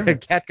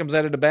cat comes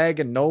out of the bag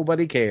and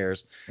nobody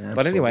cares. Absolutely.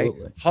 But anyway,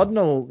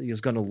 Hudnall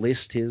is going to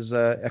list his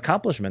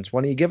accomplishments.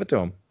 Why don't you give it to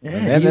him?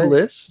 Yeah, he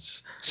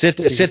lists.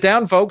 Sit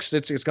down, folks.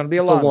 It's going to be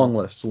a long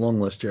list. It's a long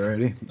list,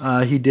 Jerry.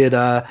 He did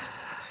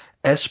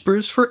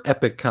Espers for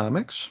Epic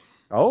Comics.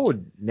 Oh,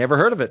 never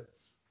heard of it.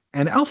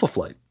 And Alpha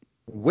Flight.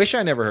 Wish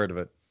I never heard of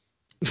it.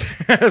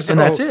 And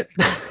that's it.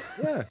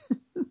 Yeah.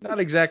 Not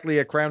exactly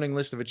a crowning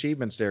list of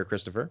achievements there,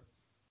 Christopher.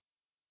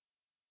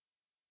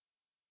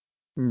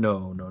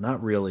 No,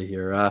 not really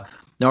here.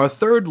 Now, our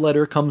third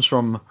letter comes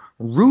from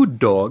Rude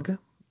Dog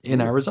in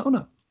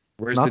Arizona.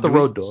 Where's not the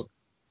Road Dog.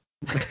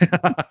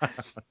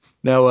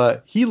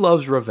 Now, he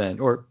loves Revenge,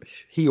 or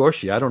he or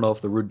she. I don't know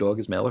if the Rude Dog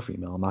is male or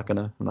female. I'm not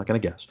gonna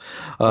guess.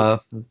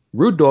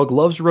 Rude Dog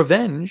loves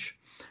Revenge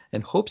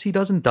and hopes he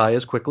doesn't die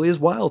as quickly as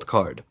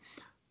Wildcard.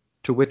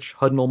 To which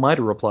Hudnall might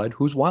have replied,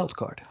 "Who's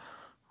Wildcard?"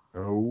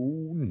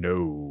 Oh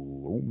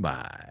no! Oh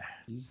my!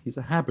 He's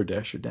a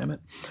haberdasher, damn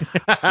it.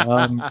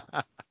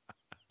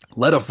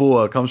 Letter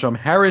 4 comes from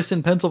Harris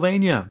in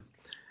Pennsylvania.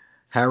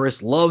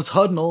 Harris loves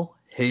Hudnall,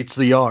 hates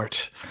the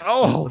art.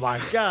 Oh my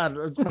God!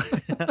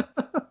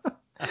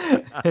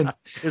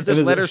 Is this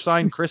letter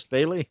signed Chris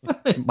Bailey?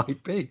 It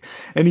might be.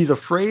 And he's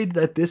afraid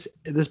that this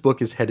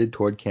book is headed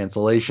toward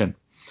cancellation.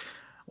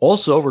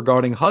 Also,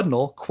 regarding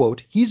Hudnall,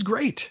 quote, "He's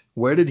great.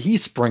 Where did he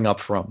spring up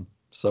from?"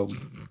 So,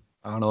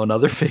 I don't know,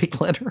 another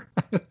fake letter.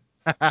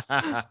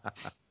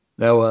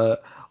 Now,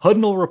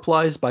 Hudnall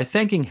replies by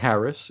thanking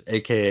Harris,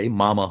 a.k.a.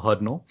 Mama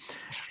Hudnall,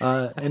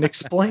 and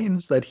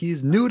explains that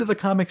he's new to the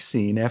comic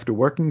scene after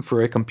working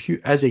for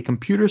as a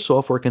computer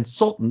software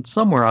consultant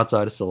somewhere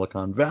outside of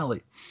Silicon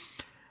Valley.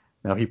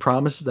 Now, he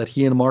promises that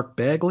he and Mark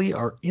Bagley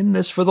are in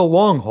this for the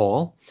long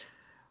haul,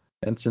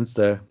 and since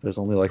there's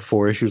only like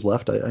 4 issues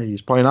left,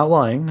 he's probably not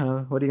lying.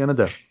 What are you going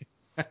to do?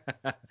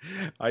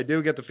 I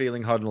do get the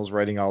feeling Hudnall's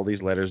writing all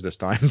these letters this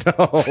time,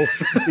 though,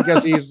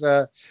 because he's,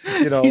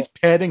 he's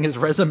padding his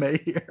resume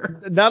here.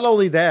 Not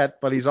only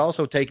that, but he's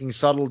also taking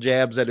subtle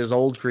jabs at his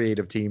old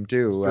creative team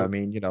too. I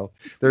mean,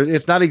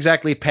 it's not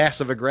exactly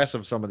passive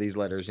aggressive. Some of these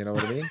letters, you know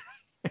what I mean?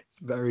 It's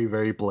very,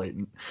 very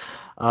blatant.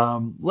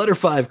 Letter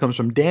 5 comes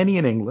from Danny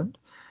in England.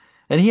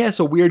 And he asks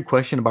a weird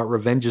question about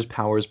Revenge's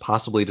powers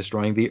possibly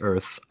destroying the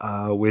Earth,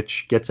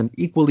 which gets an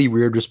equally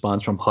weird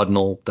response from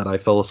Hudnall that I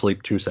fell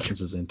asleep 2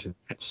 sentences into.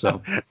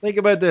 So think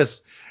about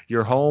this.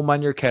 You're home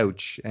on your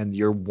couch, and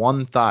your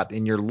one thought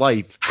in your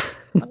life,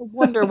 I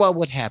wonder what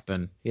would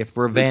happen if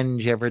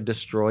Revenge ever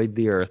destroyed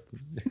the Earth.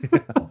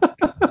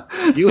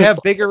 You have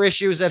bigger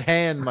issues at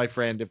hand, my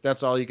friend, if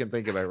that's all you can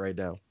think about right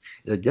now.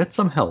 Yeah, get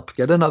some help.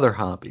 Get another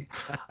hobby.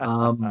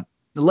 The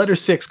letter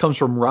 6 comes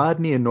from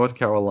Rodney in North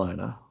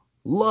Carolina.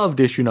 Loved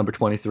issue number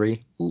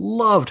 23,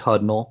 loved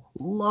Hudnall,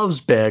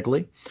 loves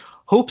Bagley,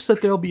 hopes that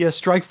there'll be a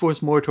Strikeforce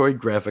Moratori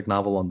graphic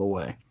novel on the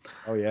way.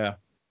 Oh, yeah.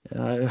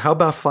 How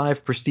about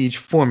 5 prestige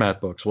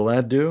format books? Will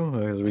that do?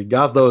 Because we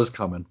got those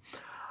coming.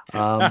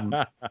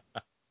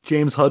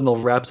 James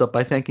Hudnall wraps up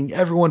by thanking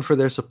everyone for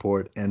their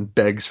support and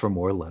begs for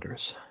more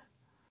letters.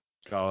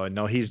 Oh,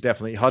 no,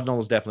 Hudnall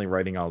is definitely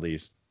writing all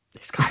these.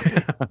 He's got to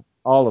be.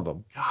 All of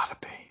them. Gotta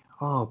be.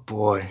 Oh,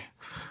 boy.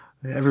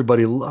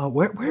 Everybody,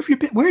 where have you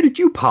been? Where did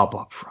you pop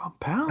up from,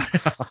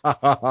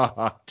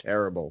 pal?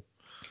 Terrible.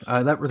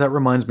 That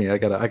reminds me, I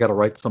gotta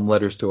write some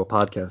letters to a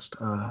podcast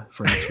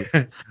for next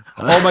week.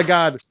 Oh my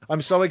God,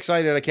 I'm so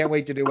excited! I can't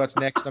wait to do what's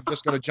next. I'm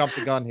just gonna jump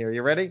the gun here.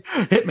 You ready?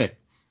 Hit me.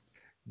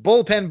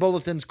 Bullpen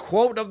Bulletin's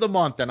quote of the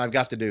month, and I've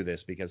got to do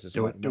this because it's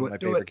one of my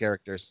favorite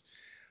characters.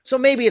 So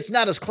maybe it's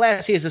not as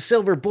classy as a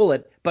silver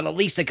bullet, but at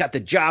least it got the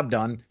job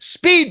done.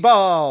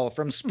 Speedball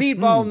from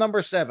Speedball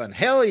number 7.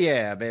 Hell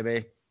yeah,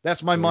 baby.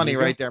 That's my money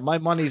right there. My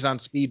money's on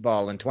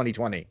Speedball in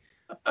 2020.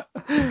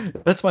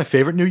 That's my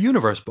favorite New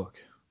Universe book.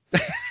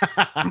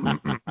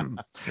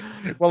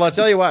 Well, I'll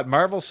tell you what,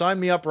 Marvel, sign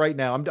me up right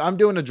now. I'm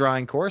doing a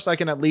drawing course. I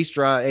can at least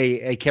draw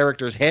a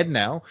character's head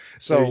now.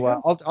 So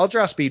I'll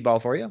draw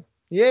Speedball for you.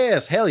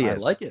 Yes, hell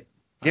yes. I like it.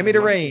 Give me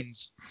the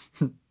reins.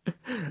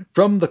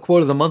 From the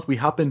quote of the month, we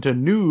hop into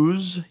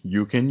news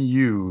you can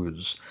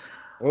use.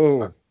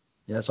 Oh.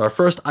 Yes, our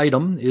first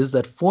item is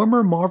that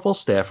former Marvel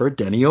staffer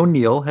Denny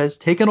O'Neil has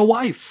taken a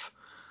wife.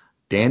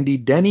 Dandy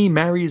Denny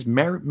marries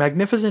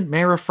magnificent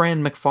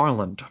Marifran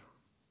McFarland.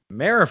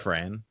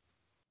 Marifran?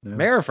 Yeah.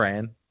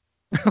 Marifran?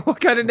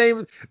 What kind of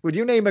name? Would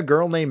you name a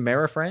girl named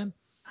Marifran?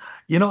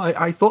 You know,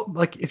 I thought,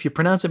 like, if you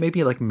pronounce it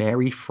maybe like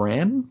Mary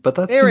Fran, but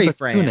that Mary seems like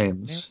Fran. two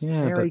names.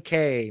 Mary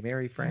Kay,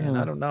 Mary Fran.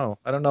 Yeah. I don't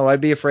know.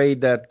 I'd be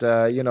afraid that,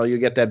 you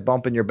get that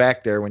bump in your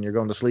back there when you're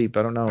going to sleep.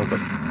 I don't know.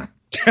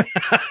 But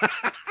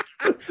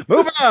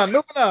moving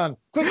on.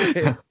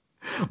 Quickly.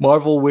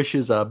 Marvel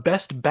wishes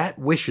best bat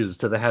wishes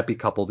to the happy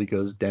couple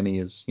because Denny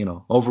is,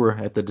 over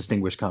at the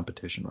distinguished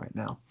competition right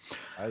now.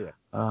 Oh, yes.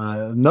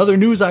 Another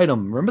news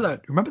item. Remember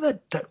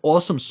that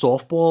awesome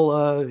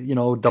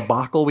softball,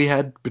 debacle we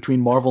had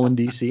between Marvel and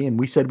DC, and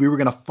we said we were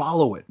going to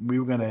follow it. We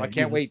were going to. I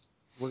can't wait.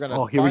 We're going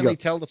to finally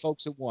tell the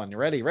folks who won. You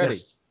ready?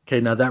 Yes.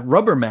 Okay, now that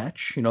rubber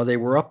match, they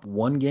were up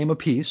 1 game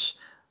apiece.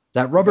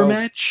 That rubber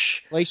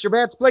match. Place your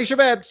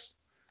bets.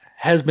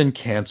 Has been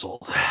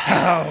canceled.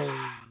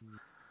 Oh.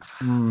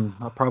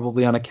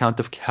 Probably on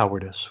account of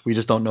cowardice. We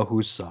just don't know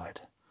whose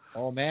side.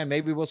 Oh, man,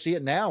 maybe we'll see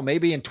it now.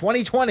 Maybe in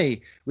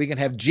 2020, we can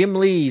have Jim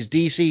Lee's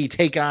DC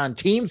take on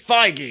Team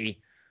Feige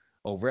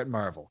over at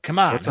Marvel. Come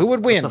on, who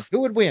would win?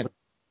 Who would win?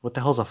 What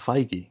the hell's a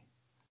Feige?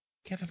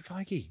 Kevin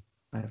Feige.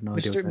 I have no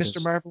idea what that Mr.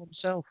 is. Marvel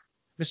himself.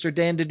 Mr.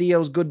 Dan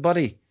DiDio's good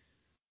buddy.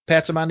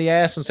 Pats him on the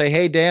ass and say,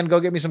 hey, Dan, go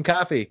get me some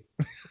coffee.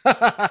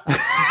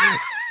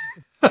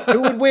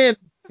 Who would win?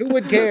 Who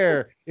would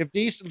care? If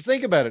DC,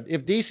 think about it.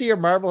 If DC or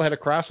Marvel had a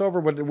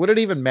crossover, would it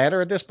even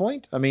matter at this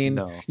point? I mean,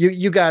 no.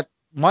 You got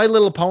My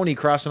Little Pony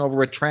crossing over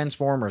with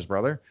Transformers,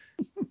 brother.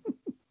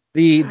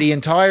 The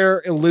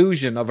entire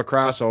illusion of a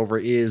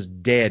crossover is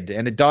dead,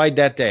 and it died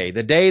that day.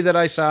 The day that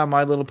I saw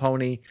My Little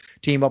Pony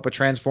team up with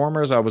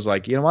Transformers, I was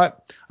like, you know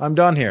what? I'm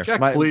done here. Check,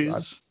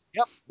 please.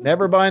 Yep.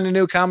 Never buying a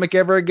new comic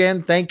ever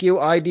again. Thank you,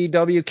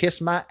 IDW.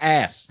 Kiss my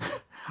ass.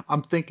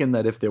 I'm thinking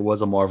that if there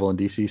was a Marvel and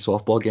DC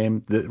softball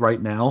game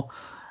right now,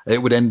 it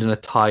would end in a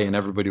tie and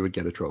everybody would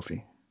get a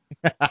trophy.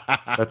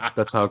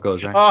 That's how it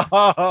goes, right?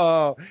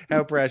 Oh,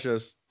 how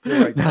precious.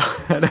 You're right.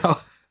 Now,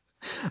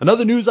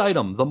 another news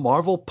item. The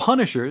Marvel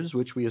Punishers,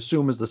 which we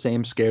assume is the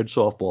same scared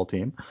softball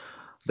team,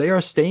 they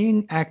are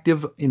staying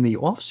active in the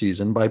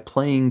off-season by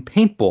playing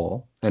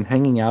paintball and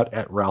hanging out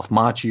at Ralph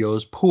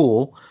Macchio's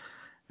pool.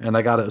 And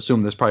I got to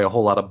assume there's probably a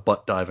whole lot of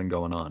butt diving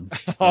going on.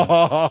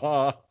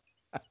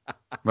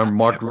 Remember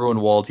Mark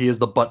Gruenwald? He is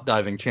the butt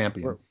diving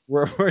champion.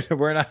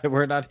 We're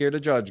not here to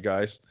judge,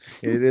 guys.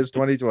 It is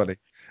 2020.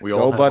 We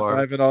all go butt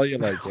diving all you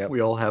like. Yep. We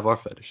all have our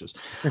fetishes.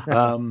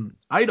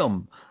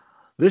 Item.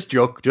 This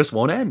joke just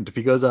won't end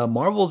because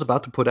Marvel's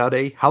about to put out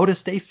a How to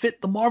Stay Fit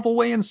the Marvel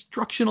Way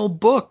instructional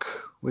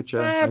book. Which you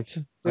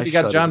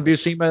got John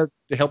Buscema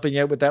helping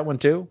you out with that one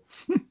too?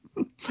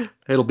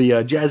 It'll be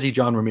Jazzy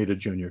John Romita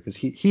Jr. because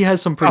he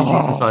has some pretty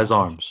decent sized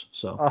arms.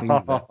 So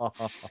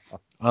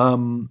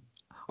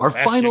our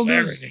final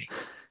news.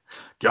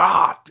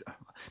 God.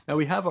 Now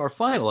we have our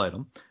final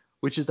item,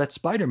 which is that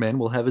Spider-Man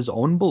will have his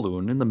own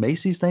balloon in the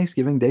Macy's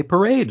Thanksgiving Day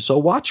Parade. So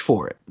watch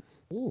for it.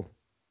 Ooh.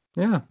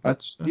 Yeah.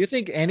 Do you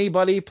think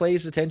anybody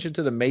pays attention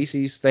to the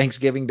Macy's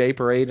Thanksgiving Day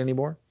Parade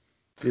anymore?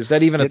 Is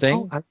that even a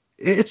thing?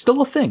 It's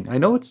still a thing. I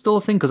know it's still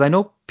a thing because I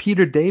know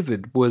Peter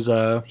David was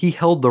he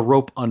held the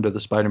rope under the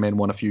Spider-Man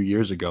one a few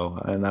years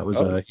ago, and that was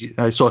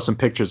I saw some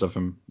pictures of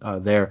him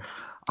there.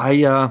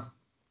 I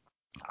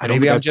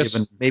don't.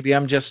 Maybe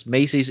I'm just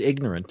Macy's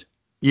ignorant.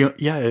 Yeah,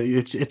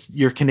 it's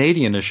your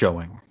Canadian is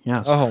showing.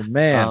 Yes. Oh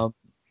man,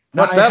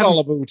 what's that all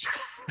about?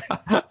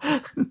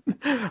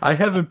 I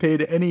haven't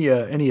paid any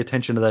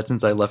attention to that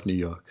since I left New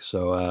York.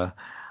 So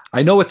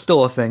I know it's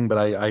still a thing, but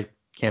I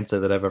can't say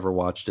that I've ever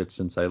watched it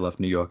since I left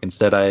New York.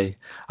 Instead,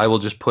 I will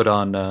just put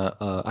on.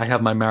 I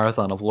have my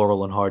marathon of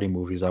Laurel and Hardy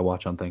movies I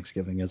watch on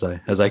Thanksgiving as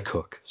I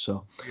cook.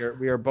 So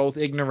we are both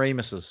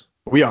ignoramuses.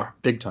 We are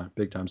big time.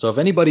 So if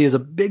anybody is a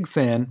big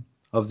fan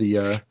of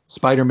the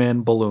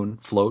Spider-Man balloon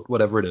float,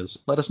 whatever it is,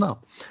 let us know.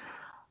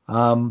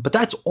 But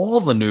that's all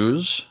the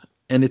news,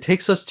 and it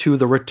takes us to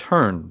the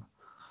return.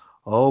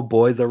 Oh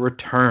boy, the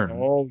return.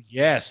 Oh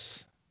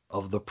yes.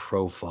 Of the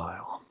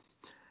profile.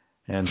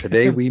 And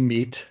today we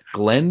meet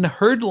Glenn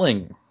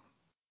Herdling.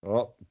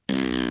 Oh,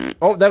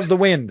 that was the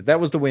wind.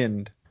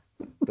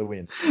 The the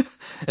wind.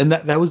 And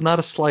that was not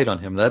a slight on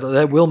him.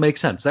 That will make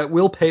sense. That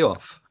will pay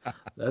off.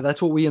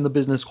 That's what we in the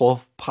business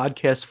call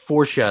podcast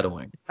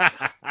foreshadowing.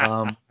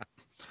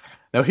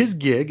 Now his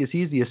gig is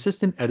he's the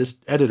assistant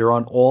editor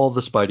on all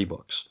the Spidey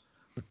books.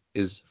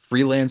 His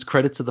freelance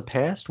credits of the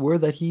past were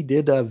that he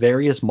did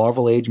various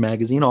Marvel Age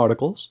magazine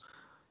articles.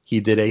 He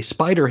did a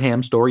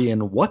Spider-Ham story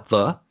in What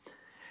The?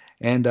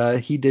 And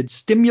he did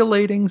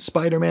stimulating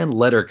Spider-Man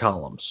letter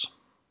columns.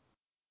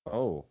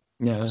 Oh,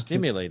 yeah,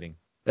 stimulating.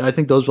 I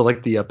think those were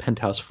like the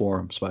Penthouse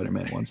Forum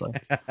Spider-Man ones.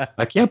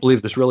 I can't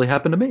believe this really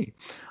happened to me.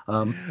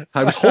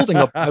 I was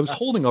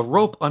holding a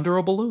rope under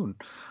a balloon.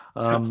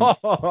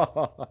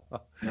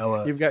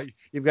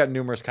 You've got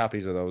numerous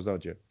copies of those,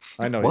 don't you?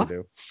 I know what?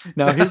 you do.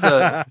 Now his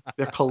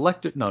they're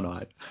collected.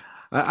 No,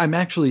 I'm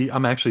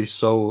actually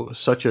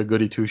such a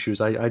goody two shoes.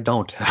 I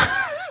don't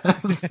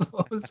have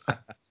those.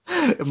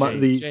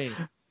 Shame.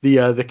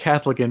 The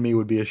Catholic in me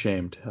would be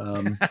ashamed.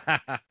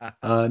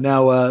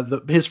 Now,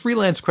 his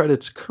freelance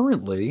credits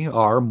currently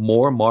are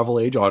more Marvel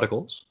Age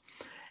articles,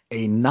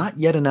 a not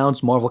yet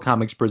announced Marvel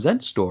Comics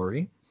Presents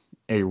story,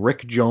 a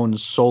Rick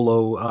Jones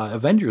solo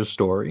Avengers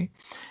story,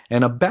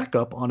 and a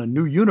backup on a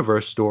New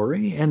Universe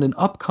story, and an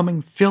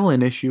upcoming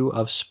fill-in issue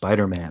of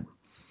Spider-Man.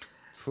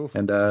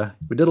 And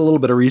we did a little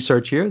bit of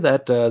research here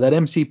that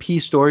MCP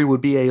story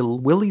would be a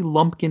Willie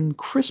Lumpkin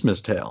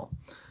Christmas tale.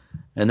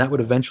 And that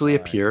would eventually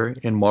appear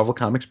in Marvel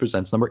Comics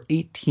Presents number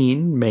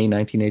 18, May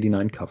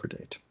 1989 cover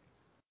date.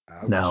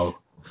 Ouch. Now,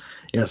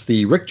 yes,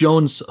 the Rick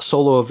Jones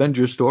solo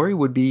Avengers story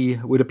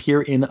would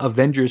appear in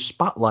Avengers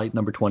Spotlight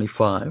number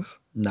 25.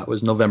 And that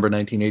was November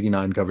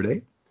 1989 cover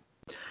date.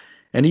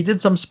 And he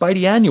did some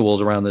Spidey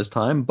annuals around this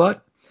time,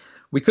 but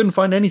we couldn't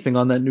find anything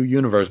on that New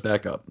Universe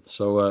backup.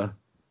 So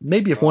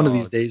maybe if one of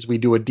these days we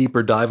do a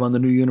deeper dive on the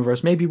New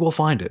Universe, maybe we'll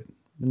find it.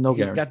 No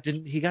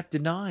guarantee. He got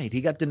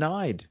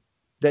denied.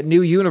 That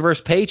New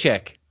Universe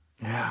paycheck.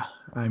 Yeah,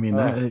 I mean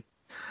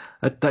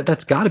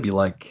that's got to be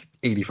like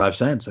 85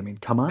 cents. I mean,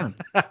 come on.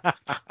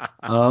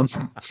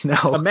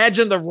 Now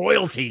imagine the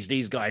royalties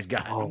these guys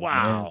got. Oh,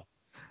 wow.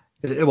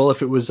 Man. Well,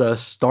 if it was a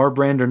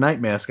Starbrand or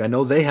Nightmask, I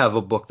know they have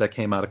a book that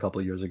came out a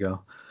couple of years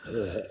ago.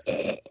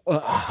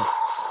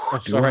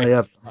 Sorry,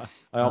 I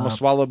almost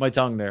swallowed my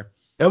tongue there.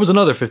 That was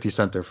another 50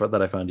 center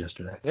that I found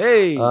yesterday.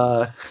 Hey,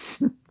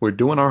 we're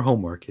doing our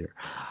homework here.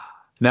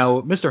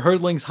 Now, Mr.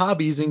 Herdling's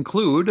hobbies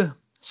include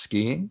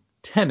skiing,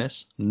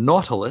 tennis,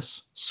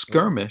 nautilus,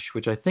 skirmish,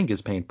 which I think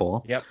is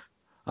paintball. Yep.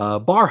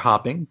 Bar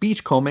hopping,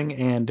 beachcombing,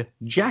 and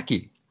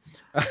Jackie.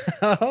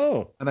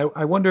 Oh. And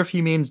I wonder if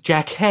he means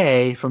Jack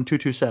Hay from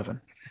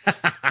 227.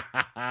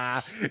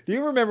 Do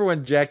you remember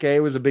when Jack A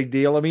was a big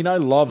deal? I mean, I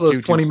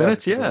loved 20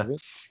 minutes, yeah.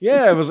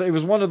 Yeah, it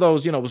was one of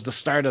those, it was the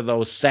start of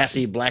those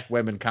sassy black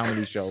women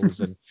comedy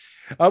shows. And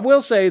I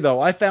will say, though,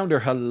 I found her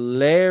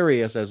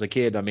hilarious as a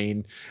kid. I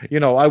mean,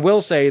 I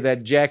will say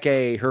that Jack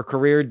A, her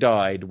career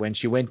died when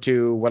she went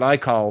to what I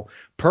call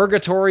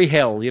Purgatory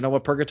Hell. You know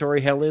what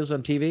Purgatory Hell is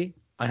on TV?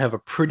 I have a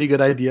pretty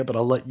good idea, but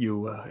I'll let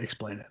you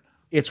explain it.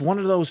 It's one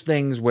of those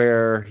things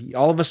where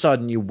all of a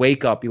sudden you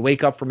wake up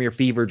from your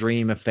fever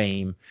dream of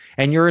fame,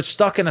 and you're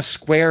stuck in a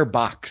square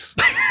box,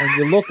 and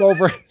you look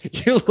over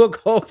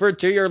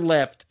to your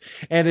left,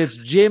 and it's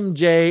Jim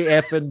J.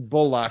 effing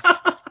Bullock,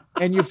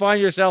 and you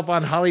find yourself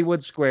on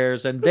Hollywood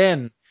Squares, and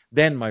then,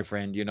 my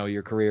friend,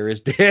 your career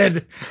is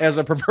dead as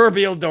a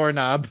proverbial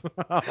doorknob.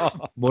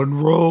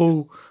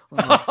 Monroe,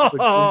 Jim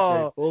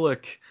J.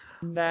 Bullock,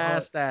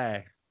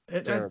 nasty.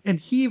 And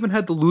he even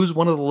had to lose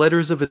one of the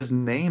letters of his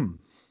name.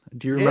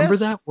 Do you remember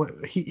that?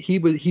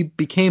 He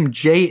became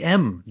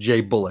J.M.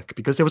 J. Bullock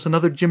because there was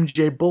another Jim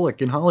J.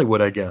 Bullock in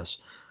Hollywood, I guess.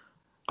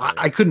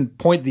 I couldn't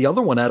point the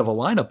other one out of a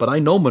lineup, but I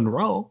know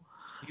Monroe.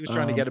 He was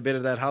trying to get a bit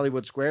of that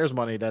Hollywood Squares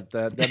money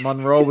that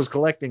Monroe was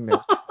collecting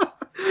there.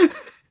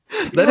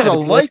 That was a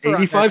lifer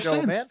 85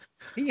 cents. Man.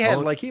 He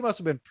had he must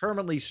have been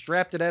permanently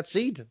strapped to that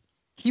seat.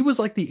 He was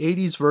like the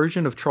 80s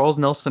version of Charles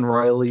Nelson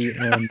Riley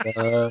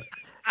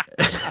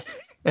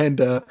and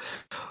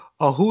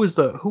who was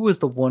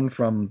the one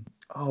from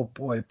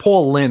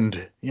Paul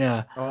Lynde.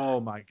 Yeah. Oh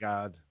my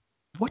God.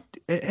 What?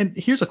 And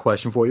here's a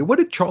question for you. What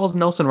did Charles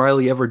Nelson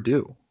Riley ever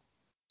do?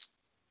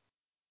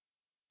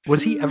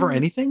 Was he ever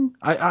anything?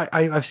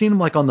 I've seen him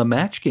like on the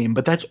Match Game,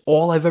 but that's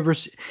all I've ever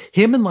seen.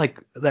 Him and like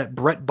that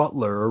Brett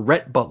Butler or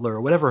Rhett Butler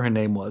or whatever her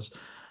name was.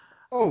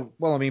 Oh,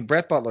 well, I mean,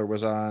 Brett Butler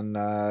was on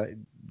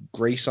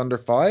Grace Under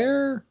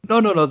Fire?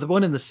 No, the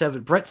one in the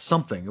 7. Brett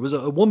something. It was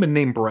a woman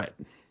named Brett.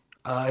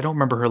 I don't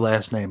remember her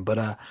last name,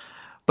 but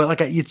like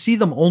you'd see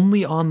them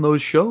only on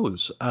those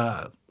shows.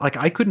 Like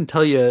I couldn't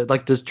tell you.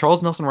 Like, does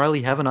Charles Nelson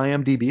Riley have an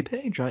IMDb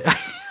page? I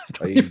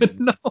don't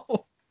even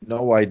know.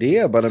 No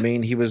idea, but I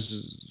mean,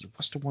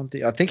 what's the one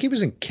thing? I think he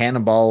was in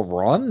Cannonball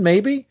Run,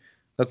 maybe.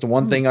 That's the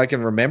one thing I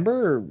can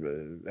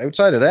remember.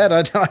 Outside of that,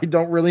 I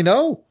don't really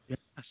know. Yeah,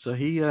 so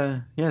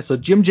so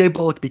Jim J.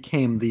 Bullock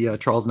became the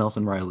Charles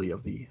Nelson Riley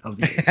of the.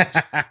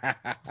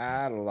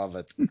 I love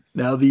it.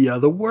 Now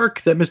the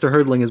work that Mr.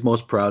 Herdling is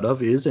most proud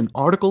of is an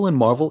article in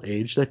Marvel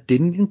Age that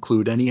didn't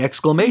include any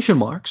exclamation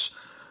marks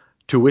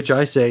To which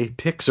I say,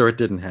 pics or it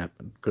didn't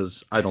happen,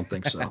 because I don't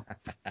think so.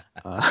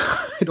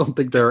 I don't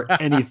think there are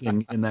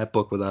anything in that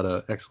book without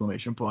an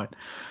exclamation point.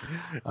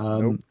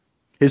 Nope.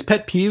 His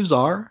pet peeves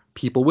are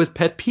people with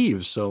pet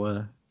peeves.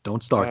 So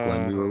don't start,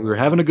 Glenn. We were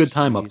having a good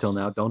time up till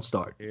now. Don't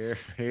start.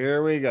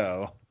 Here we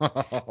go.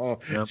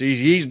 Yep. So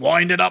he's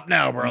winding up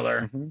now,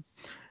 brother. Mm-hmm.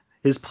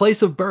 His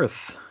place of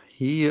birth.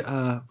 He,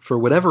 for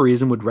whatever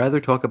reason, would rather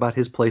talk about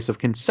his place of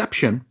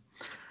conception.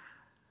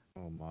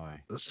 Oh my.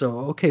 So,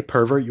 okay,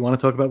 pervert, you want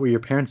to talk about where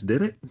your parents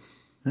did it?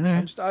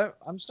 I'm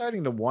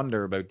starting to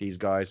wonder about these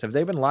guys. Have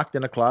they been locked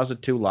in a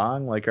closet too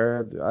long? Like,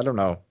 I don't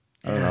know.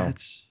 I don't know.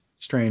 It's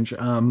strange.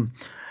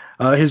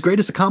 His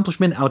greatest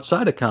accomplishment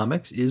outside of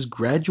comics is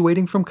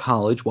graduating from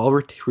college while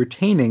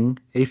retaining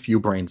a few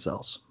brain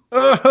cells.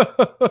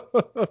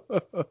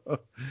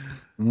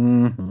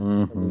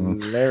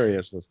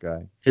 Hilarious, this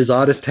guy. His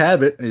oddest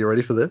habit. Are you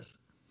ready for this?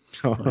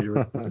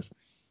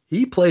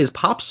 He plays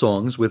pop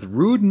songs with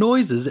rude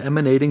noises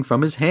emanating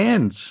from his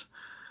hands.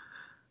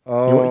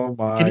 Oh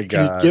my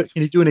God! Can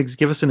you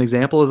give us an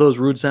example of those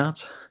rude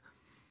sounds?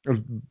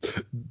 With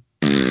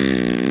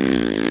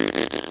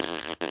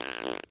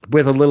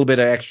a little bit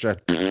of extra.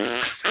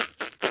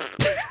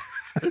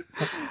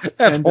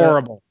 That's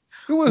horrible.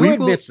 Who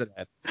admits to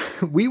that?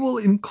 We will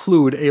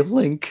include a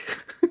link.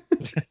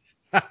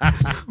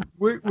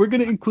 We're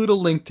going to include a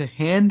link to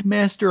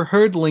Handmaster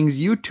Herdling's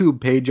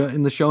YouTube page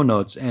in the show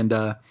notes. And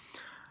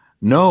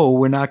no,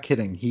 we're not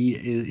kidding.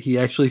 He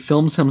actually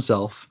films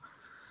himself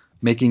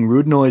making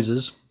rude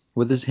noises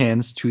with his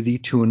hands to the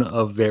tune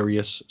of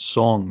various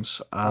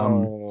songs.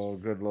 Oh,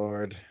 good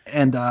Lord.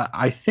 And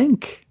I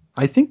think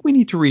we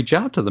need to reach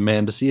out to the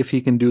man to see if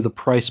he can do The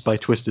Price by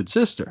Twisted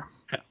Sister.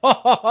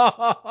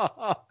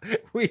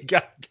 We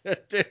got to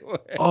do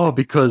it. Oh,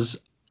 because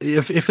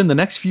if in the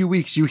next few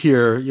weeks you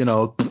hear,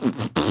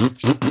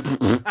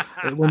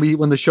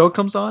 when the show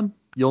comes on,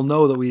 you'll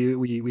know that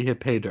we hit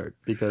pay dirt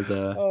because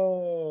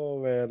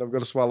oh man, I'm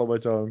gonna swallow my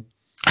tongue.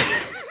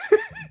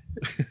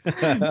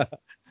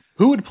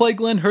 Who would play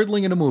Glenn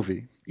Herdling in a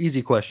movie?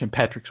 Easy question.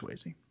 Patrick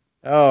Swayze.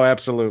 Oh,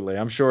 absolutely.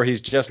 I'm sure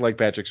he's just like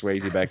Patrick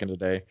Swayze back in the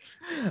day.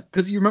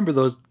 Because you remember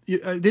those?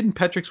 Didn't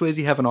Patrick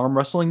Swayze have an arm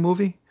wrestling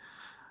movie?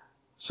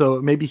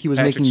 So maybe he was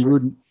making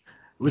rude.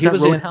 Was that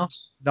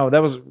Roadhouse? No,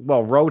 that was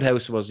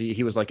Roadhouse was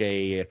he was like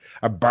a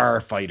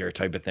bar fighter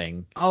type of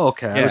thing. Oh,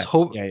 okay.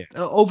 Yeah,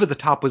 Over the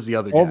Top was the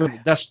other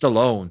guy. That's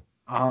Stallone.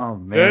 Oh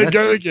man, I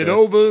gotta get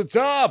over the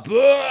top.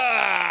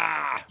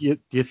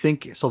 You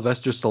think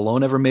Sylvester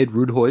Stallone ever made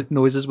rude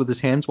noises with his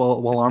hands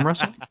while arm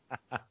wrestling?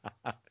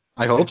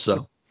 I hope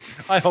so.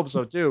 I hope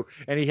so too.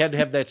 And he had to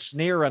have that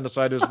sneer on the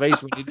side of his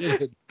face when he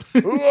did it.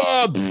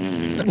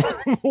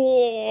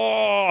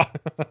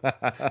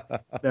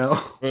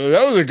 Now,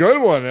 that was a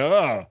good one.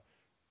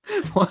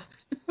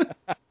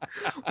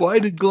 Why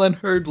did Glenn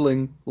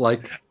Herdling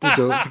like to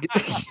go?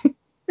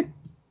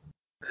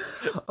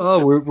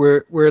 Oh,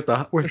 we're at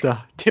the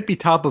tippy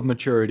top of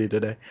maturity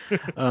today.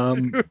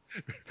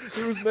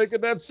 Who's making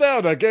that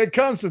sound? I can't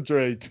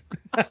concentrate.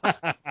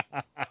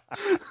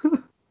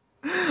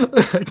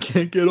 I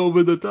can't get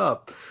over the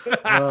top.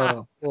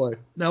 Oh boy.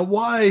 Now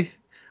why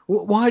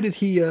did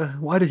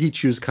he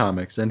choose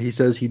comics? And he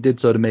says he did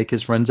so to make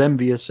his friends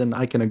envious, and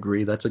I can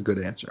agree that's a good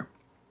answer.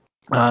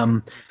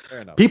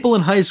 People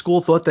in high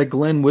school thought that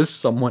Glenn was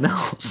someone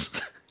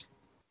else.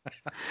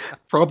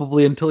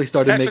 Probably until he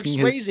started making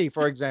Swayze,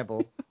 for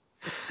example.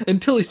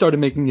 Until he started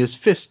making his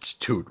fists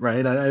toot,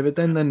 right? But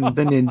then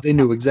they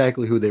knew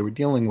exactly who they were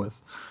dealing with.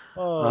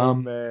 Oh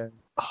man.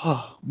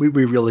 Oh, we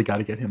really got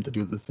to get him to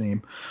do the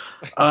theme.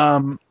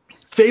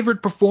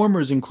 Favorite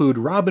performers include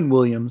Robin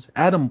Williams,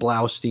 Adam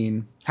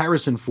Blaustein,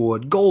 Harrison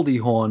Ford, Goldie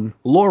Hawn,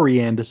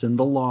 Laurie Anderson,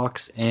 The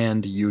Lox,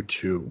 and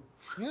U2.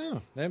 Yeah,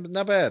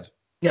 not bad.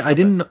 Yeah, I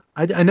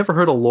never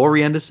heard of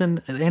Laurie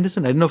Anderson. I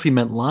didn't know if he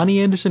meant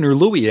Lonnie Anderson or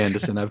Louis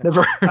Anderson. I've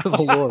never heard of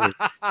a Laurie.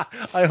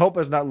 I hope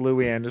it's not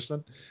Louis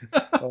Anderson.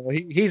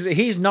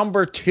 He's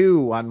number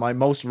 2 on my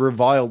most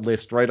reviled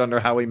list, right under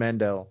Howie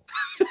Mandel.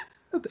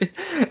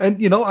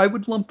 And I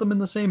would lump them in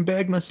the same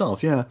bag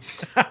myself. Yeah.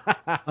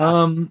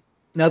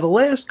 Now the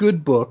last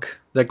good book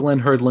that Glenn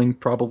Herdling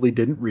probably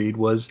didn't read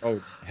was.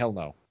 Oh hell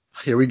no.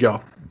 Here we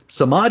go.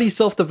 Samadhi,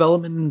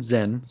 Self-Development in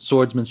Zen,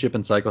 Swordsmanship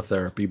and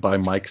Psychotherapy by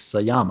Mike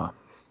Sayama.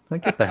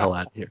 Get the hell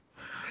out of here.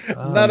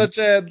 Not a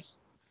chance.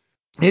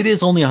 It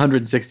is only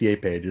 168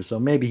 pages, so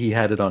maybe he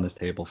had it on his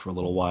table for a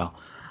little while.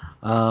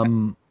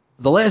 The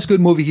last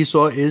good movie he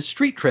saw is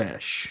Street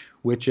Trash,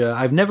 which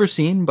I've never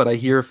seen, but I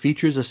hear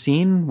features a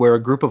scene where a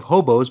group of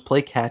hobos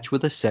play catch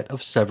with a set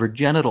of severed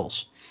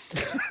genitals.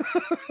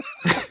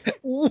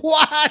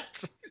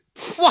 What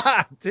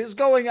is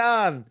going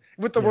on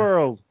with the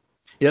world?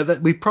 Yeah,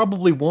 we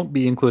probably won't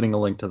be including a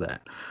link to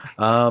that.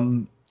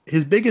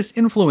 His biggest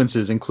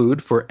influences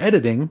include, for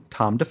editing,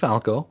 Tom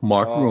DeFalco,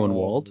 Mark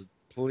Gruenwald,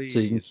 please. So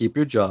you can keep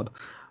your job,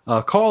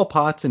 Carl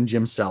Potts, and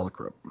Jim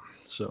Salicrup.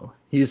 So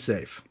he is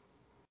safe.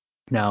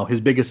 Now,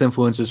 his biggest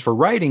influences for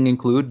writing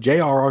include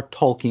J.R.R.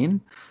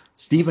 Tolkien,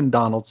 Stephen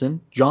Donaldson,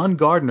 John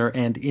Gardner,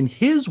 and, in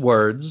his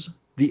words,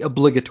 the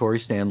obligatory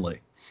Stan Lee.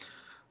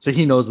 So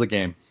he knows the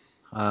game.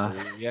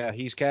 Yeah,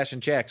 he's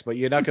cashing checks, but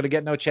you're not going to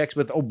get no checks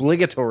with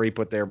obligatory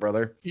put there,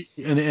 brother.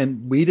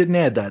 And we didn't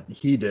add that.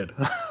 He did.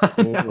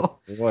 Oh,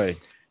 boy.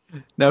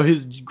 Now,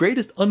 his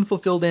greatest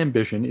unfulfilled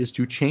ambition is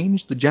to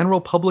change the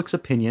general public's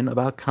opinion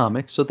about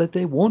comics so that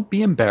they won't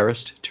be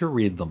embarrassed to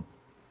read them.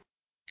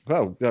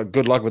 Well,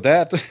 good luck with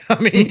that. I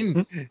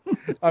mean,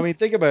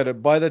 think about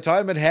it. By the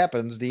time it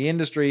happens, the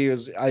industry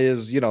is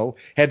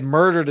had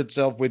murdered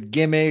itself with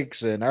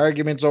gimmicks and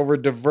arguments over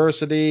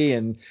diversity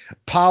and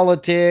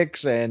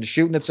politics and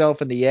shooting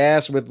itself in the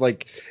ass with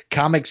like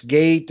Comics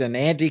Gate and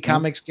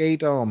anti-Comics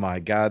Gate. Oh my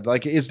God!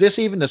 Like, is this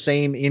even the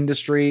same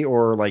industry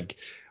or like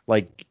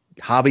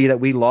hobby that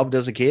we loved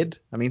as a kid?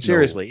 I mean,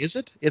 seriously, is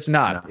it? It's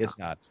not. No. It's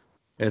not.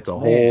 It's a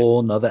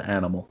whole nother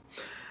animal.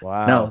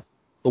 Wow. Now,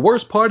 the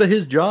worst part of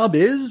his job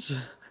is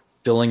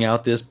filling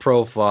out this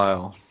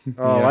profile.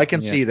 Oh, I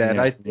can see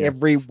that.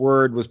 Every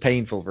word was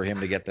painful for him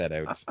to get that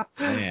out.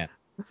 Man.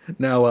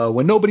 Now,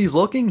 when nobody's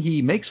looking,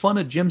 he makes fun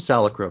of Jim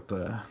Salicrup.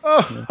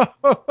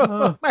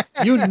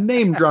 You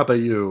name dropper,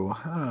 you.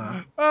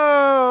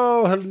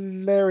 Oh,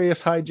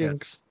 hilarious hijinks.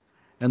 Yes.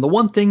 And the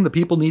one thing the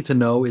people need to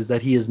know is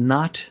that he is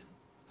not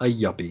a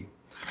yuppie.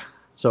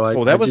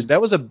 So that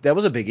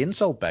was a big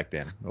insult back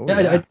then. Oh,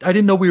 yeah. I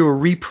didn't know we were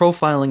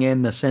reprofiling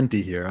Ann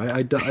Nesenti here.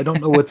 I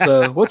don't know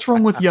what's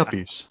wrong with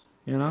yuppies.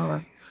 You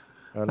know.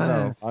 I don't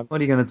know.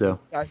 What are you gonna do?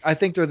 I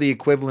think they're the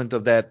equivalent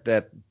of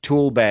that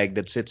tool bag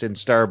that sits in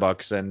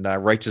Starbucks and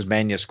writes his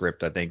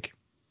manuscript. I think.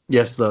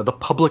 Yes, the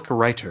public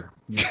writer.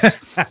 Yes.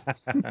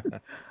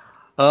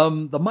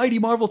 The Mighty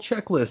Marvel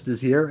checklist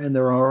is here, and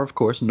there are, of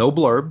course, no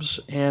blurbs.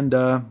 And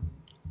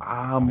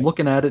I'm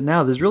looking at it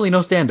now. There's really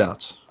no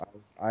standouts.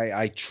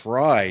 I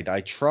tried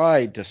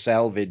to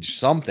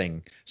salvage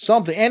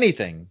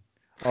anything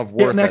of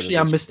worth. Yeah, and actually,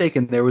 I'm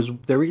mistaken. There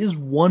is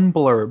one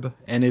blurb,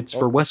 and it's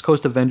for West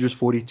Coast Avengers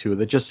 42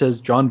 that just says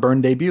John Byrne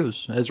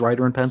debuts as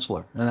writer and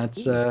penciler, and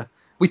that's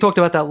we talked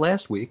about that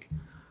last week.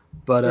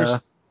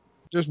 But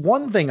there's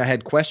one thing I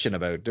had question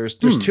about. There's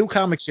two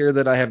comics here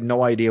that I have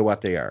no idea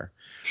what they are.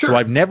 Sure. So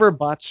I've never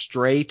bought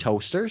Stray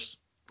Toasters.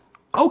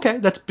 Okay,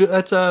 that's Bill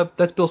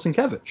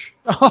Sienkiewicz.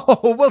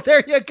 Oh, well,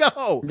 there you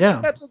go.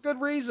 Yeah. That's a good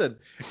reason.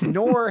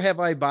 Nor have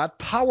I bought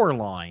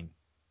Powerline.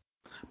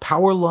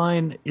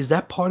 Powerline, is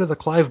that part of the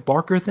Clive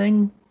Barker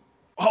thing?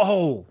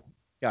 Oh,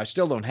 yeah, I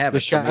still don't have the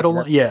it. The Shadow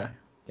Line, yeah.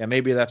 Yeah,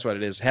 maybe that's what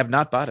it is. Have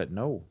not bought it,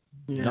 no.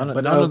 Yeah,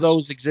 none of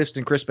those exist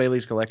in Chris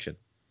Bailey's collection.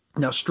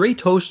 Now, Stray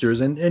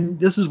Toasters, and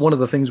this is one of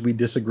the things we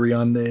disagree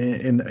on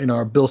in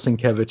our Bill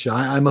Sienkiewicz.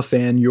 I'm a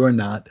fan, you're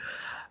not.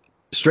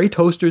 Stray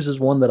Toasters is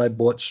one that I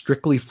bought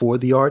strictly for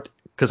the art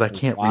because I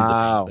can't read the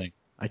damn thing.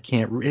 I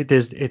can't read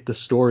it. The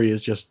story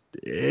is just,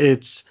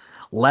 it's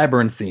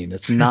labyrinthine.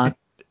 It's not,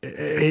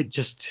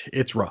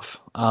 it's rough.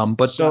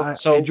 But I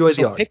enjoy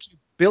the art.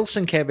 Bill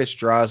Sienkiewicz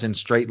draws in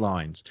straight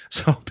lines.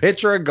 So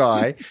picture a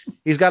guy,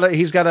 he's got a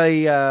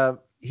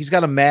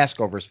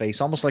mask over his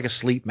face, almost like a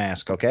sleep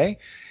mask, okay?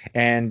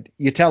 And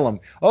you tell him,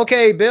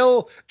 okay,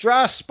 Bill,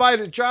 draw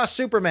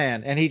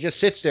Superman. And he just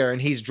sits there and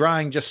he's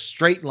drawing just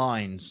straight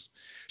lines.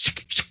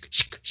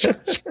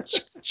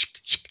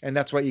 And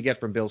that's what you get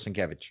from Bill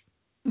Sienkiewicz.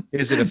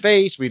 Is it a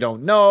face? We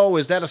don't know.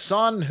 Is that a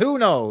sun? Who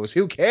knows?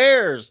 Who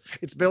cares?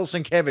 It's Bill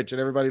Sienkiewicz and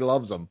everybody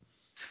loves him.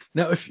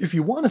 Now, if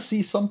you want to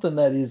see something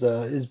that is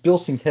Bill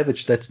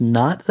Sienkiewicz that's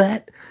not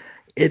that,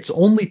 it's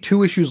only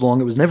 2 issues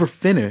long. It was never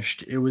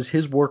finished. It was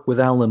his work with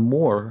Alan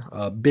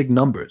Moore, Big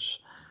Numbers.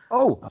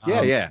 Oh,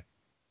 yeah.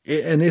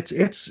 And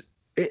it's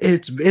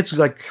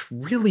like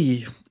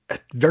really a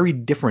very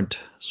different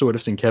sort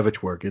of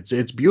Sienkiewicz work.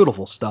 It's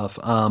beautiful stuff.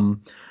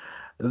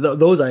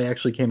 Those I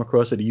actually came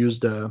across at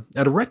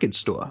a record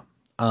store.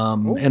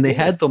 And they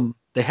had them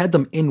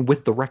in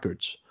with the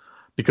records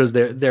because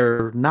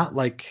they're not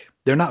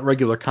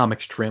regular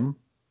comics trim.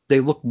 They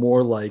look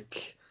more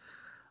like,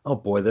 oh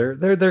boy,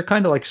 they're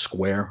kind of like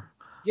square.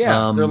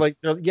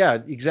 Yeah,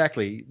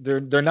 exactly.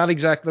 They're not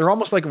exact. They're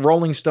almost like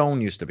Rolling Stone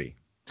used to be.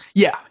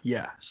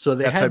 Yeah. So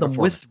they had them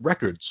with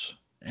records,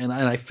 and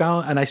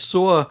I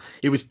saw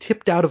it was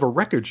tipped out of a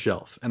record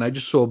shelf, and I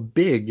just saw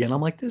Big, and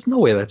I'm like, there's no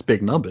way that's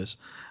Big Numbers.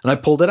 And I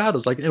pulled it out.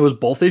 It was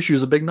both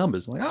issues of Big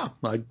Numbers. I'm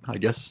like, I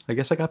guess I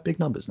got Big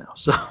Numbers now.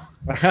 So.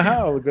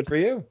 Wow, good for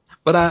you.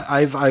 But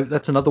I've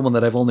that's another one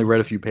that I've only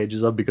read a few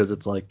pages of because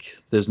it's like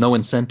there's no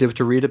incentive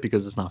to read it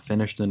because it's not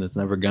finished and it's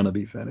never gonna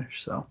be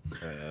finished. So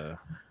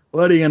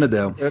what are you gonna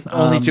do?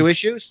 Only 2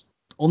 issues?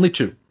 Only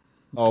 2.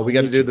 Oh, we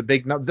got to do the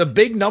Big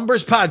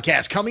Numbers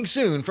podcast coming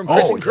soon from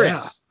Chris and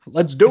Chris. Yeah.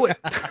 Let's do it.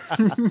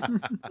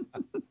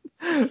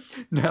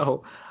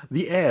 Now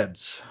the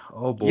ads.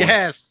 Oh boy.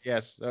 Yes.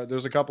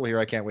 There's a couple here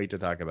I can't wait to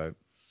talk about.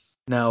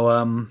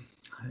 Now,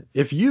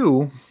 if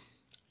you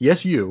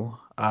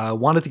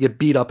wanted to get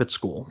beat up at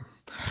school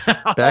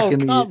back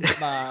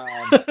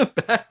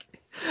back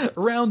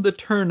around the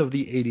turn of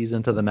the 80s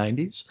into the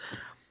 90s,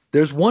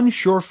 there's one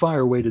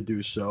surefire way to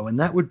do so, and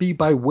that would be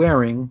by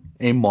wearing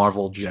a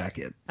Marvel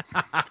jacket.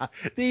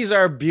 These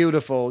are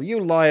beautiful.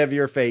 You lie of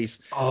your face.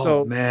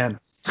 Oh, man.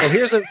 So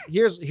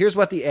here's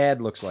what the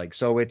ad looks like.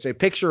 So it's a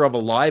picture of a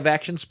live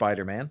action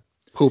Spider-Man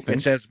Pooping.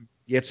 It says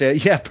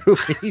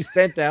pooping. He's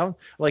bent down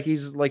like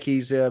he's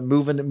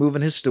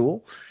moving his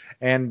stool,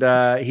 and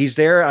he's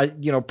there,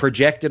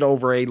 projected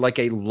over a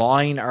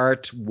line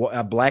art,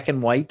 black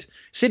and white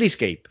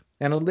cityscape,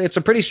 and it's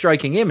a pretty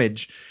striking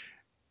image.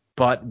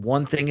 But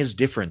one thing is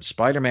different.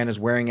 Spider-Man is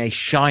wearing a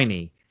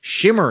shiny,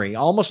 shimmery,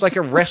 almost like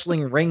a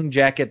wrestling ring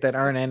jacket that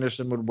Arn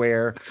Anderson would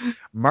wear.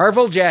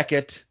 Marvel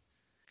jacket,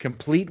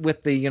 complete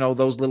with the,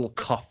 those little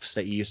cuffs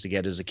that you used to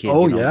get as a kid.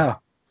 Oh, yeah.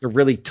 They're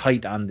really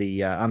tight on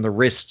the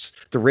wrists,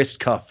 the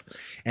wrist cuff.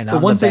 And the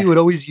ones that you would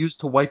always use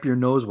to wipe your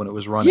nose when it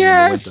was running.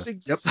 Yes, in the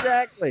winter.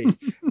 Exactly.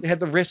 They had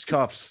the wrist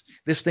cuffs.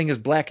 This thing is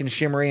black and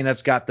shimmery, and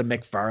it's got the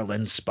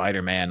McFarlane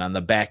Spider-Man on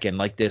the back end,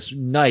 like this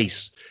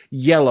nice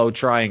yellow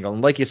triangle.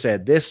 And like you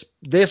said, this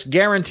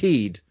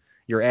guaranteed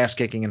your ass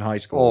kicking in high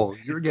school. Oh,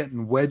 you're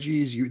getting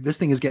wedgies. This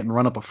thing is getting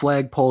run up a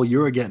flagpole.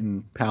 You're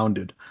getting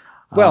pounded.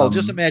 Well,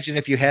 just imagine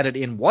if you had it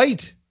in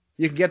white.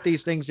 You can get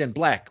these things in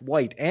black,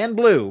 white, and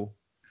blue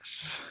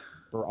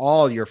for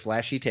all your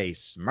flashy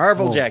tastes.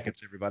 Marvel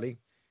jackets, everybody.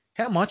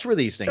 How much were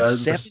these things?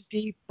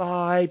 $75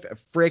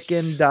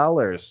 frickin'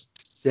 dollars.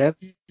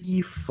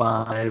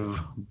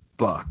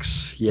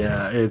 $75.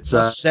 Yeah, it's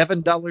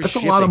 $7 That's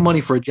shipping. a lot of money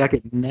for a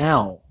jacket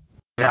now.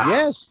 Yeah.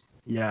 Yes.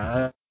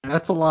 Yeah,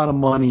 that's a lot of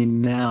money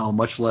now,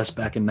 much less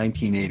back in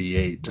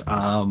 1988.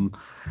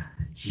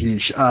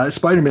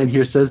 Spider-Man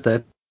here says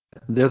that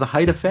they're the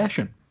height of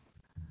fashion.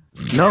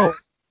 No,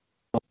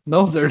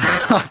 they're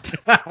not.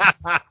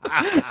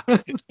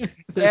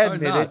 Admit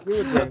it. You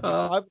would wear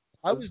this.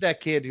 I was that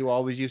kid who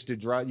always used to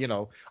draw,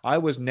 I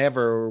was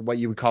never what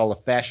you would call a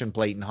fashion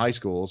plate in high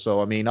school.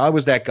 So, I mean, I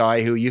was that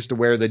guy who used to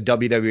wear the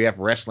WWF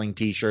wrestling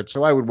t-shirt.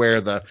 So I would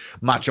wear the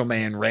Macho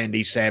Man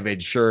Randy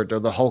Savage shirt or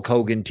the Hulk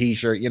Hogan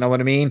t-shirt. You know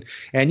what I mean?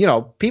 And,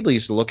 people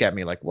used to look at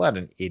me like, what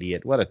an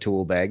idiot. What a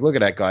tool bag. Look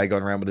at that guy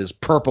going around with his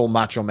purple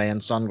Macho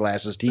Man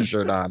sunglasses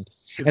t-shirt on.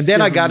 And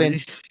then I got in.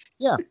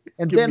 Yeah,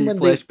 and then when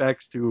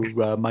flashbacks to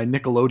my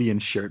Nickelodeon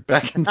shirt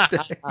back in the day.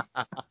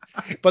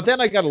 But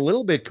then I got a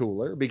little bit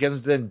cooler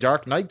because then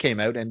Dark Knight came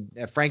out, and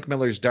Frank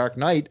Miller's Dark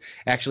Knight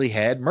actually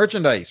had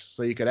merchandise,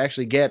 so you could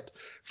actually get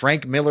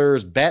Frank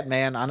Miller's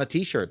Batman on a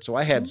T-shirt. So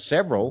I had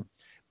several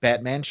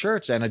Batman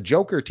shirts and a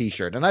Joker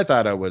T-shirt, and I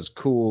thought I was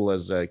cool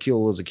as a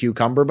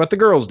cucumber, but the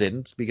girls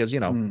didn't because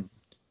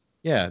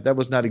Yeah, that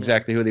was not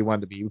exactly who they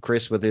wanted to be.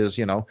 Chris with his,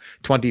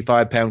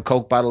 25-pound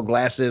Coke bottle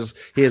glasses,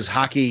 his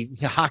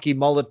hockey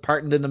mullet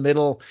parting in the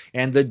middle,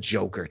 and the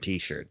Joker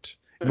T-shirt.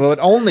 But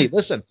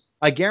listen,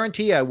 I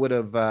guarantee I would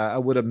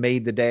have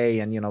made the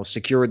day and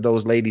secured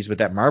those ladies with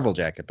that Marvel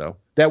jacket though.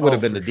 That would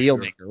have been the deal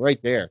maker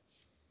right there.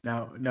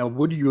 Now,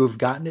 would you have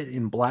gotten it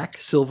in black,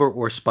 silver,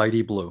 or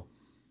Spidey blue?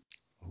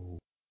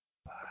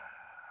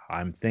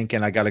 I'm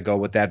thinking I got to go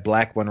with that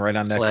black one right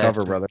on that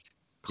cover, brother.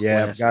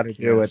 Yeah, I've got to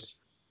do it.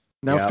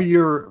 Now, for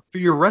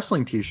your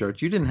wrestling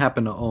T-shirts, you didn't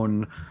happen to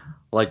own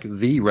like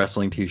the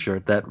wrestling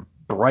T-shirt, that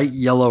bright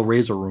yellow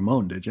Razor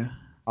Ramon, did you?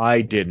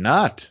 I did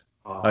not.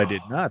 I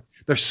did not.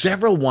 There's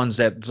several ones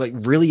that's like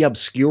really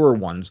obscure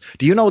ones.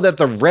 Do you know that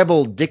the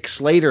Rebel Dick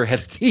Slater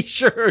had a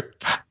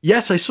T-shirt?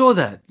 Yes, I saw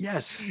that.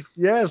 Yes.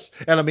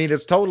 And I mean,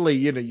 it's totally,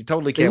 you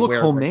totally can't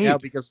wear homemade. it right now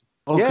because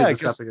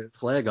it's got the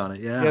flag on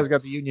it. Yeah, it's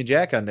got the Union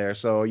Jack on there,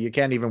 so you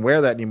can't even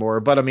wear that anymore.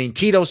 But I mean,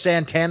 Tito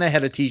Santana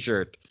had a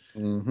T-shirt.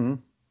 Mm-hmm.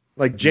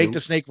 Like Jake the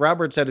Snake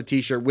Roberts had a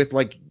T-shirt with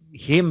like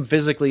him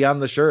physically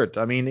on the shirt.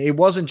 I mean, it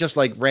wasn't just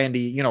like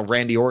Randy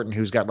Orton,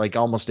 who's got like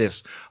almost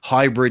this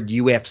hybrid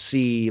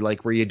UFC,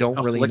 like where you don't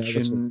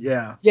Affliction, really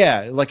know.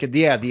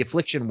 The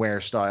Affliction wear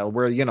style,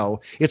 where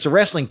it's a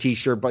wrestling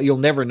T-shirt, but you'll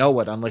never know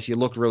it unless you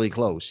look really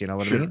close. You know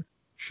what I mean?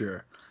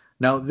 Sure.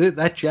 Now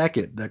that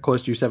jacket that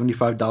cost you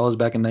 $75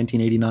 back in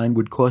 1989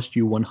 would cost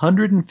you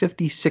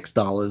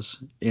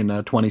 $156 in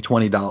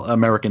 2020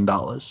 American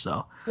dollars.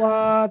 So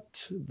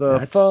what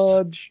the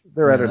fudge?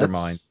 They're out of their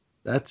mind.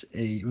 That's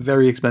a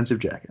very expensive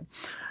jacket.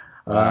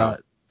 Wow.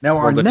 Now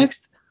our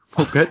next.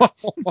 Okay. I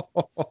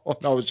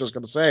was just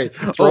going to say,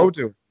 throw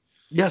to.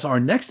 Yes, our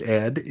next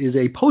ad is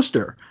a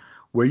poster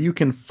where you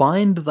can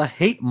find the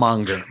hate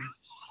monger.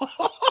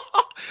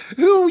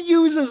 Who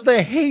uses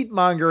the hate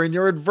monger in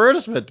your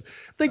advertisement?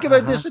 Think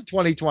about this in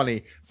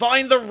 2020.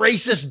 Find the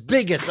racist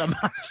bigot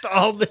amongst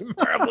all the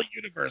Marvel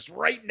universe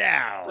right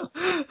now.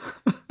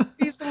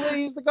 He's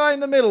the guy in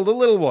the middle, the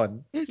little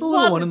one. He's the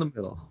little one in the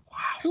middle. Wow.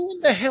 Who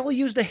in the hell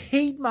used a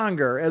hate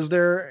monger as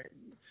their...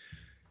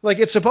 Like,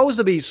 it's supposed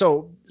to be...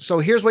 So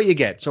here's what you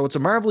get. So it's a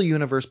Marvel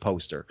Universe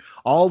poster.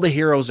 All the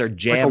heroes are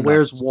jammed like a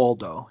Where's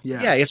Waldo.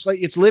 Yeah. Yeah,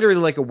 it's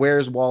literally like a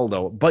Where's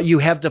Waldo. But you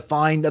have to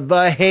find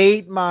the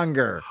hate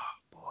monger.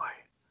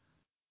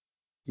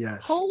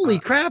 Yes. Holy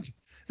crap.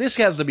 This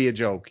has to be a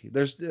joke.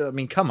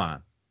 Come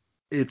on.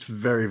 It's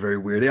very, very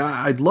weird.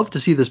 I'd love to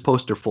see this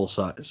poster full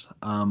size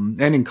and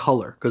in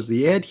color, because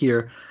the ad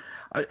here,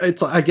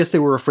 I guess they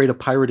were afraid of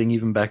pirating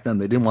even back then.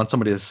 They didn't want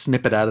somebody to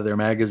snip it out of their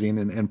magazine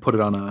and put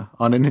it on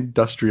an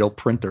industrial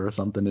printer or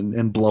something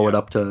and blow it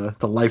up to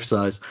life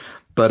size.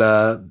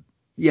 But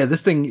Yeah,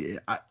 this thing,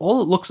 it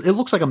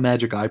looks like a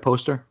Magic Eye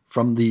poster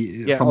from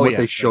Yeah. what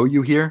they show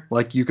you here.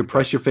 Like you could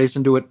press your face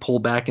into it, pull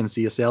back, and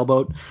see a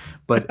sailboat.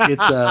 But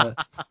I'd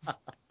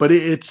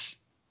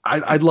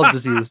love to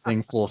see this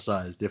thing full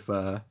sized.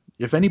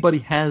 If anybody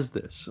has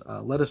this,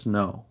 let us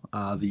know.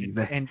 And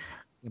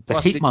The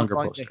plus, Hate Monger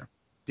poster.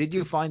 Did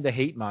you find the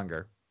Hate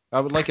Monger? I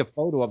would like a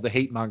photo of the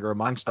Hate Monger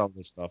amongst all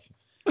this stuff.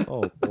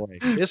 Oh boy,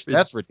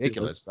 that's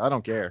ridiculous. I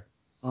don't care.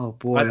 Oh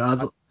boy,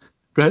 go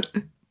ahead.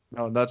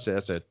 No, that's it.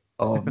 That's it.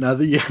 Oh, now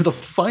the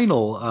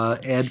final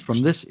ad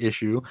from this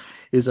issue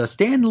is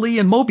Stan Lee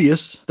and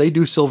Mobius. They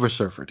do Silver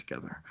Surfer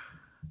together.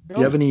 Do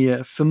you have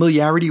any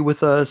familiarity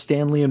with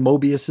Stan Lee and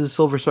Mobius's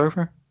Silver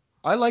Surfer?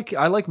 I like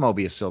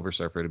Mobius Silver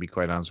Surfer, to be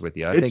quite honest with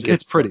you. I think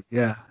it's pretty,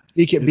 yeah.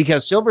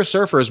 Because Silver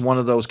Surfer is one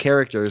of those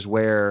characters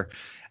where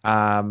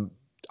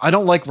I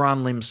don't like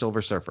Ron Lim's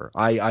Silver Surfer.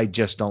 I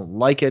just don't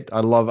like it.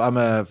 I'm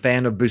a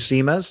fan of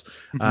Buscema's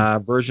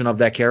version of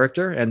that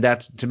character, and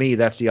to me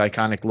that's the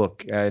iconic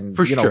look. And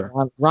for sure,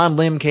 Ron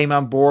Lim came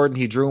on board and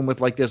he drew him with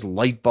like this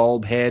light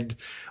bulb head,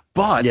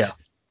 but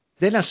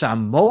then I saw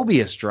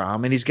Mobius draw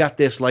him and he's got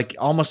this like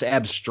almost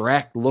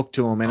abstract look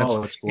to him, and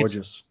it's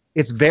gorgeous.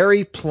 It's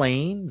very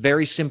plain,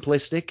 very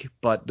simplistic,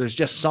 but there's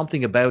just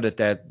something about it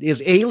that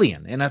is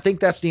alien, and I think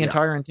that's the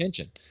entire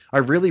intention. I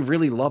really,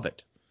 really love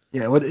it.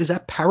 Yeah, what is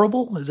that?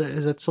 Parable?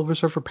 Is that Silver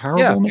Surfer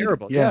Parable? Yeah, maybe?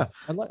 Parable. Yeah,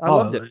 I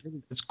loved it.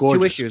 It's gorgeous.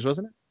 2 issues,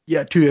 wasn't it?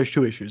 Yeah, 2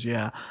 issues.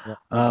 Yeah.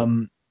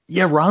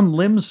 Ron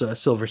Lim's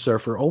Silver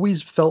Surfer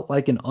always felt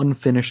like an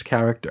unfinished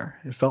character.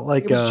 It felt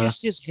like it was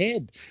just his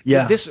head.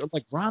 Yeah.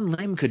 Ron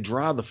Lim could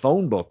draw the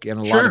phone book in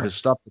a lot of his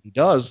stuff that he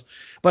does,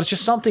 but it's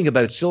just something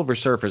about Silver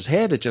Surfer's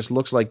head. It just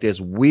looks like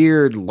this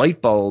weird light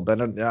bulb,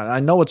 and I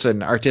know it's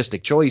an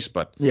artistic choice,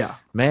 but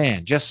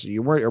man,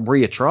 were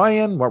you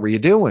trying? What were you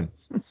doing?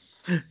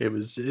 It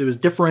was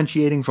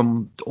differentiating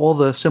from all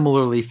the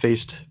similarly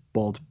faced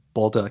bald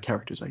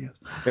characters, I guess.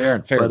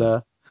 Fair.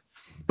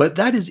 But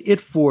that is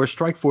it for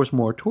Strike Force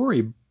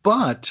Morituri.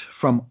 But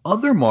from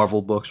other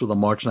Marvel books with a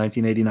March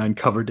 1989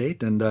 cover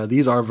date, and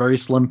these are very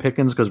slim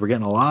pickings because we're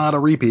getting a lot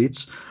of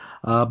repeats.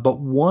 But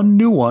one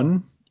new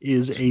one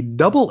is a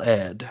double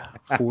ad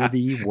for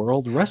the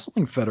World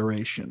Wrestling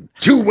Federation.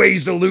 2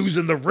 ways to lose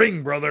in the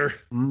ring, brother.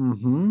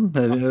 Mm-hmm.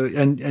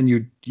 And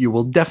you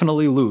will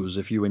definitely lose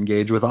if you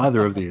engage with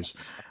either of these.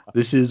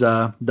 This is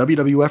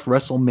WWF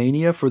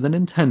WrestleMania for the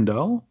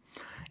Nintendo.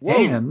 Whoa.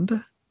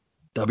 And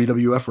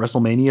WWF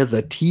WrestleMania,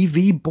 the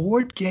TV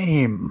board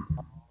game.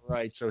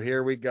 Right, so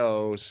here we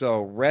go.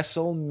 So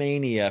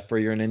WrestleMania for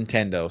your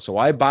Nintendo. So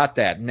I bought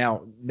that.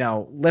 Now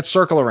let's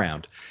circle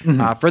around.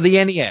 Mm-hmm. For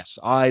the NES,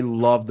 I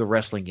love the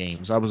wrestling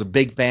games. I was a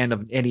big fan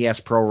of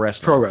NES Pro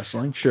Wrestling. Pro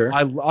Wrestling, sure.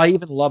 I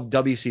even love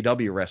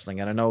WCW Wrestling,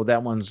 and I know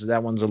that one's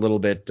a little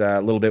bit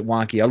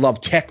wonky. I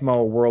love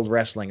Tecmo World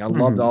Wrestling. I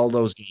loved all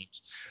those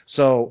games.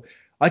 So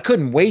I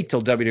couldn't wait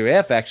till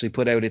WWF actually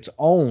put out its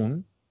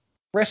own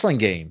wrestling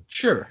game.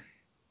 Sure.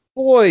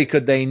 Boy,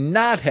 could they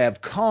not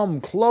have come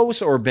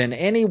close or been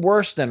any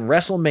worse than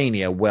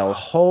WrestleMania. Well,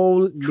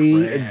 holy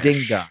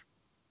ding dong.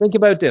 Think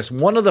about this.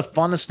 One of the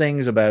funnest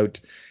things about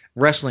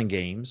wrestling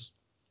games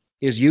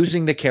is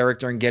using the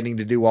character and getting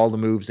to do all the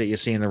moves that you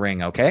see in the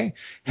ring, okay?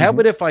 How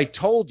about if I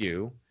told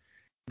you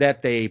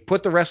that they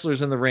put the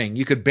wrestlers in the ring,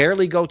 you could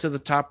barely go to the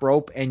top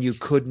rope and you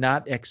could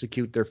not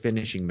execute their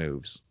finishing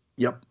moves?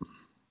 Yep.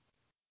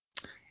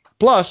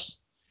 Plus,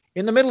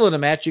 in the middle of the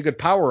match, you could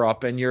power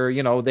up and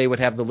they would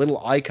have the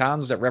little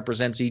icons that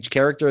represents each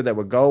character that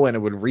would go, and it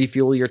would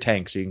refuel your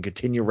tank so you can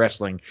continue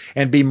wrestling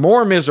and be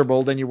more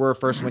miserable than you were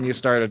first when you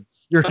started.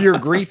 Your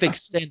grief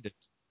extended.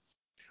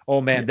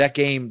 Oh man, that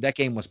game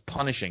was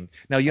punishing.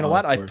 Now, you know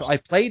what? I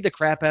played the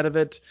crap out of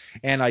it,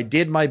 and I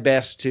did my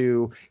best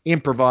to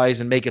improvise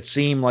and make it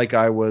seem like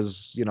I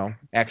was,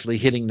 actually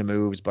hitting the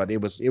moves, but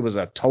it was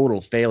a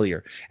total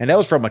failure. And that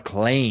was from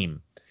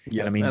Acclaim.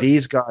 Yeah, I mean,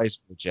 these guys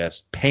were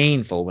just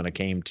painful when it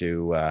came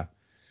to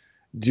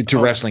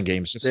wrestling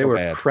games. Just they were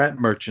bad. Crap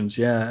merchants,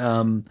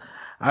 yeah.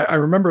 I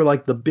remember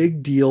like the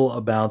big deal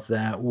about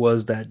that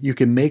was that you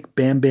can make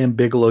Bam Bam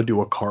Bigelow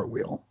do a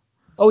cartwheel.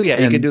 Oh yeah,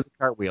 you could do the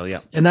cartwheel, yeah.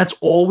 And that's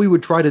all we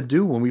would try to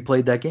do when we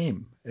played that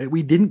game.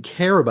 We didn't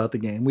care about the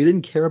game. We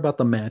didn't care about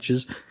the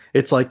matches.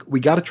 It's like we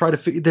got to try to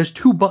figure. There's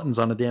 2 buttons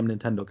on a damn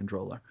Nintendo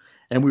controller,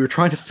 and we were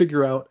trying to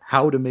figure out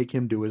how to make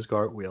him do his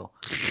cartwheel.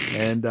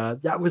 And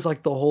that was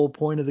like the whole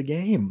point of the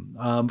game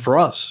for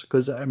us,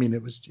 because I mean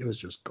it was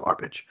just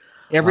garbage.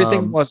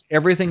 Everything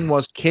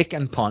was kick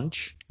and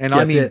punch, and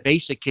I mean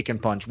basic kick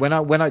and punch. When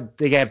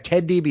they have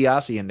Ted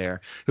DiBiase in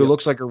there, who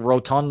looks like a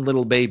rotund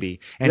little baby,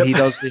 and he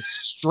does this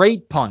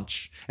straight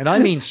punch, and I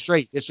mean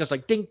straight. It's just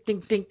like ding ding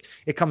ding.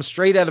 It comes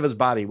straight out of his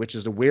body, which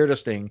is the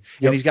weirdest thing.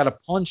 And he's got a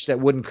punch that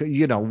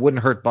wouldn't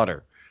hurt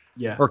butter.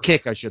 Yeah. Or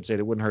kick, I should say,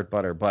 that wouldn't hurt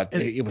butter, but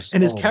it was.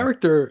 And his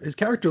character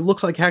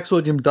looks like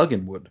Hacksaw Jim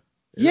Duggan would.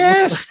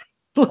 Yes.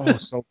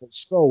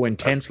 So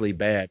intensely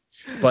bad,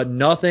 but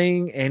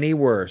nothing any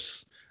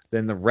worse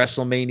than the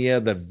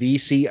WrestleMania, the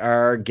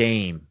VCR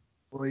game.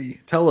 Boy,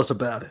 tell us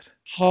about it.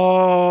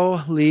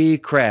 Holy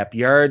crap.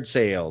 Yard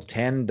sale,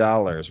 $10.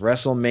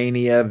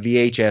 WrestleMania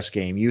VHS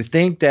game. You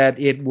think that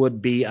it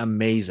would be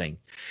amazing.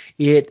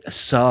 It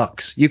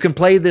sucks. You can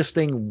play this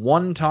thing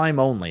one time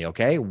only,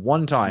 okay?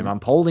 One time.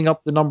 I'm holding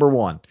up the number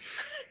one.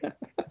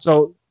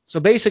 So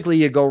basically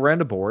you go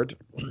around a board,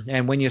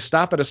 and when you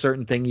stop at a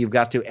certain thing, you've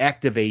got to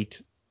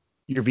activate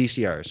your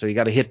VCR. So you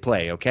got to hit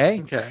play,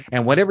 okay? Okay.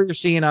 And whatever you're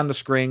seeing on the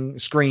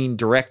screen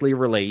directly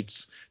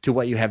relates to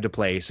what you have to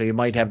play. So you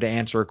might have to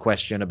answer a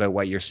question about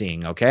what you're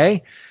seeing,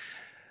 okay?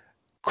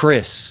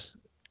 Chris,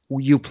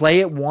 you play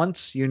it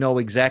once, you know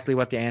exactly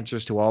what the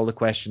answers to all the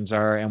questions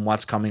are and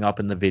what's coming up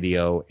in the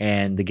video,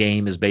 and the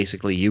game is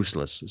basically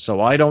useless. So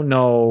I don't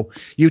know.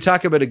 You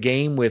talk about a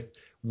game with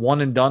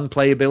one and done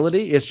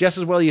playability. It's just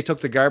as well you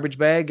took the garbage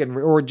bag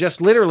or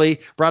just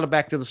literally brought it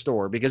back to the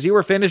store because you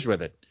were finished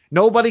with it.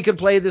 Nobody could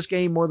play this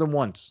game more than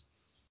once.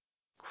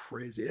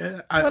 Crazy.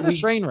 What a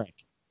train wreck.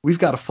 We've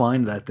got to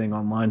find that thing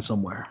online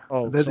somewhere.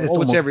 You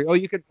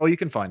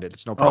can find it.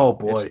 It's no problem. Oh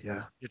boy,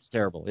 It's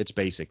terrible. It's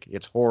basic.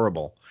 It's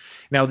horrible.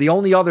 Now the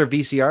only other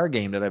VCR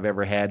game that I've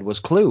ever had was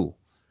Clue.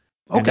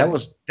 Okay. And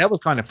that was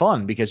kind of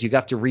fun because you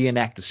got to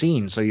reenact the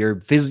scene, so you're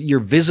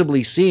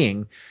visibly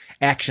seeing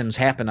actions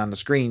happen on the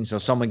screen, so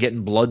someone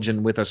getting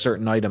bludgeoned with a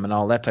certain item and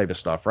all that type of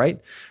stuff, right?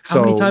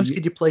 How many times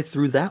could you play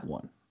through that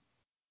one?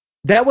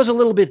 That was a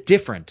little bit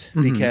different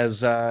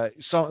because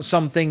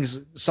some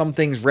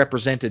things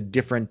represented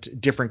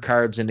different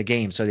cards in the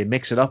game, so they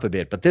mix it up a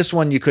bit. But this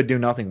one you could do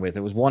nothing with.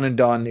 It was one and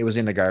done. It was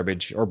in the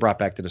garbage or brought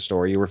back to the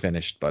store. You were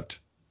finished. But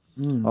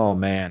oh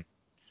man!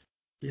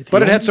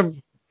 But it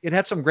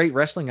had some great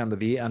wrestling on the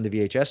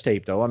VHS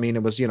tape though. I mean,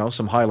 it was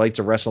some highlights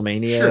of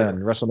WrestleMania and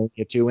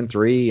WrestleMania 2 and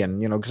 3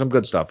 and some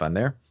good stuff on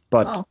there.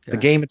 But the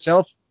game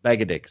itself,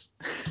 bag of dicks.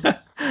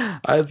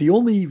 The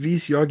only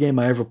VCR game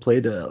I ever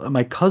played,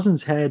 my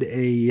cousins had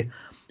an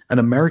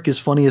America's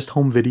Funniest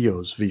Home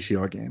Videos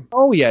VCR game.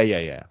 Oh,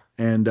 yeah.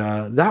 And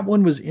that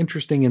one was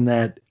interesting in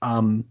that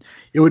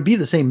it would be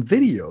the same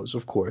videos,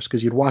 of course,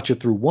 because you'd watch it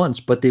through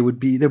once, but there'd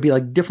be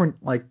like different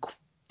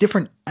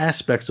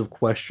aspects of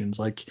questions.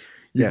 Like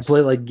you could play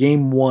like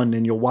game one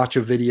and you'll watch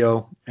a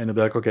video and it'll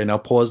be like, okay, now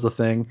pause the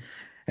thing.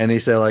 And they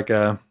say like,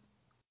 it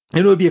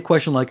would be a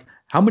question like,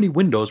 how many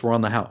windows were on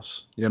the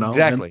house?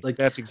 Exactly. And, like,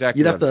 that's exactly.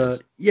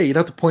 You'd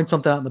have to point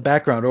something out in the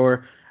background,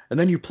 and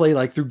then you play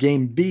like through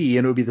game B,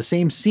 and it would be the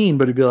same scene,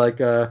 but it'd be like,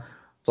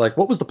 it's like,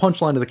 what was the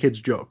punchline of the kid's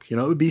joke? It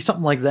would be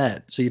something like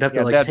that. So you'd have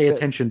to pay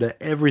attention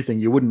to everything.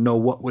 You wouldn't know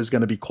what was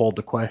going to be called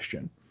the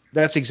question.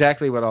 That's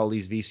exactly what all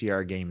these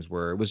VCR games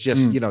were. It was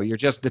just,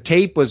 the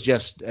tape was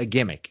just a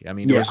gimmick. I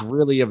mean, it was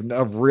really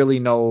of really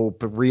no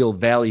real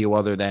value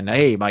other than,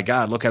 hey, my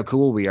God, look how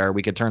cool we are.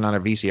 We could turn on a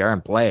VCR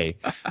and play.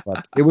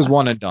 But it was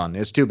one and done.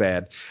 It's too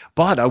bad.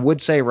 But I would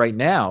say right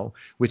now,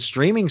 with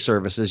streaming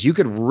services, you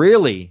could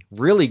really,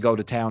 really go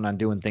to town on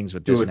doing things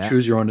with this. Do a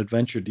choose your own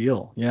adventure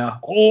deal. Yeah.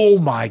 Oh,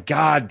 my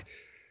God.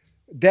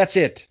 That's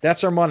it.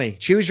 That's our money.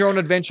 Choose your own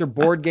adventure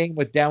board game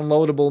with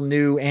downloadable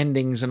new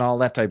endings and all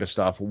that type of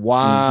stuff.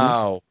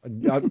 Wow.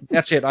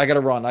 That's it. I got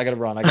to run. I got to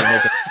make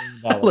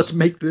it. Let's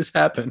make this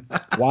happen.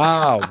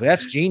 Wow.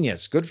 That's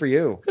genius. Good for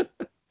you.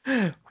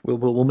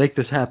 We'll make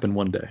this happen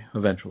one day,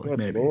 eventually. Good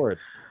maybe. Lord.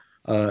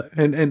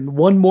 And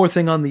one more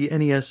thing on the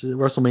NES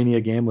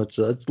WrestleMania game, it's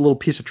a little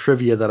piece of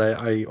trivia that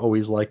I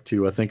always like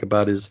to think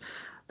about is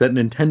that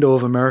Nintendo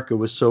of America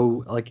was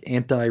so like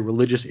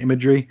anti-religious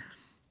imagery.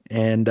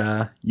 And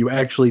you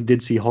actually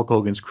did see Hulk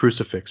Hogan's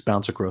crucifix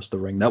bounce across the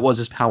ring. That was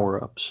his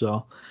power-up.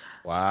 So,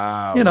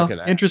 wow, look at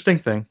that. Interesting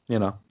thing.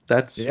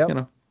 That's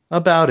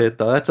about it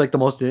though. That's like the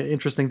most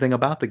interesting thing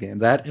about the game.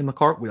 That and the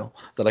cartwheel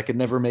that I could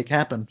never make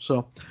happen.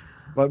 So,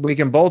 but we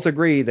can both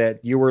agree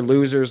that you were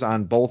losers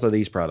on both of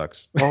these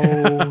products.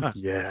 Oh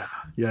yeah.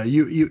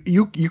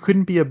 You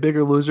couldn't be a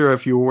bigger loser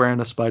if you were wearing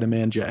a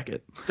Spider-Man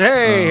jacket.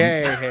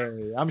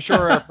 Hey! I'm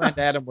sure our friend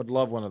Adam would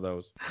love one of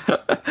those.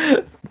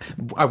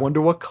 I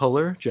wonder what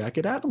color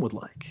jacket Adam would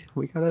like.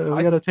 We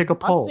gotta take a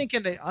poll.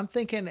 I'm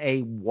thinking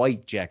a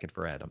white jacket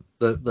for Adam.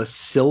 The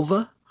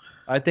silver.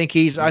 I think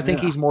he's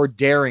more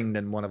daring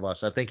than one of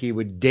us. I think he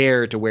would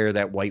dare to wear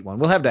that white one.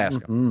 We'll have to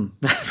ask him.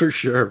 For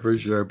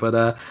sure.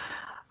 But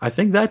I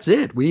think that's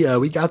it. We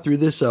got through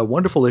this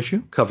wonderful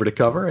issue cover to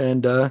cover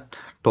and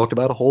talked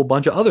about a whole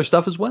bunch of other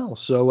stuff as well.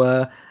 So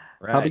how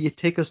about you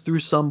take us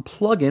through some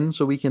plugins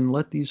so we can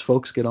let these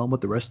folks get on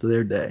with the rest of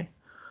their day?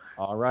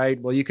 All right.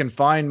 Well, you can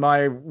find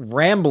my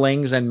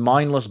ramblings and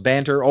mindless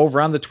banter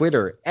over on the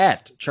Twitter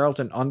at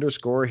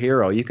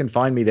Charlton_hero. You can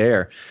find me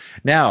there.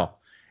 Now,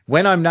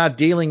 when I'm not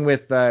dealing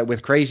with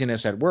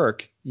craziness at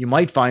work, you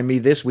might find me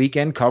this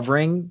weekend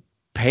covering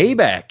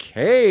Payback.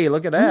 Hey,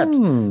 look at that.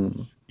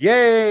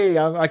 Yay,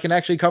 I can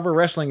actually cover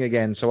wrestling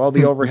again. So I'll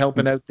be over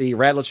helping out the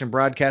Radlish and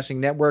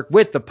Broadcasting Network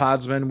with the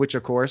Podsman, which,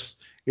 of course,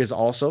 is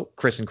also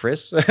Chris and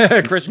Chris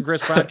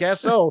podcast.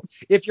 So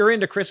if you're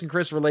into Chris and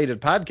Chris related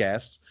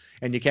podcasts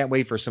and you can't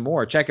wait for some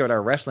more, check out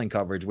our wrestling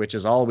coverage, which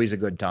is always a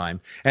good time.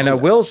 And I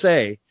will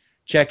say,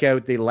 check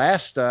out the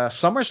last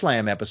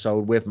SummerSlam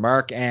episode with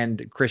Mark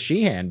and Chris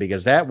Sheehan,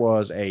 because that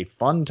was a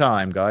fun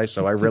time, guys.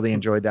 So I really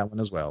enjoyed that one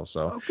as well.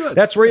 So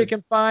that's where you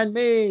can find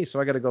me.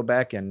 So I got to go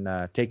back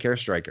and take care of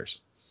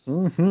Strikers.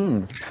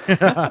 Mm-hmm.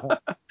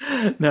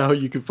 Now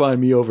you can find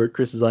me over at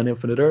Chris's on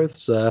Infinite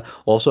Earths.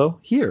 Also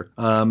here.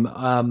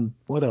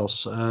 What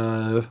else?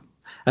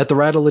 At the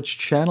Radulich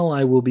channel,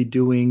 I will be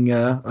doing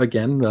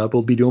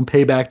we'll be doing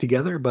Payback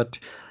together. But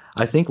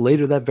I think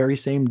later that very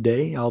same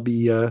day, I'll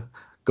be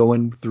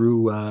going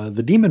through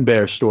the Demon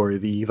Bear story,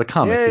 the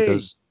comic,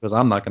 because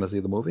I'm not going to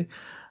see the movie.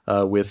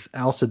 With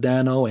Al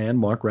Sedano and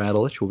Mark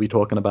Radulich, we'll be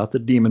talking about the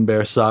Demon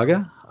Bear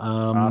saga.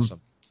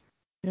 Awesome.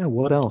 Yeah,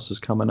 what else is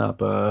coming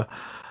up?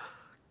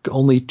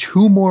 Only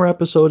 2 more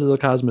episodes of the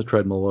Cosmic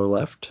Treadmill are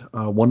left.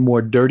 One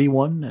more dirty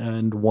one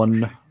and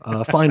one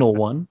final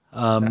one.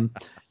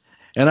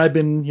 And I've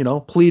been,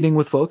 pleading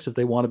with folks, if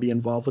they want to be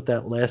involved with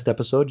that last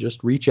episode,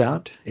 just reach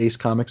out, Ace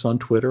Comics on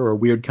Twitter or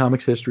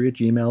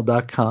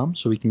weirdcomicshistory@gmail.com,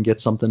 so we can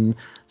get something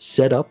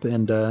set up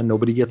and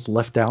nobody gets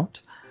left out.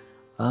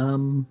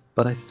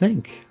 But I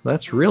think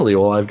that's really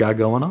all I've got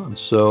going on.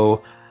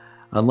 So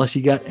unless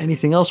you got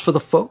anything else for the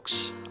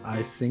folks,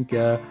 I think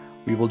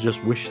we will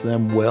just wish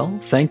them well.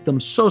 Thank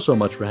them so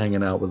much for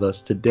hanging out with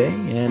us today,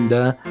 and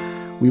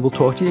we will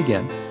talk to you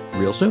again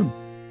real soon.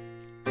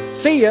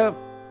 See ya!